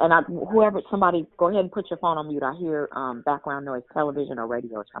 Somebody, go ahead and put your phone on mute. I hear background noise, television or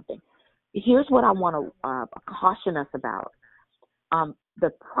radio or something. Here's what I want to caution us about.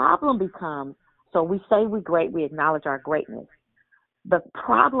 The problem becomes, so we say we're great, we acknowledge our greatness. The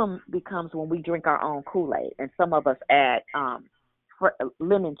problem becomes when we drink our own Kool-Aid, and some of us add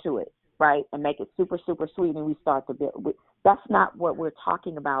lemon to it, right, and make it super, super sweet, and we start to build. That's not what we're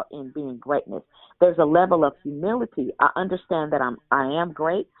talking about in being greatness. There's a level of humility. I understand that I am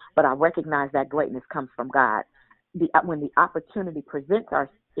great, but I recognize that greatness comes from God. When the opportunity presents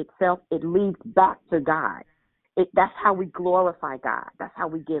itself, it leads back to God. That's how we glorify God. That's how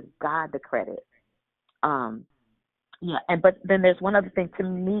we give God the credit. But then there's one other thing.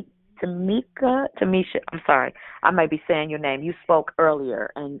 Tamisha, I'm sorry, I may be saying your name. You spoke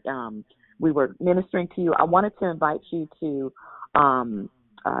earlier, and we were ministering to you. I wanted to invite you to,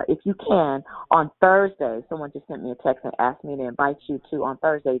 if you can, on Thursday. Someone just sent me a text and asked me to invite you to, on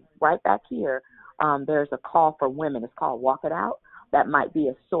Thursday, right back here, there's a call for women. It's called Walk It Out. That might be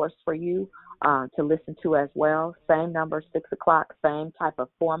a source for you to listen to as well. Same number, 6 o'clock, same type of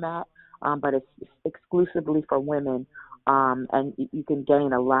format, but it's exclusively for women, and you can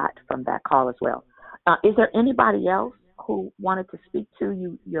gain a lot from that call as well. Is there anybody else who wanted to speak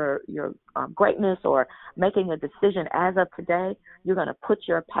to your greatness, or making a decision as of today? You're going to put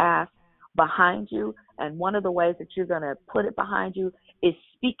your past behind you, and one of the ways that you're going to put it behind you is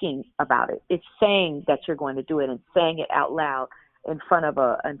speaking about it. It's saying that you're going to do it and saying it out loud in front of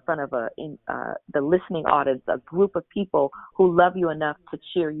the listening audience, a group of people who love you enough to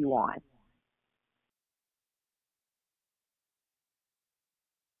cheer you on.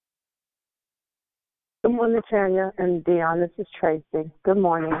 Good morning, Tanya and Dion. This is Tracy. Good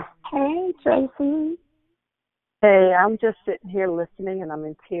morning. Hey, Tracy. Hey, I'm just sitting here listening, and I'm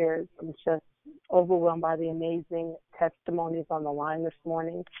in tears. I'm just overwhelmed by the amazing testimonies on the line this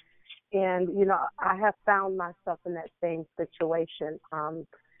morning. And, I have found myself in that same situation,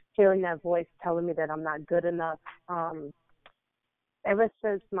 hearing that voice telling me that I'm not good enough. Ever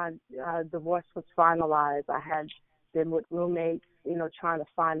since my divorce was finalized, I had been with roommates, trying to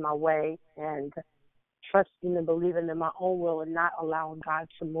find my way and trusting and believing in my own will and not allowing God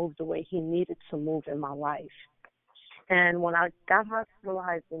to move the way He needed to move in my life. And when I got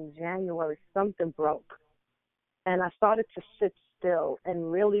hospitalized in January, something broke. And I started to sit still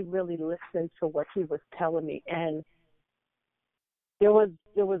and really, really listen to what He was telling me. And there was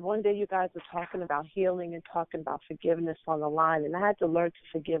one day you guys were talking about healing and talking about forgiveness on the line, and I had to learn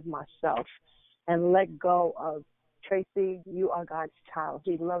to forgive myself and let go of Tracy, you are God's child.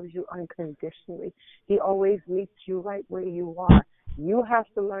 He loves you unconditionally. He always meets you right where you are. You have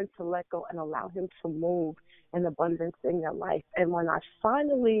to learn to let go and allow him to move in abundance in your life. And when I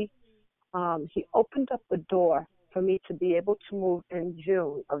finally, he opened up the door for me to be able to move in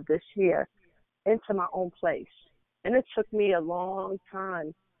June of this year into my own place. And it took me a long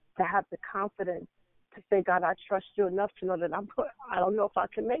time to have the confidence to say, God, I trust you enough to know that I don't know if I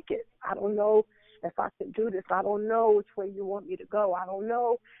can make it. I don't know if I can do this. I don't know which way you want me to go. I don't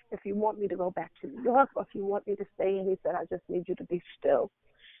know if you want me to go back to New York or if you want me to stay. And he said, I just need you to be still.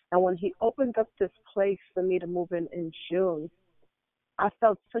 And when he opened up this place for me to move in June, I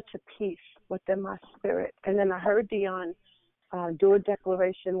felt such a peace within my spirit. And then I heard Dion do a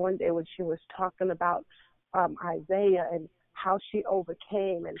declaration one day when she was talking about Isaiah and how she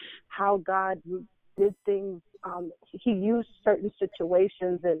overcame and how God did things. He used certain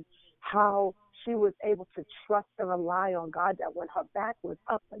situations and how she was able to trust and rely on God, that when her back was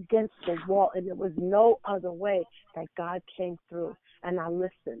up against the wall and there was no other way, that God came through. And I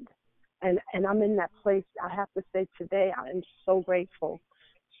listened. And I'm in that place. I have to say today, I am so grateful,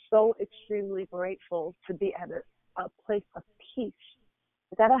 so extremely grateful to be at a place of peace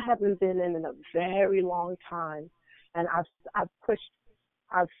that I haven't been in a very long time. And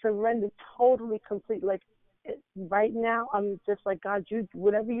I've surrendered totally, completely. Like right now, I'm just like, God,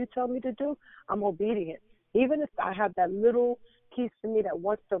 whatever you tell me to do, I'm obedient. Even if I have that little piece of me that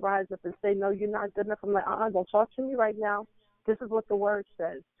wants to rise up and say, no, you're not good enough, I'm like, don't talk to me right now. This is what the word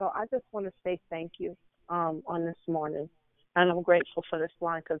says. So I just want to say thank you on this morning. And I'm grateful for this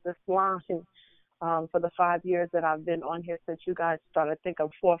line, because this line, for the 5 years that I've been on here since you guys started, I think I'm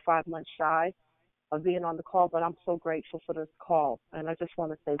 4 or 5 months shy of being on the call, but I'm so grateful for this call. And I just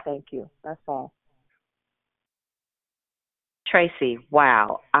want to say thank you. That's all. Tracy,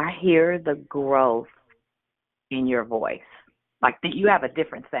 wow. I hear the growth in your voice. Like you have a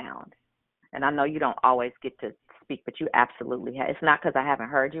different sound. And I know you don't always get to speak, but you absolutely have. It's not because I haven't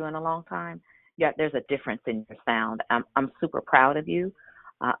heard you in a long time. Yeah, there's a difference in your sound. I'm super proud of you.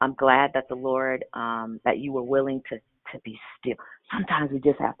 I'm glad that the Lord, that you were willing to be still. Sometimes we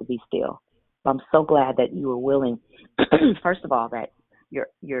just have to be still. I'm so glad that you were willing. First of all, that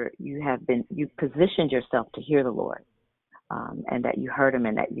you positioned yourself to hear the Lord, and that you heard him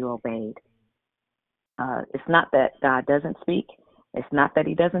and that you obeyed. It's not that God doesn't speak. It's not that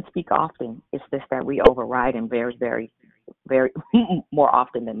he doesn't speak often. It's just that we override him very, very, very more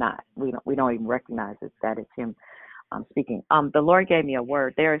often than not. We don't even recognize it, that it's him speaking. The Lord gave me a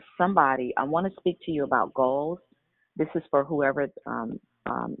word. There is somebody, I want to speak to you about goals. This is for whoever,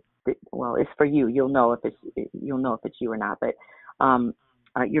 well, it's for you. You'll know if it's you or not. But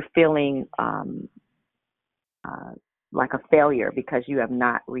you're feeling like a failure because you have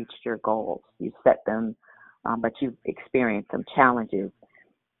not reached your goals. You set them, but you've experienced some challenges.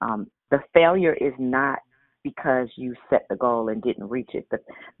 The failure is not because you set the goal and didn't reach it.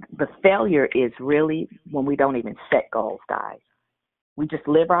 The failure is really when we don't even set goals, guys. We just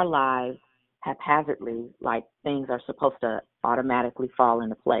live our lives haphazardly, like things are supposed to automatically fall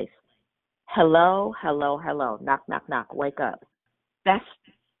into place. Hello, hello, hello. Knock, knock, knock. Wake up. That's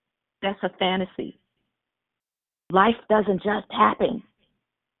a fantasy. Life doesn't just happen.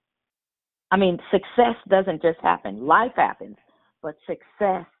 I mean, success doesn't just happen. Life happens, but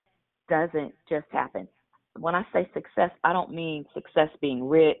success doesn't just happen. When I say success, I don't mean success being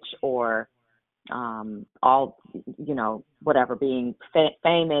rich or all, whatever, being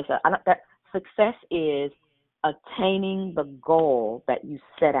famous. That success is attaining the goal that you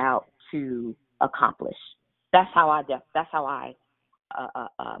set out to accomplish. That's how I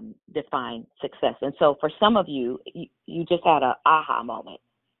define success. And so for some of you, you just had an aha moment.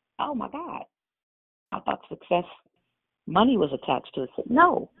 Oh my God, I thought success, money was attached to it.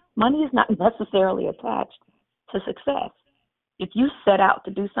 No, money is not necessarily attached to success. If you set out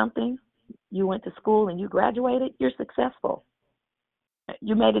to do something, you went to school and you graduated, you're successful.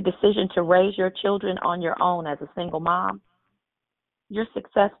 You made a decision to raise your children on your own as a single mom, you're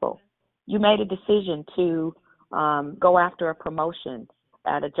successful. You made a decision to go after a promotion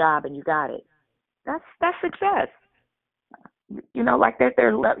at a job and you got it. That's success. Like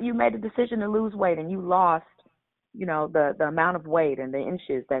you made a decision to lose weight and you lost, the amount of weight and the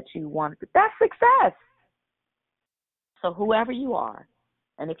inches that you wanted. That's success. So whoever you are,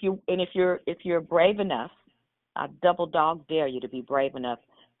 and if you're brave enough, I double dog dare you to be brave enough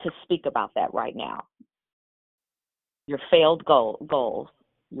to speak about that right now. Your failed goals.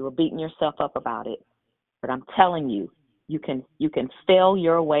 You were beating yourself up about it, but I'm telling you, you can fail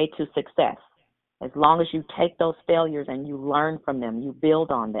your way to success. As long as you take those failures and you learn from them, you build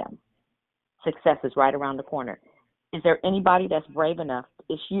on them. Success is right around the corner. Is there anybody that's brave enough?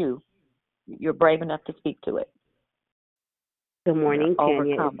 It's you. You're brave enough to speak to it. Good morning, Kenya.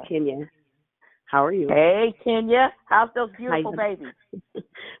 Overcome It's it. Kenya. How are you? Hey, Kenya. How's those beautiful babies?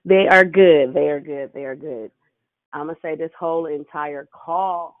 They are good. They are good. They are good. I'm gonna say this whole entire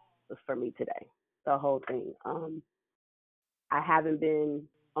call was for me today. The whole thing. I haven't been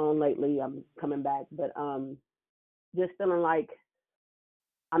on lately. I'm coming back, but just feeling like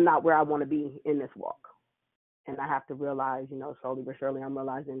I'm not where I want to be in this walk, and I have to realize, slowly but surely, I'm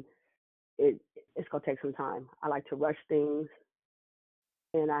realizing it's gonna take some time. I like to rush things,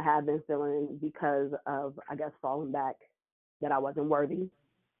 and I have been feeling, because of, I guess, falling back, that I wasn't worthy.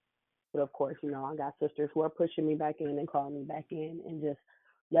 But of course, I got sisters who are pushing me back in and calling me back in and just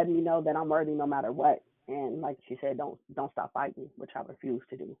letting me know that I'm worthy no matter what. And like she said, don't stop fighting, which I refuse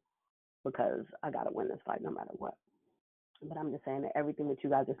to do, because I gotta win this fight no matter what. But I'm just saying that everything that you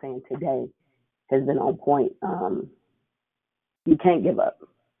guys are saying today has been on point. You can't give up.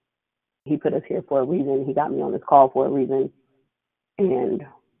 He put us here for a reason. He got me on this call for a reason. And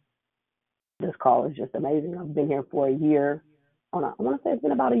this call is just amazing. I've been here for a year. I want to say it's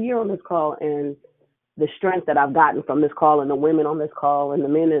been about a year on this call, and the strength that I've gotten from this call, and the women on this call, and the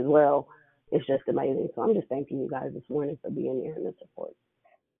men as well, it's just amazing. So I'm just thanking you guys this morning for being here and the support.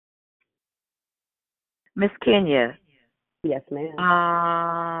 Miss Kenya. Yes,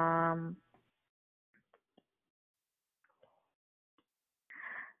 ma'am.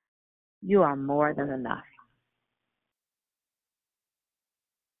 You are more than enough.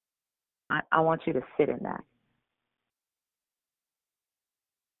 I want you to sit in that.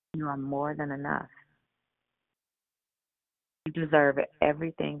 You are more than enough. You deserve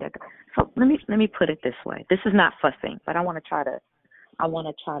everything that. So let me put it this way. This is not fussing, but I want to try to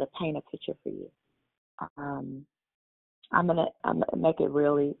paint a picture for you. I'm gonna make it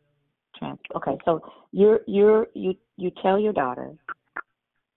really okay. So you tell your daughter.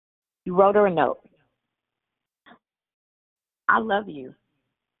 You wrote her a note. I love you,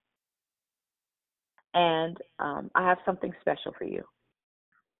 and I have something special for you.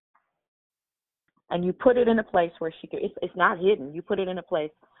 And you put it in a place where she could. It's not hidden. You put it in a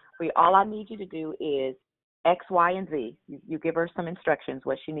place where all I need you to do is X, Y, and Z. You give her some instructions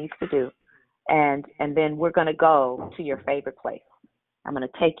what she needs to do, and then we're going to go to your favorite place. I'm going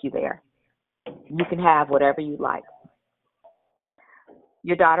to take you there. You can have whatever you like.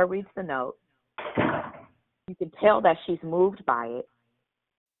 Your daughter reads the note. You can tell that she's moved by it,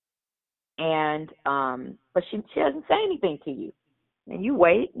 and but she doesn't say anything to you. And you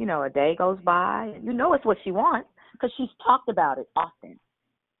wait, a day goes by. You know it's what she wants because she's talked about it often.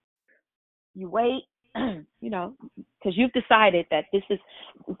 You wait, because you've decided that this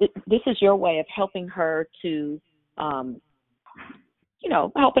is your way of helping her to, helping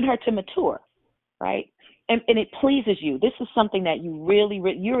her to mature, right? And it pleases you. This is something that you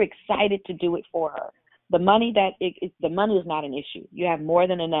you're excited to do it for her. The money the money is not an issue. You have more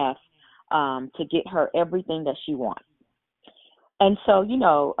than enough to get her everything that she wants. And so,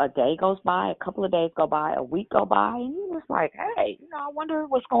 a day goes by, a couple of days go by, a week go by, and you're just like, hey, I wonder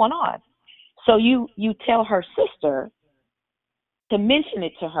what's going on. So you tell her sister to mention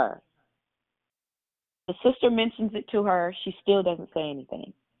it to her. The sister mentions it to her. She still doesn't say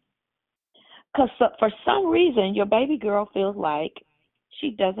anything. Because for some reason, your baby girl feels like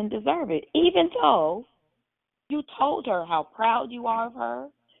she doesn't deserve it, even though you told her how proud you are of her.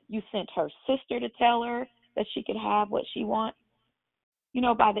 You sent her sister to tell her that she could have what she wants.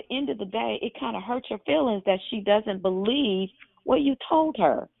 By the end of the day, it kind of hurts her feelings that she doesn't believe what you told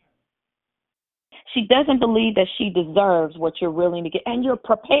her. She doesn't believe that she deserves what you're willing to get, and you're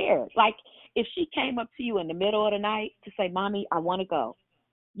prepared. Like, if she came up to you in the middle of the night to say, Mommy, I want to go,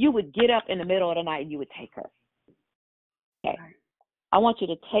 you would get up in the middle of the night and you would take her. Okay. I want you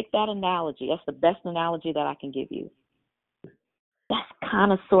to take that analogy. That's the best analogy that I can give you. That's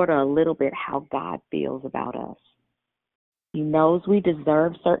kind of sort of a little bit how God feels about us. He knows we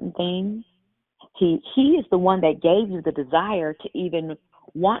deserve certain things. He is the one that gave you the desire to even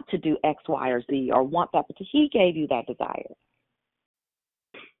want to do X, Y, or Z, or want that, because he gave you that desire.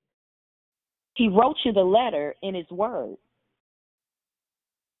 He wrote you the letter in his word.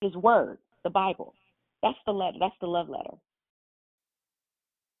 His word, the Bible. That's the letter. That's the love letter.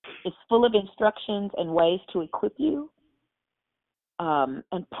 It's full of instructions and ways to equip you,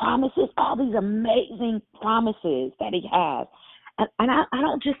 and promises, all these amazing promises that he has. And I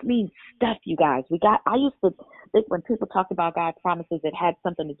don't just mean stuff, you guys. I used to think when people talk about God's promises, it had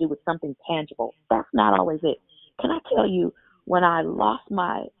something to do with something tangible. That's not always it. Can I tell you, when I lost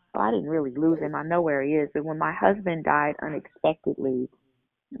I didn't really lose him. I know where he is. But when my husband died unexpectedly,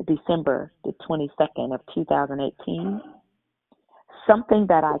 December the 22nd of 2018. Something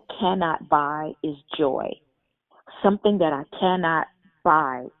that I cannot buy is joy. Something that I cannot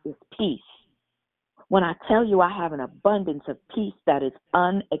buy is peace. When I tell you I have an abundance of peace that is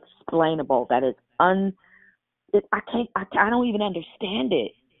unexplainable, that is I don't even understand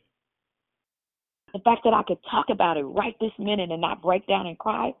it. The fact that I could talk about it right this minute and not break down and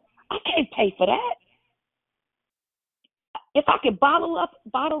cry, I can't pay for that. If I could bottle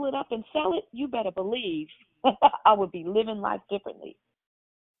it up and sell it, you better believe I would be living life differently.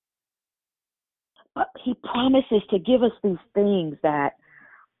 But he promises to give us these things that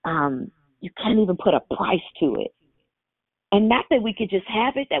you can't even put a price to it. And not that we could just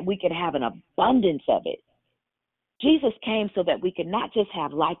have it, that we could have an abundance of it. Jesus came so that we could not just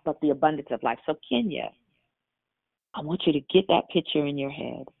have life, but the abundance of life. So Kenya, I want you to get that picture in your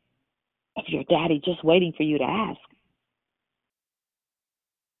head of your daddy just waiting for you to ask.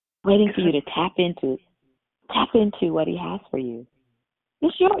 Waiting for you to tap into what he has for you.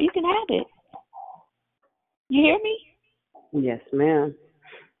 It's yours. You can have it. You hear me? Yes, ma'am.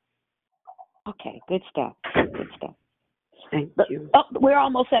 Okay, good stuff. Good stuff. Thank you. Oh, we're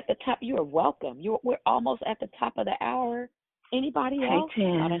almost at the top. You are welcome. We're almost at the top of the hour. Anybody else? Hey,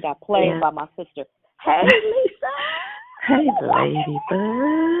 Tim. I done got played by my sister. Hey, Lisa. Hey,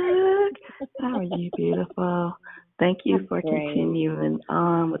 Ladybug. How are you, beautiful? Thank you for continuing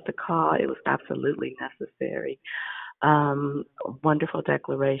on with the call. It was absolutely necessary. Wonderful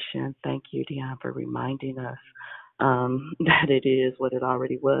declaration. Thank you, Deanna, for reminding us that it is what it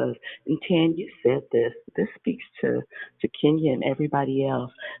already was. And Tan, you said this. This speaks to Kenya and everybody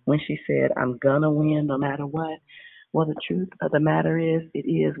else when she said, I'm going to win no matter what. Well, the truth of the matter is, it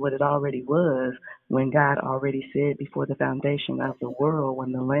is what it already was when God already said before the foundation of the world,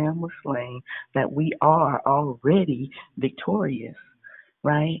 when the Lamb was slain, that we are already victorious,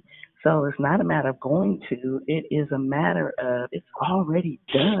 right? So it's not a matter of going to, it is a matter of it's already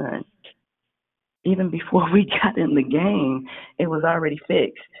done. Even before we got in the game, it was already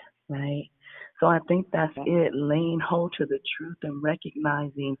fixed, right? So I think that's it, laying hold to the truth and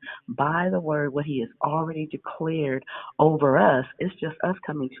recognizing by the word what he has already declared over us. It's just us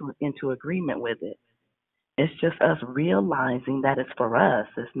coming into agreement with it. It's just us realizing that it's for us.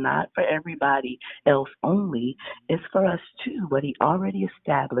 It's not for everybody else only. It's for us too. But he already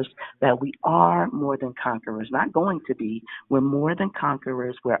established that we are more than conquerors. Not going to be. We're more than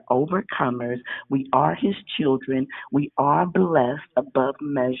conquerors. We're overcomers. We are his children. We are blessed above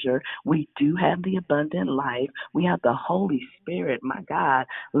measure. We do have the abundant life. We have the Holy Spirit, my God,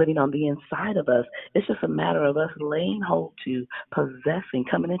 living on the inside of us. It's just a matter of us laying hold to, possessing,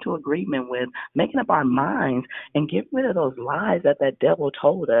 coming into agreement with, making up our minds and get rid of those lies that devil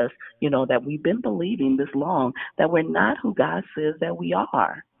told us, that we've been believing this long, that we're not who God says that we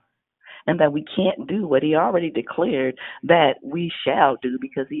are, and that we can't do what he already declared that we shall do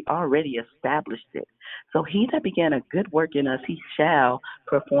because he already established it. So he that began a good work in us, he shall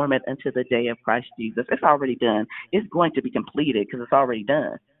perform it unto the day of Christ Jesus. It's already done. It's going to be completed because it's already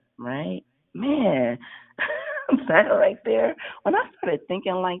done, right? Man, that right there, when I started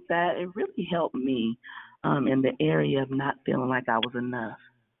thinking like that, it really helped me in the area of not feeling like I was enough.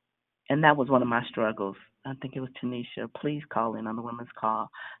 And that was one of my struggles. I think it was Tanisha. Please call in on the women's call.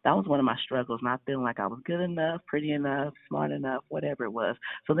 That was one of my struggles, not feeling like I was good enough, pretty enough, smart enough, whatever it was.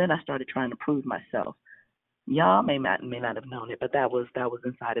 So then I started trying to prove myself. Y'all may not have known it, but that was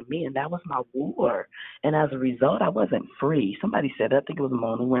inside of me, and that was my war. And as a result, I wasn't free. Somebody said, I think it was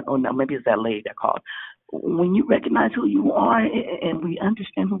Mona, no, maybe it's that lady that called. When you recognize who you are and we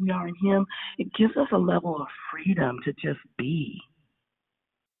understand who we are in him, it gives us a level of freedom to just be.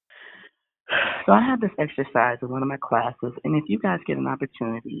 So I had this exercise in one of my classes, and if you guys get an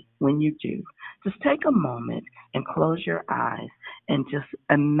opportunity, when you do, just take a moment and close your eyes and just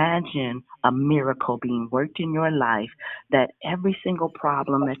imagine a miracle being worked in your life, that every single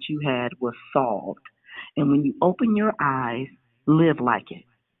problem that you had was solved. And when you open your eyes, live like it.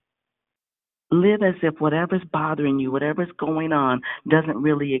 Live as if whatever's bothering you, whatever's going on, doesn't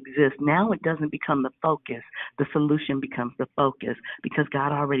really exist. Now it doesn't become the focus. The solution becomes the focus because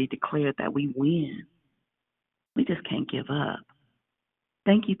God already declared that we win. We just can't give up.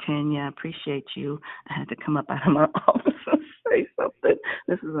 Thank you, Tanya. I appreciate you. I had to come up out of my office and say something.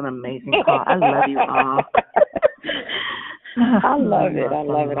 This is an amazing call. I love you all. I love it. I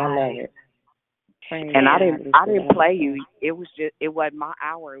love it. I love it. And I didn't play you. It wasn't my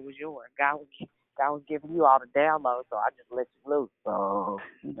hour. It was yours. God was giving you all the downloads, so I just let you loose. So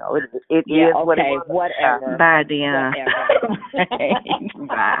it is what it was. Whatever. Bye, Deanna.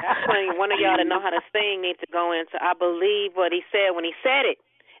 Bye. One of y'all that know how to sing needs to go into I believe what he said when he said it.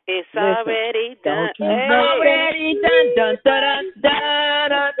 It's Listen, already done. don't you It's know already done. Dun, dun,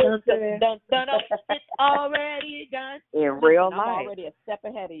 dun, dun, dun, dun, dun, dun, dun. It's already done. In Listen, real I'm life. already a step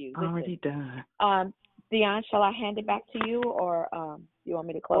ahead of you. Listen, Already done. Dion, shall I hand it back to you, or you want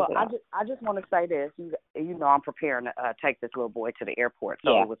me to close Well, it out? I just want to say this. You know, I'm preparing to take this little boy to the airport,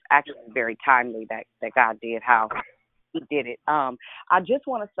 so Yeah. it was actually very timely that God did how He did it. I just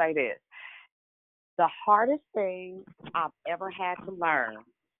want to say this: the hardest thing I've ever had to learn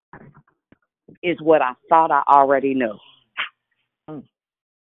is what I thought I already knew.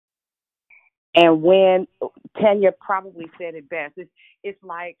 And when Tanya probably said it best, it's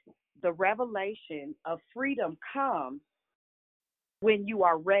like the revelation of freedom comes when you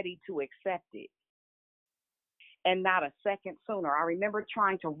are ready to accept it, and not a second sooner. I remember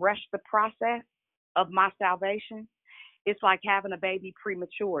trying to rush the process of my salvation. It's like having a baby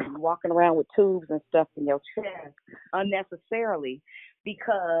premature. You're walking around with tubes and stuff in your chest unnecessarily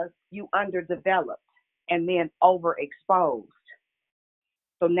because you underdeveloped and then overexposed.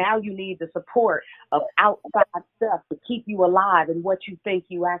 So now you need the support of outside stuff to keep you alive in what you think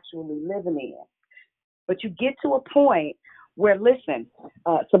you actually living in. But you get to a point where, listen,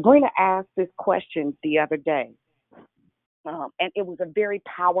 Sabrina asked this question the other day, and it was a very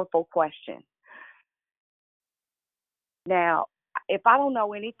powerful question. Now, if I don't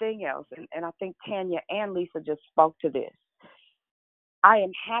know anything else, and I think Tanya and Lisa just spoke to this, I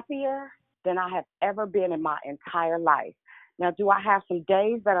am happier than I have ever been in my entire life. Now, do I have some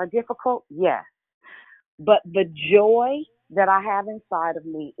days that are difficult? Yes. But the joy that I have inside of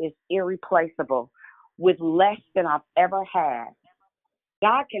me is irreplaceable with less than I've ever had.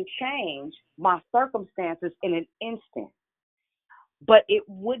 God can change my circumstances in an instant, but it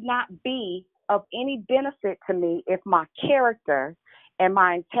would not be of any benefit to me if my character and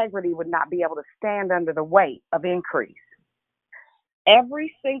my integrity would not be able to stand under the weight of increase.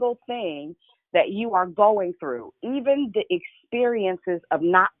 Every single thing that you are going through, even the experiences of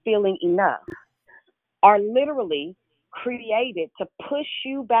not feeling enough, are literally created to push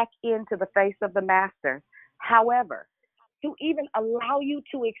you back into the face of the master. However, to even allow you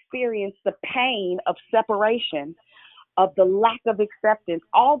to experience the pain of separation, of the lack of acceptance,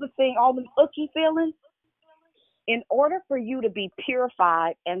 all the icky feelings, in order for you to be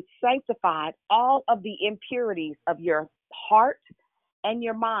purified and sanctified, all of the impurities of your heart and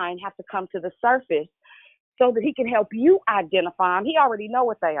your mind have to come to the surface so that he can help you identify them. He already know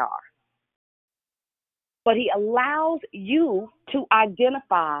what they are. But he allows you to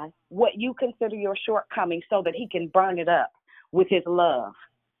identify what you consider your shortcomings so that he can burn it up with his love.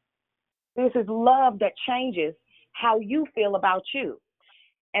 This is love that changes how you feel about you.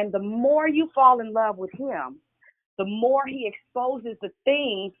 And the more you fall in love with him, the more he exposes the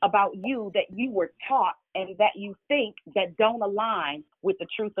things about you that you were taught and that you think that don't align with the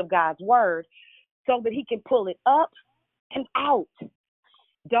truth of God's word, so that he can pull it up and out.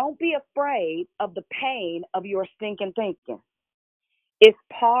 Don't be afraid of the pain of your stinking thinking. It's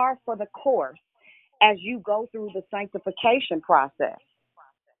par for the course as you go through the sanctification process.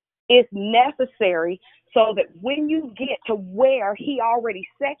 It's necessary so that when you get to where he already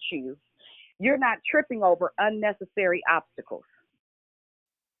set you, you're not tripping over unnecessary obstacles.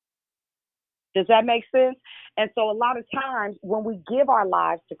 Does that make sense? And so a lot of times when we give our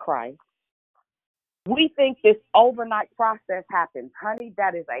lives to Christ, we think this overnight process happens. Honey,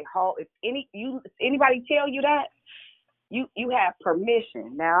 that is a whole, if anybody tell you that, you have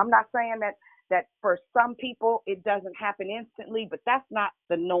permission. Now, I'm not saying that for some people it doesn't happen instantly, but that's not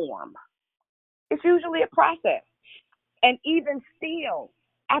the norm. It's usually a process. And even still,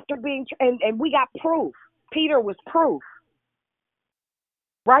 after being, and we got proof. Peter was proof,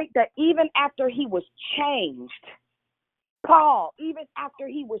 right? That even after he was changed, Paul, even after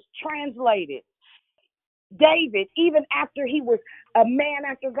he was translated, David, even after he was a man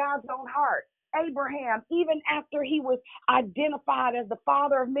after God's own heart, Abraham, even after he was identified as the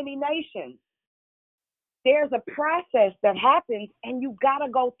father of many nations, there's a process that happens, and you got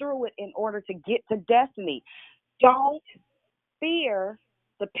to go through it in order to get to destiny. Don't fear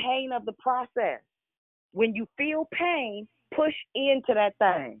the pain of the process. When you feel pain, push into that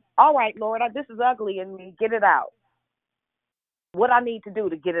thing. All right, Lord, this is ugly in me. Get it out. What I need to do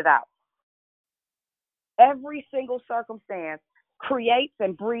to get it out. Every single circumstance creates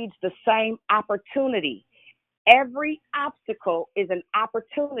and breeds the same opportunity. Every obstacle is an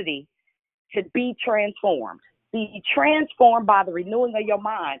opportunity to be transformed. Be transformed by the renewing of your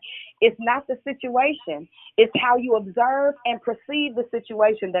mind. It's not the situation. It's how you observe and perceive the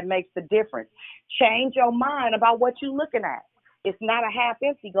situation that makes the difference. Change your mind about what you're looking at. It's not a half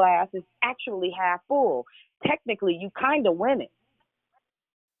empty glass. It's actually half full. Technically, you kind of win it.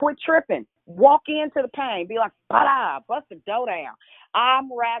 Quit tripping. Walk into the pain. Be like, ba-da, bust the dough down. I'm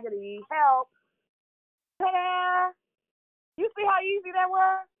raggedy. Help. Ta-da. You see how easy that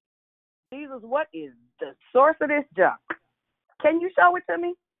was? Jesus, what is the source of this junk? Can you show it to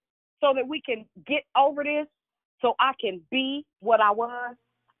me so that we can get over this, so I can be what I was?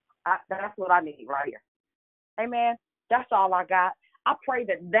 That's what I need right here. Amen. That's all I got. I pray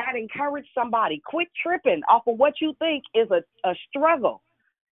that encourage somebody. Quit tripping off of what you think is a struggle.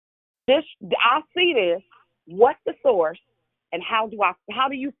 I see this. What's the source, and how do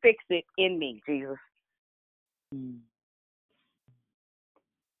you fix it in me, Jesus?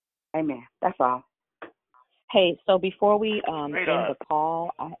 Amen. That's all. Hey, so before we end Right the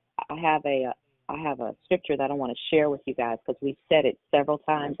call, I have a scripture that I want to share with you guys, because we've said it several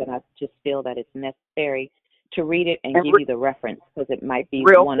times, and I just feel that it's necessary to read it and give you the reference, because it might be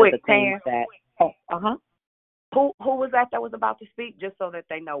one of the things that. Who was that was about to speak? Just so that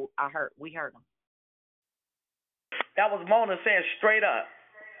they know, we heard them. That was Mona saying straight up.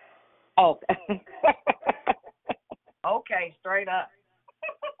 Oh. Okay, straight up.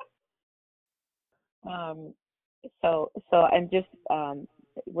 So and just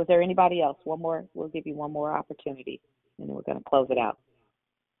was there anybody else? One more. We'll give you one more opportunity, and then we're going to close it out.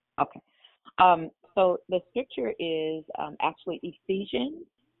 Okay. So the scripture is actually Ephesians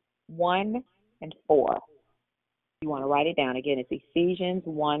 1 and 4. You want to write it down again. It's Ephesians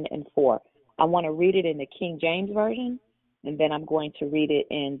 1 and 4. I want to read it in the King James Version, and then I'm going to read it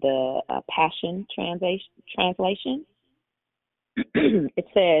in the Passion Translation. It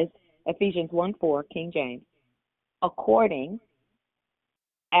says, Ephesians 1:4, King James, according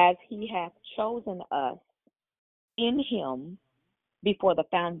as he hath chosen us in him before the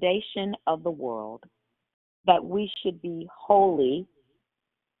foundation of the world, that we should be holy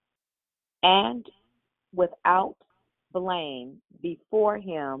and without blame before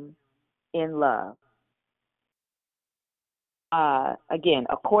him in love. Again,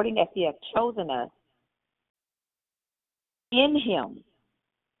 according as he hath chosen us in him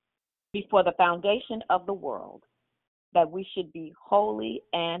before the foundation of the world, that we should be holy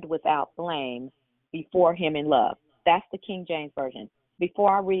and without blame before him in love. That's the King James Version.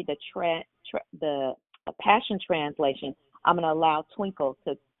 Before I read the Passion Translation, I'm going to allow Twinkle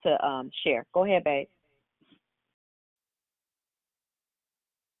to share. Go ahead, babe.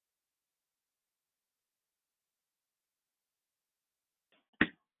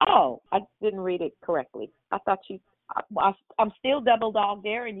 Oh, I didn't read it correctly. I thought I'm still double dog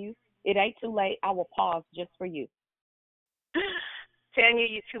daring you. It ain't too late. I will pause just for you. Tanya,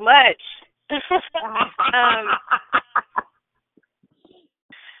 you too much. I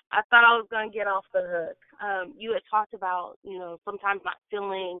thought I was going to get off the hook. You had talked about, sometimes not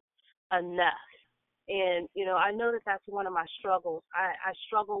feeling enough. And, I know that that's one of my struggles. I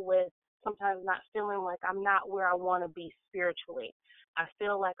struggle with sometimes not feeling like I'm not where I want to be spiritually. I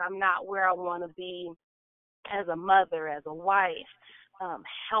feel like I'm not where I want to be as a mother, as a wife,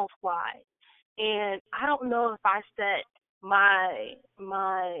 health-wise. And I don't know if I set my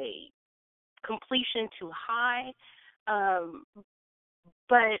completion too high,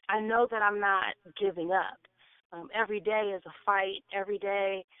 but I know that I'm not giving up. Every day is a fight. Every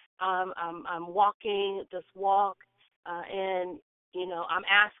day I'm walking this walk, and I'm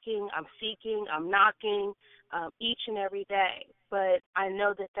asking, I'm seeking, I'm knocking each and every day. But I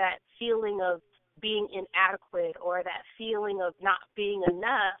know that feeling of being inadequate, or that feeling of not being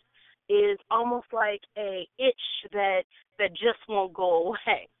enough, is almost like a itch that just won't go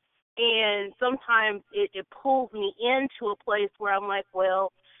away. And sometimes it pulls me into a place where I'm like,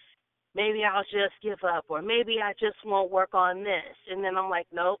 well, maybe I'll just give up, or maybe I just won't work on this. And then I'm like,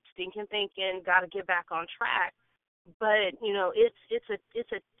 nope, stinking thinking, got to get back on track. But it's a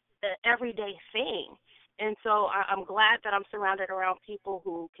everyday thing. And so I'm glad that I'm surrounded around people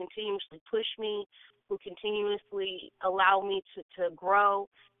who continuously push me, who continuously allow me to grow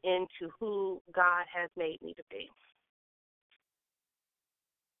into who God has made me to be.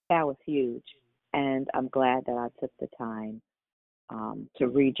 That was huge. And I'm glad that I took the time to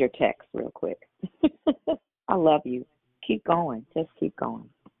read your text real quick. I love you. Keep going. Just keep going.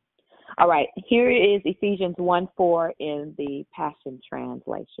 All right. Here is Ephesians 1:4 in the Passion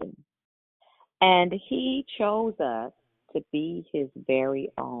Translation. And he chose us to be his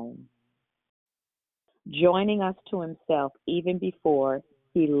very own, joining us to himself even before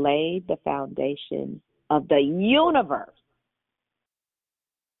he laid the foundation of the universe.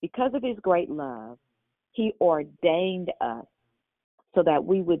 Because of his great love, he ordained us so that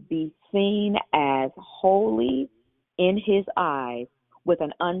we would be seen as holy in his eyes with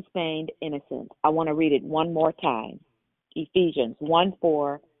an unstained innocence. I want to read it one more time. Ephesians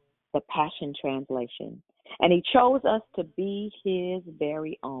 1:4, the Passion Translation. And he chose us to be his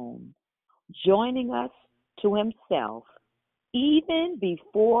very own, joining us to himself even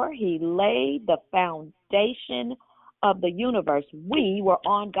before he laid the foundation of the universe. We were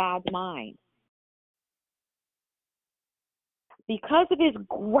on God's mind. Because of his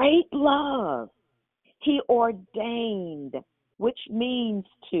great love, he ordained, which means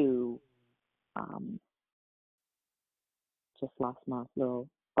to, just lost my little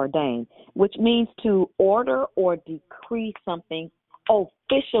ordain, which means to order or decree something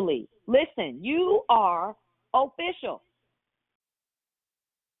officially. Listen, you are official.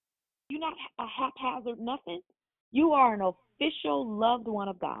 You're not a haphazard nothing. You are an official loved one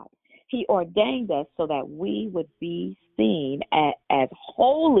of God. He ordained us so that we would be seen as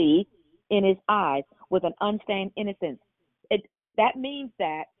holy in his eyes with an unstained innocence. That means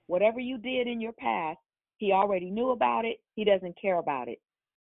that whatever you did in your past, he already knew about it. He doesn't care about it.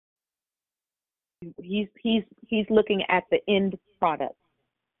 He's looking at the end product.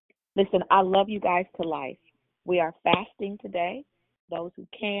 Listen, I love you guys to life. We are fasting today, those who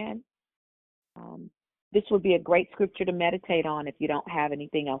can. This would be a great scripture to meditate on if you don't have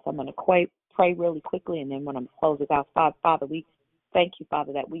anything else. I'm going to pray really quickly, and then when I'm closing out, Father, we thank you,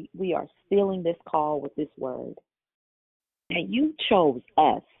 Father, that we are sealing this call with this word. And you chose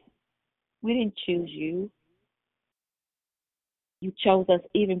us. We didn't choose you. You chose us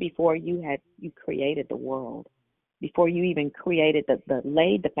even before you created the world. Before you even created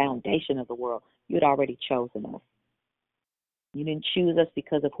laid the foundation of the world, you had already chosen us. You didn't choose us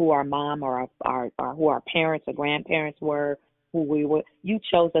because of who our mom or who our parents or grandparents were, who we were. You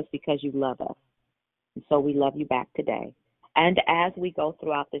chose us because you love us. And so we love you back today. And as we go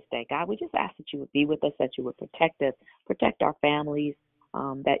throughout this day, God, we just ask that you would be with us, that you would protect us, protect our families,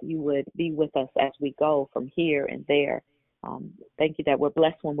 that you would be with us as we go from here and there. Thank you that we're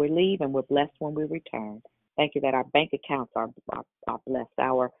blessed when we leave and we're blessed when we return. Thank you that our bank accounts are blessed.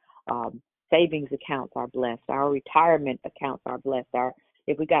 Our savings accounts are blessed. Our retirement accounts are blessed.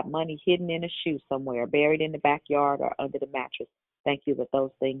 If we got money hidden in a shoe somewhere, buried in the backyard or under the mattress, thank you that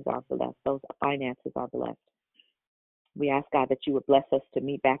those things are blessed. Those finances are blessed. We ask, God, that you would bless us to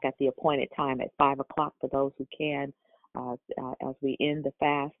meet back at the appointed time at 5 o'clock for those who can as we end the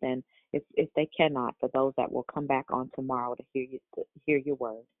fast. And if they cannot, for those that will come back on tomorrow to hear your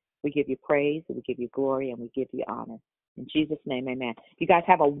word. We give you praise, we give you glory, and we give you honor. In Jesus' name, amen. You guys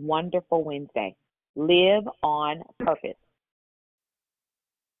have a wonderful Wednesday. Live on purpose.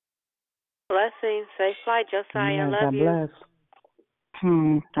 Blessings. Safe flight, Josiah. God Love you. Bless.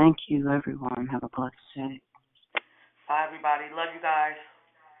 Thank you, everyone. Have a blessed day. Bye, everybody. Love you guys.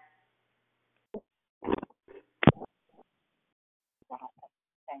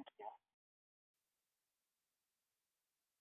 Thank you.